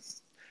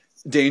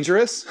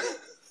dangerous.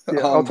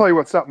 Yeah, I'll tell you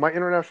what's up. My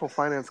international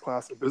finance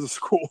class at business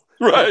school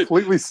Right.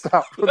 completely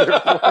stopped when they were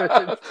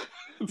playing.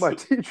 My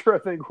teacher, I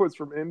think, was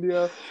from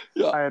India.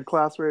 Yeah. I had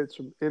classmates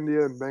from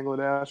India and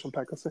Bangladesh and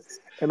Pakistan,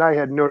 and I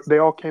had they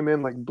all came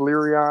in like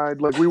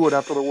bleary-eyed, like we would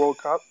after the World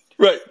Cup.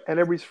 Right. And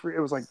it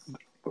was like,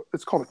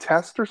 it's called a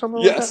test or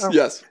something Yes, like that.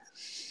 yes.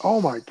 Oh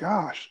my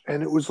gosh!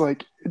 And it was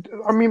like,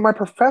 my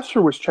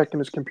professor was checking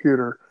his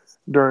computer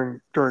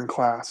during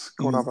class,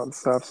 going up on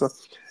stuff. So,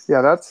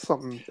 yeah, that's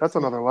something. That's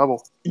another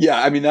level.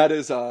 Yeah, I mean that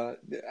is. I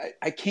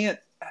can't.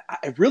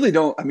 I really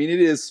don't. I mean,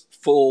 it is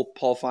full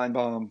Paul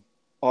Feinbaum,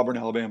 Auburn,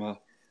 Alabama.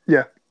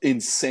 Yeah.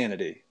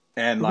 Insanity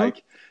and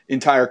like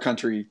entire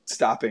country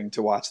stopping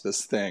to watch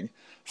this thing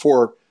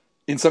for,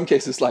 in some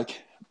cases,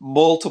 like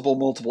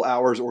multiple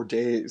hours or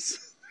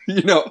days.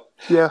 Yeah.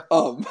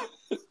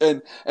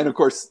 And of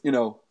course,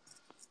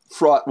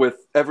 fraught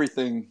with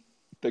everything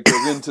that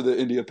goes into the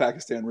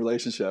India-Pakistan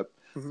relationship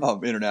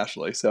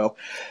internationally. So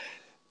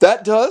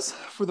that does,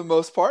 for the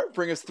most part,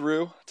 bring us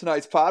through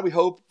tonight's pod. We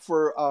hope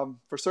for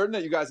certain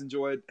that you guys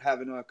enjoyed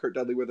having Kurt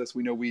Dudley with us.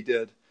 We know we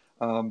did.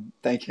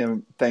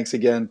 Thanks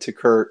again to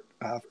Kurt.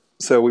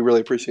 So we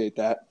really appreciate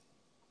that.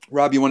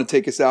 Rob, you want to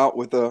take us out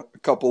with a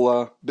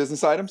couple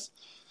business items?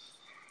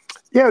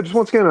 Yeah, just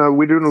once again,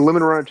 we're doing a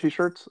limited run of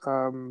T-shirts.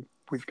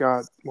 We've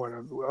got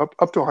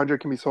up to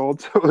 100 can be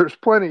sold, so there's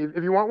plenty.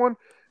 If you want one,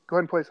 go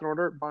ahead and place an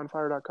order at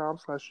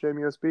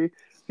bonfire.com/JMUSB.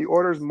 The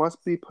orders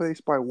must be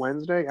placed by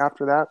Wednesday.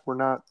 After that, we're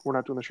not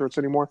doing the shirts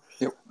anymore.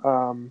 Yep.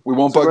 We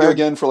won't bug you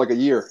again for like a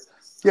year.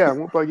 Yeah, I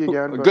won't bug you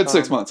again. A good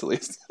 6 months at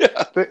least.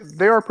 Yeah.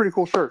 They are pretty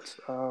cool shirts.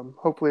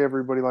 Hopefully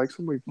everybody likes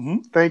them. We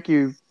thank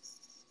you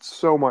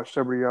so much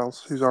to everybody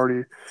else who's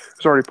already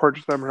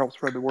purchased them or helped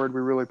spread the word. We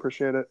really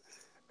appreciate it,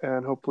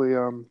 and hopefully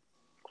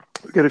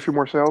get a few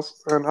more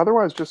sales. And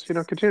otherwise, just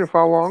continue to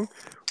follow along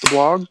the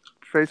blog,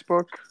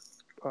 Facebook,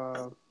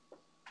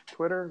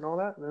 Twitter, and all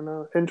that,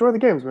 and enjoy the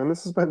games, man.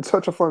 This has been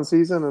such a fun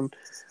season, and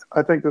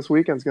I think this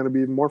weekend's going to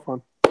be even more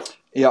fun.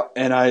 Yeah,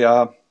 and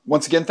I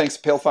once again thanks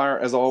to Pale Fire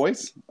as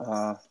always.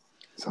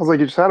 Sounds like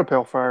you just had a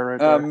Pale Fire right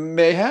there.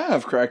 May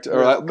have, correct,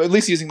 or at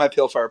least using my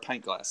Pale Fire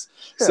pint glass.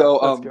 Yeah, so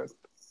that's good.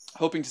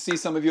 Hoping to see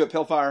some of you at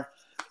Pale Fire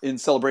in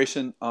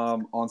celebration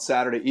on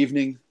Saturday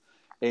evening,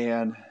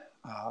 and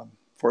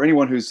for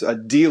anyone who's a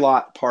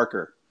D-Lot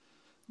Parker,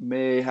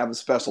 may have a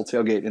special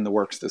tailgate in the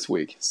works this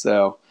week.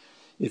 So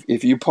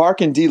if you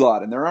park in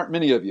D-Lot, and there aren't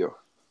many of you,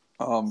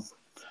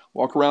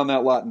 walk around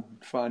that lot and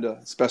find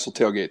a special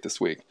tailgate this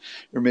week.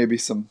 There may be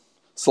some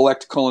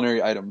select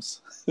culinary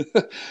items.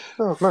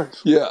 Oh,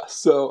 nice. Yeah.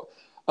 So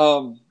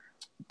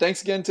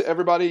thanks again to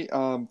everybody.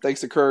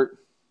 Thanks to Kurt.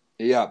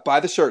 Yeah, buy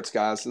the shirts,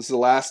 guys. This is the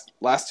last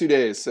 2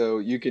 days,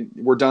 so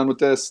we're done with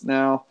this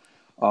now.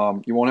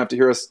 You won't have to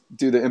hear us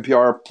do the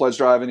NPR pledge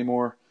drive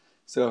anymore.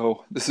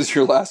 So this is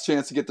your last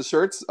chance to get the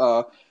shirts.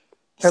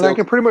 And I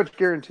can pretty much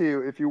guarantee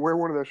you, if you wear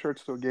one of those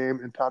shirts to a game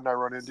and Todd and I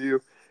run into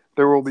you,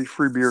 there will be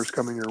free beers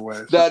coming your way.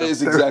 So that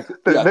is exactly.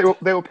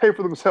 They will pay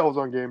for themselves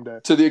on game day.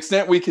 To the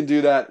extent we can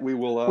do that, we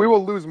will. We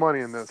will lose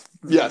money in this.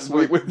 Yes,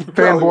 we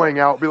fanboying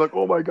out, be like,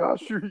 "Oh my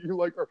gosh, you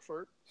like our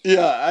shirt?"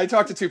 Yeah, I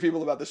talked to 2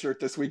 people about the shirt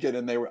this weekend,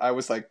 and I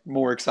was like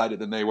more excited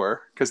than they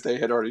were because they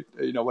had already,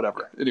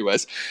 whatever.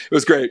 Anyways, it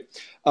was great.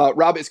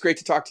 Rob, it's great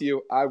to talk to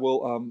you. I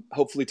will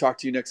hopefully talk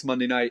to you next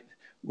Monday night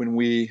when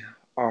we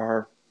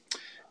are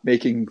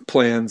making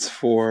plans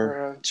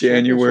for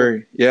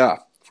January. Yeah,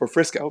 for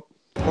Frisco.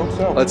 Hope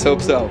so. Let's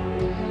hope so.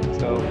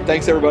 So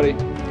thanks, everybody.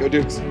 Go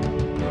Dukes.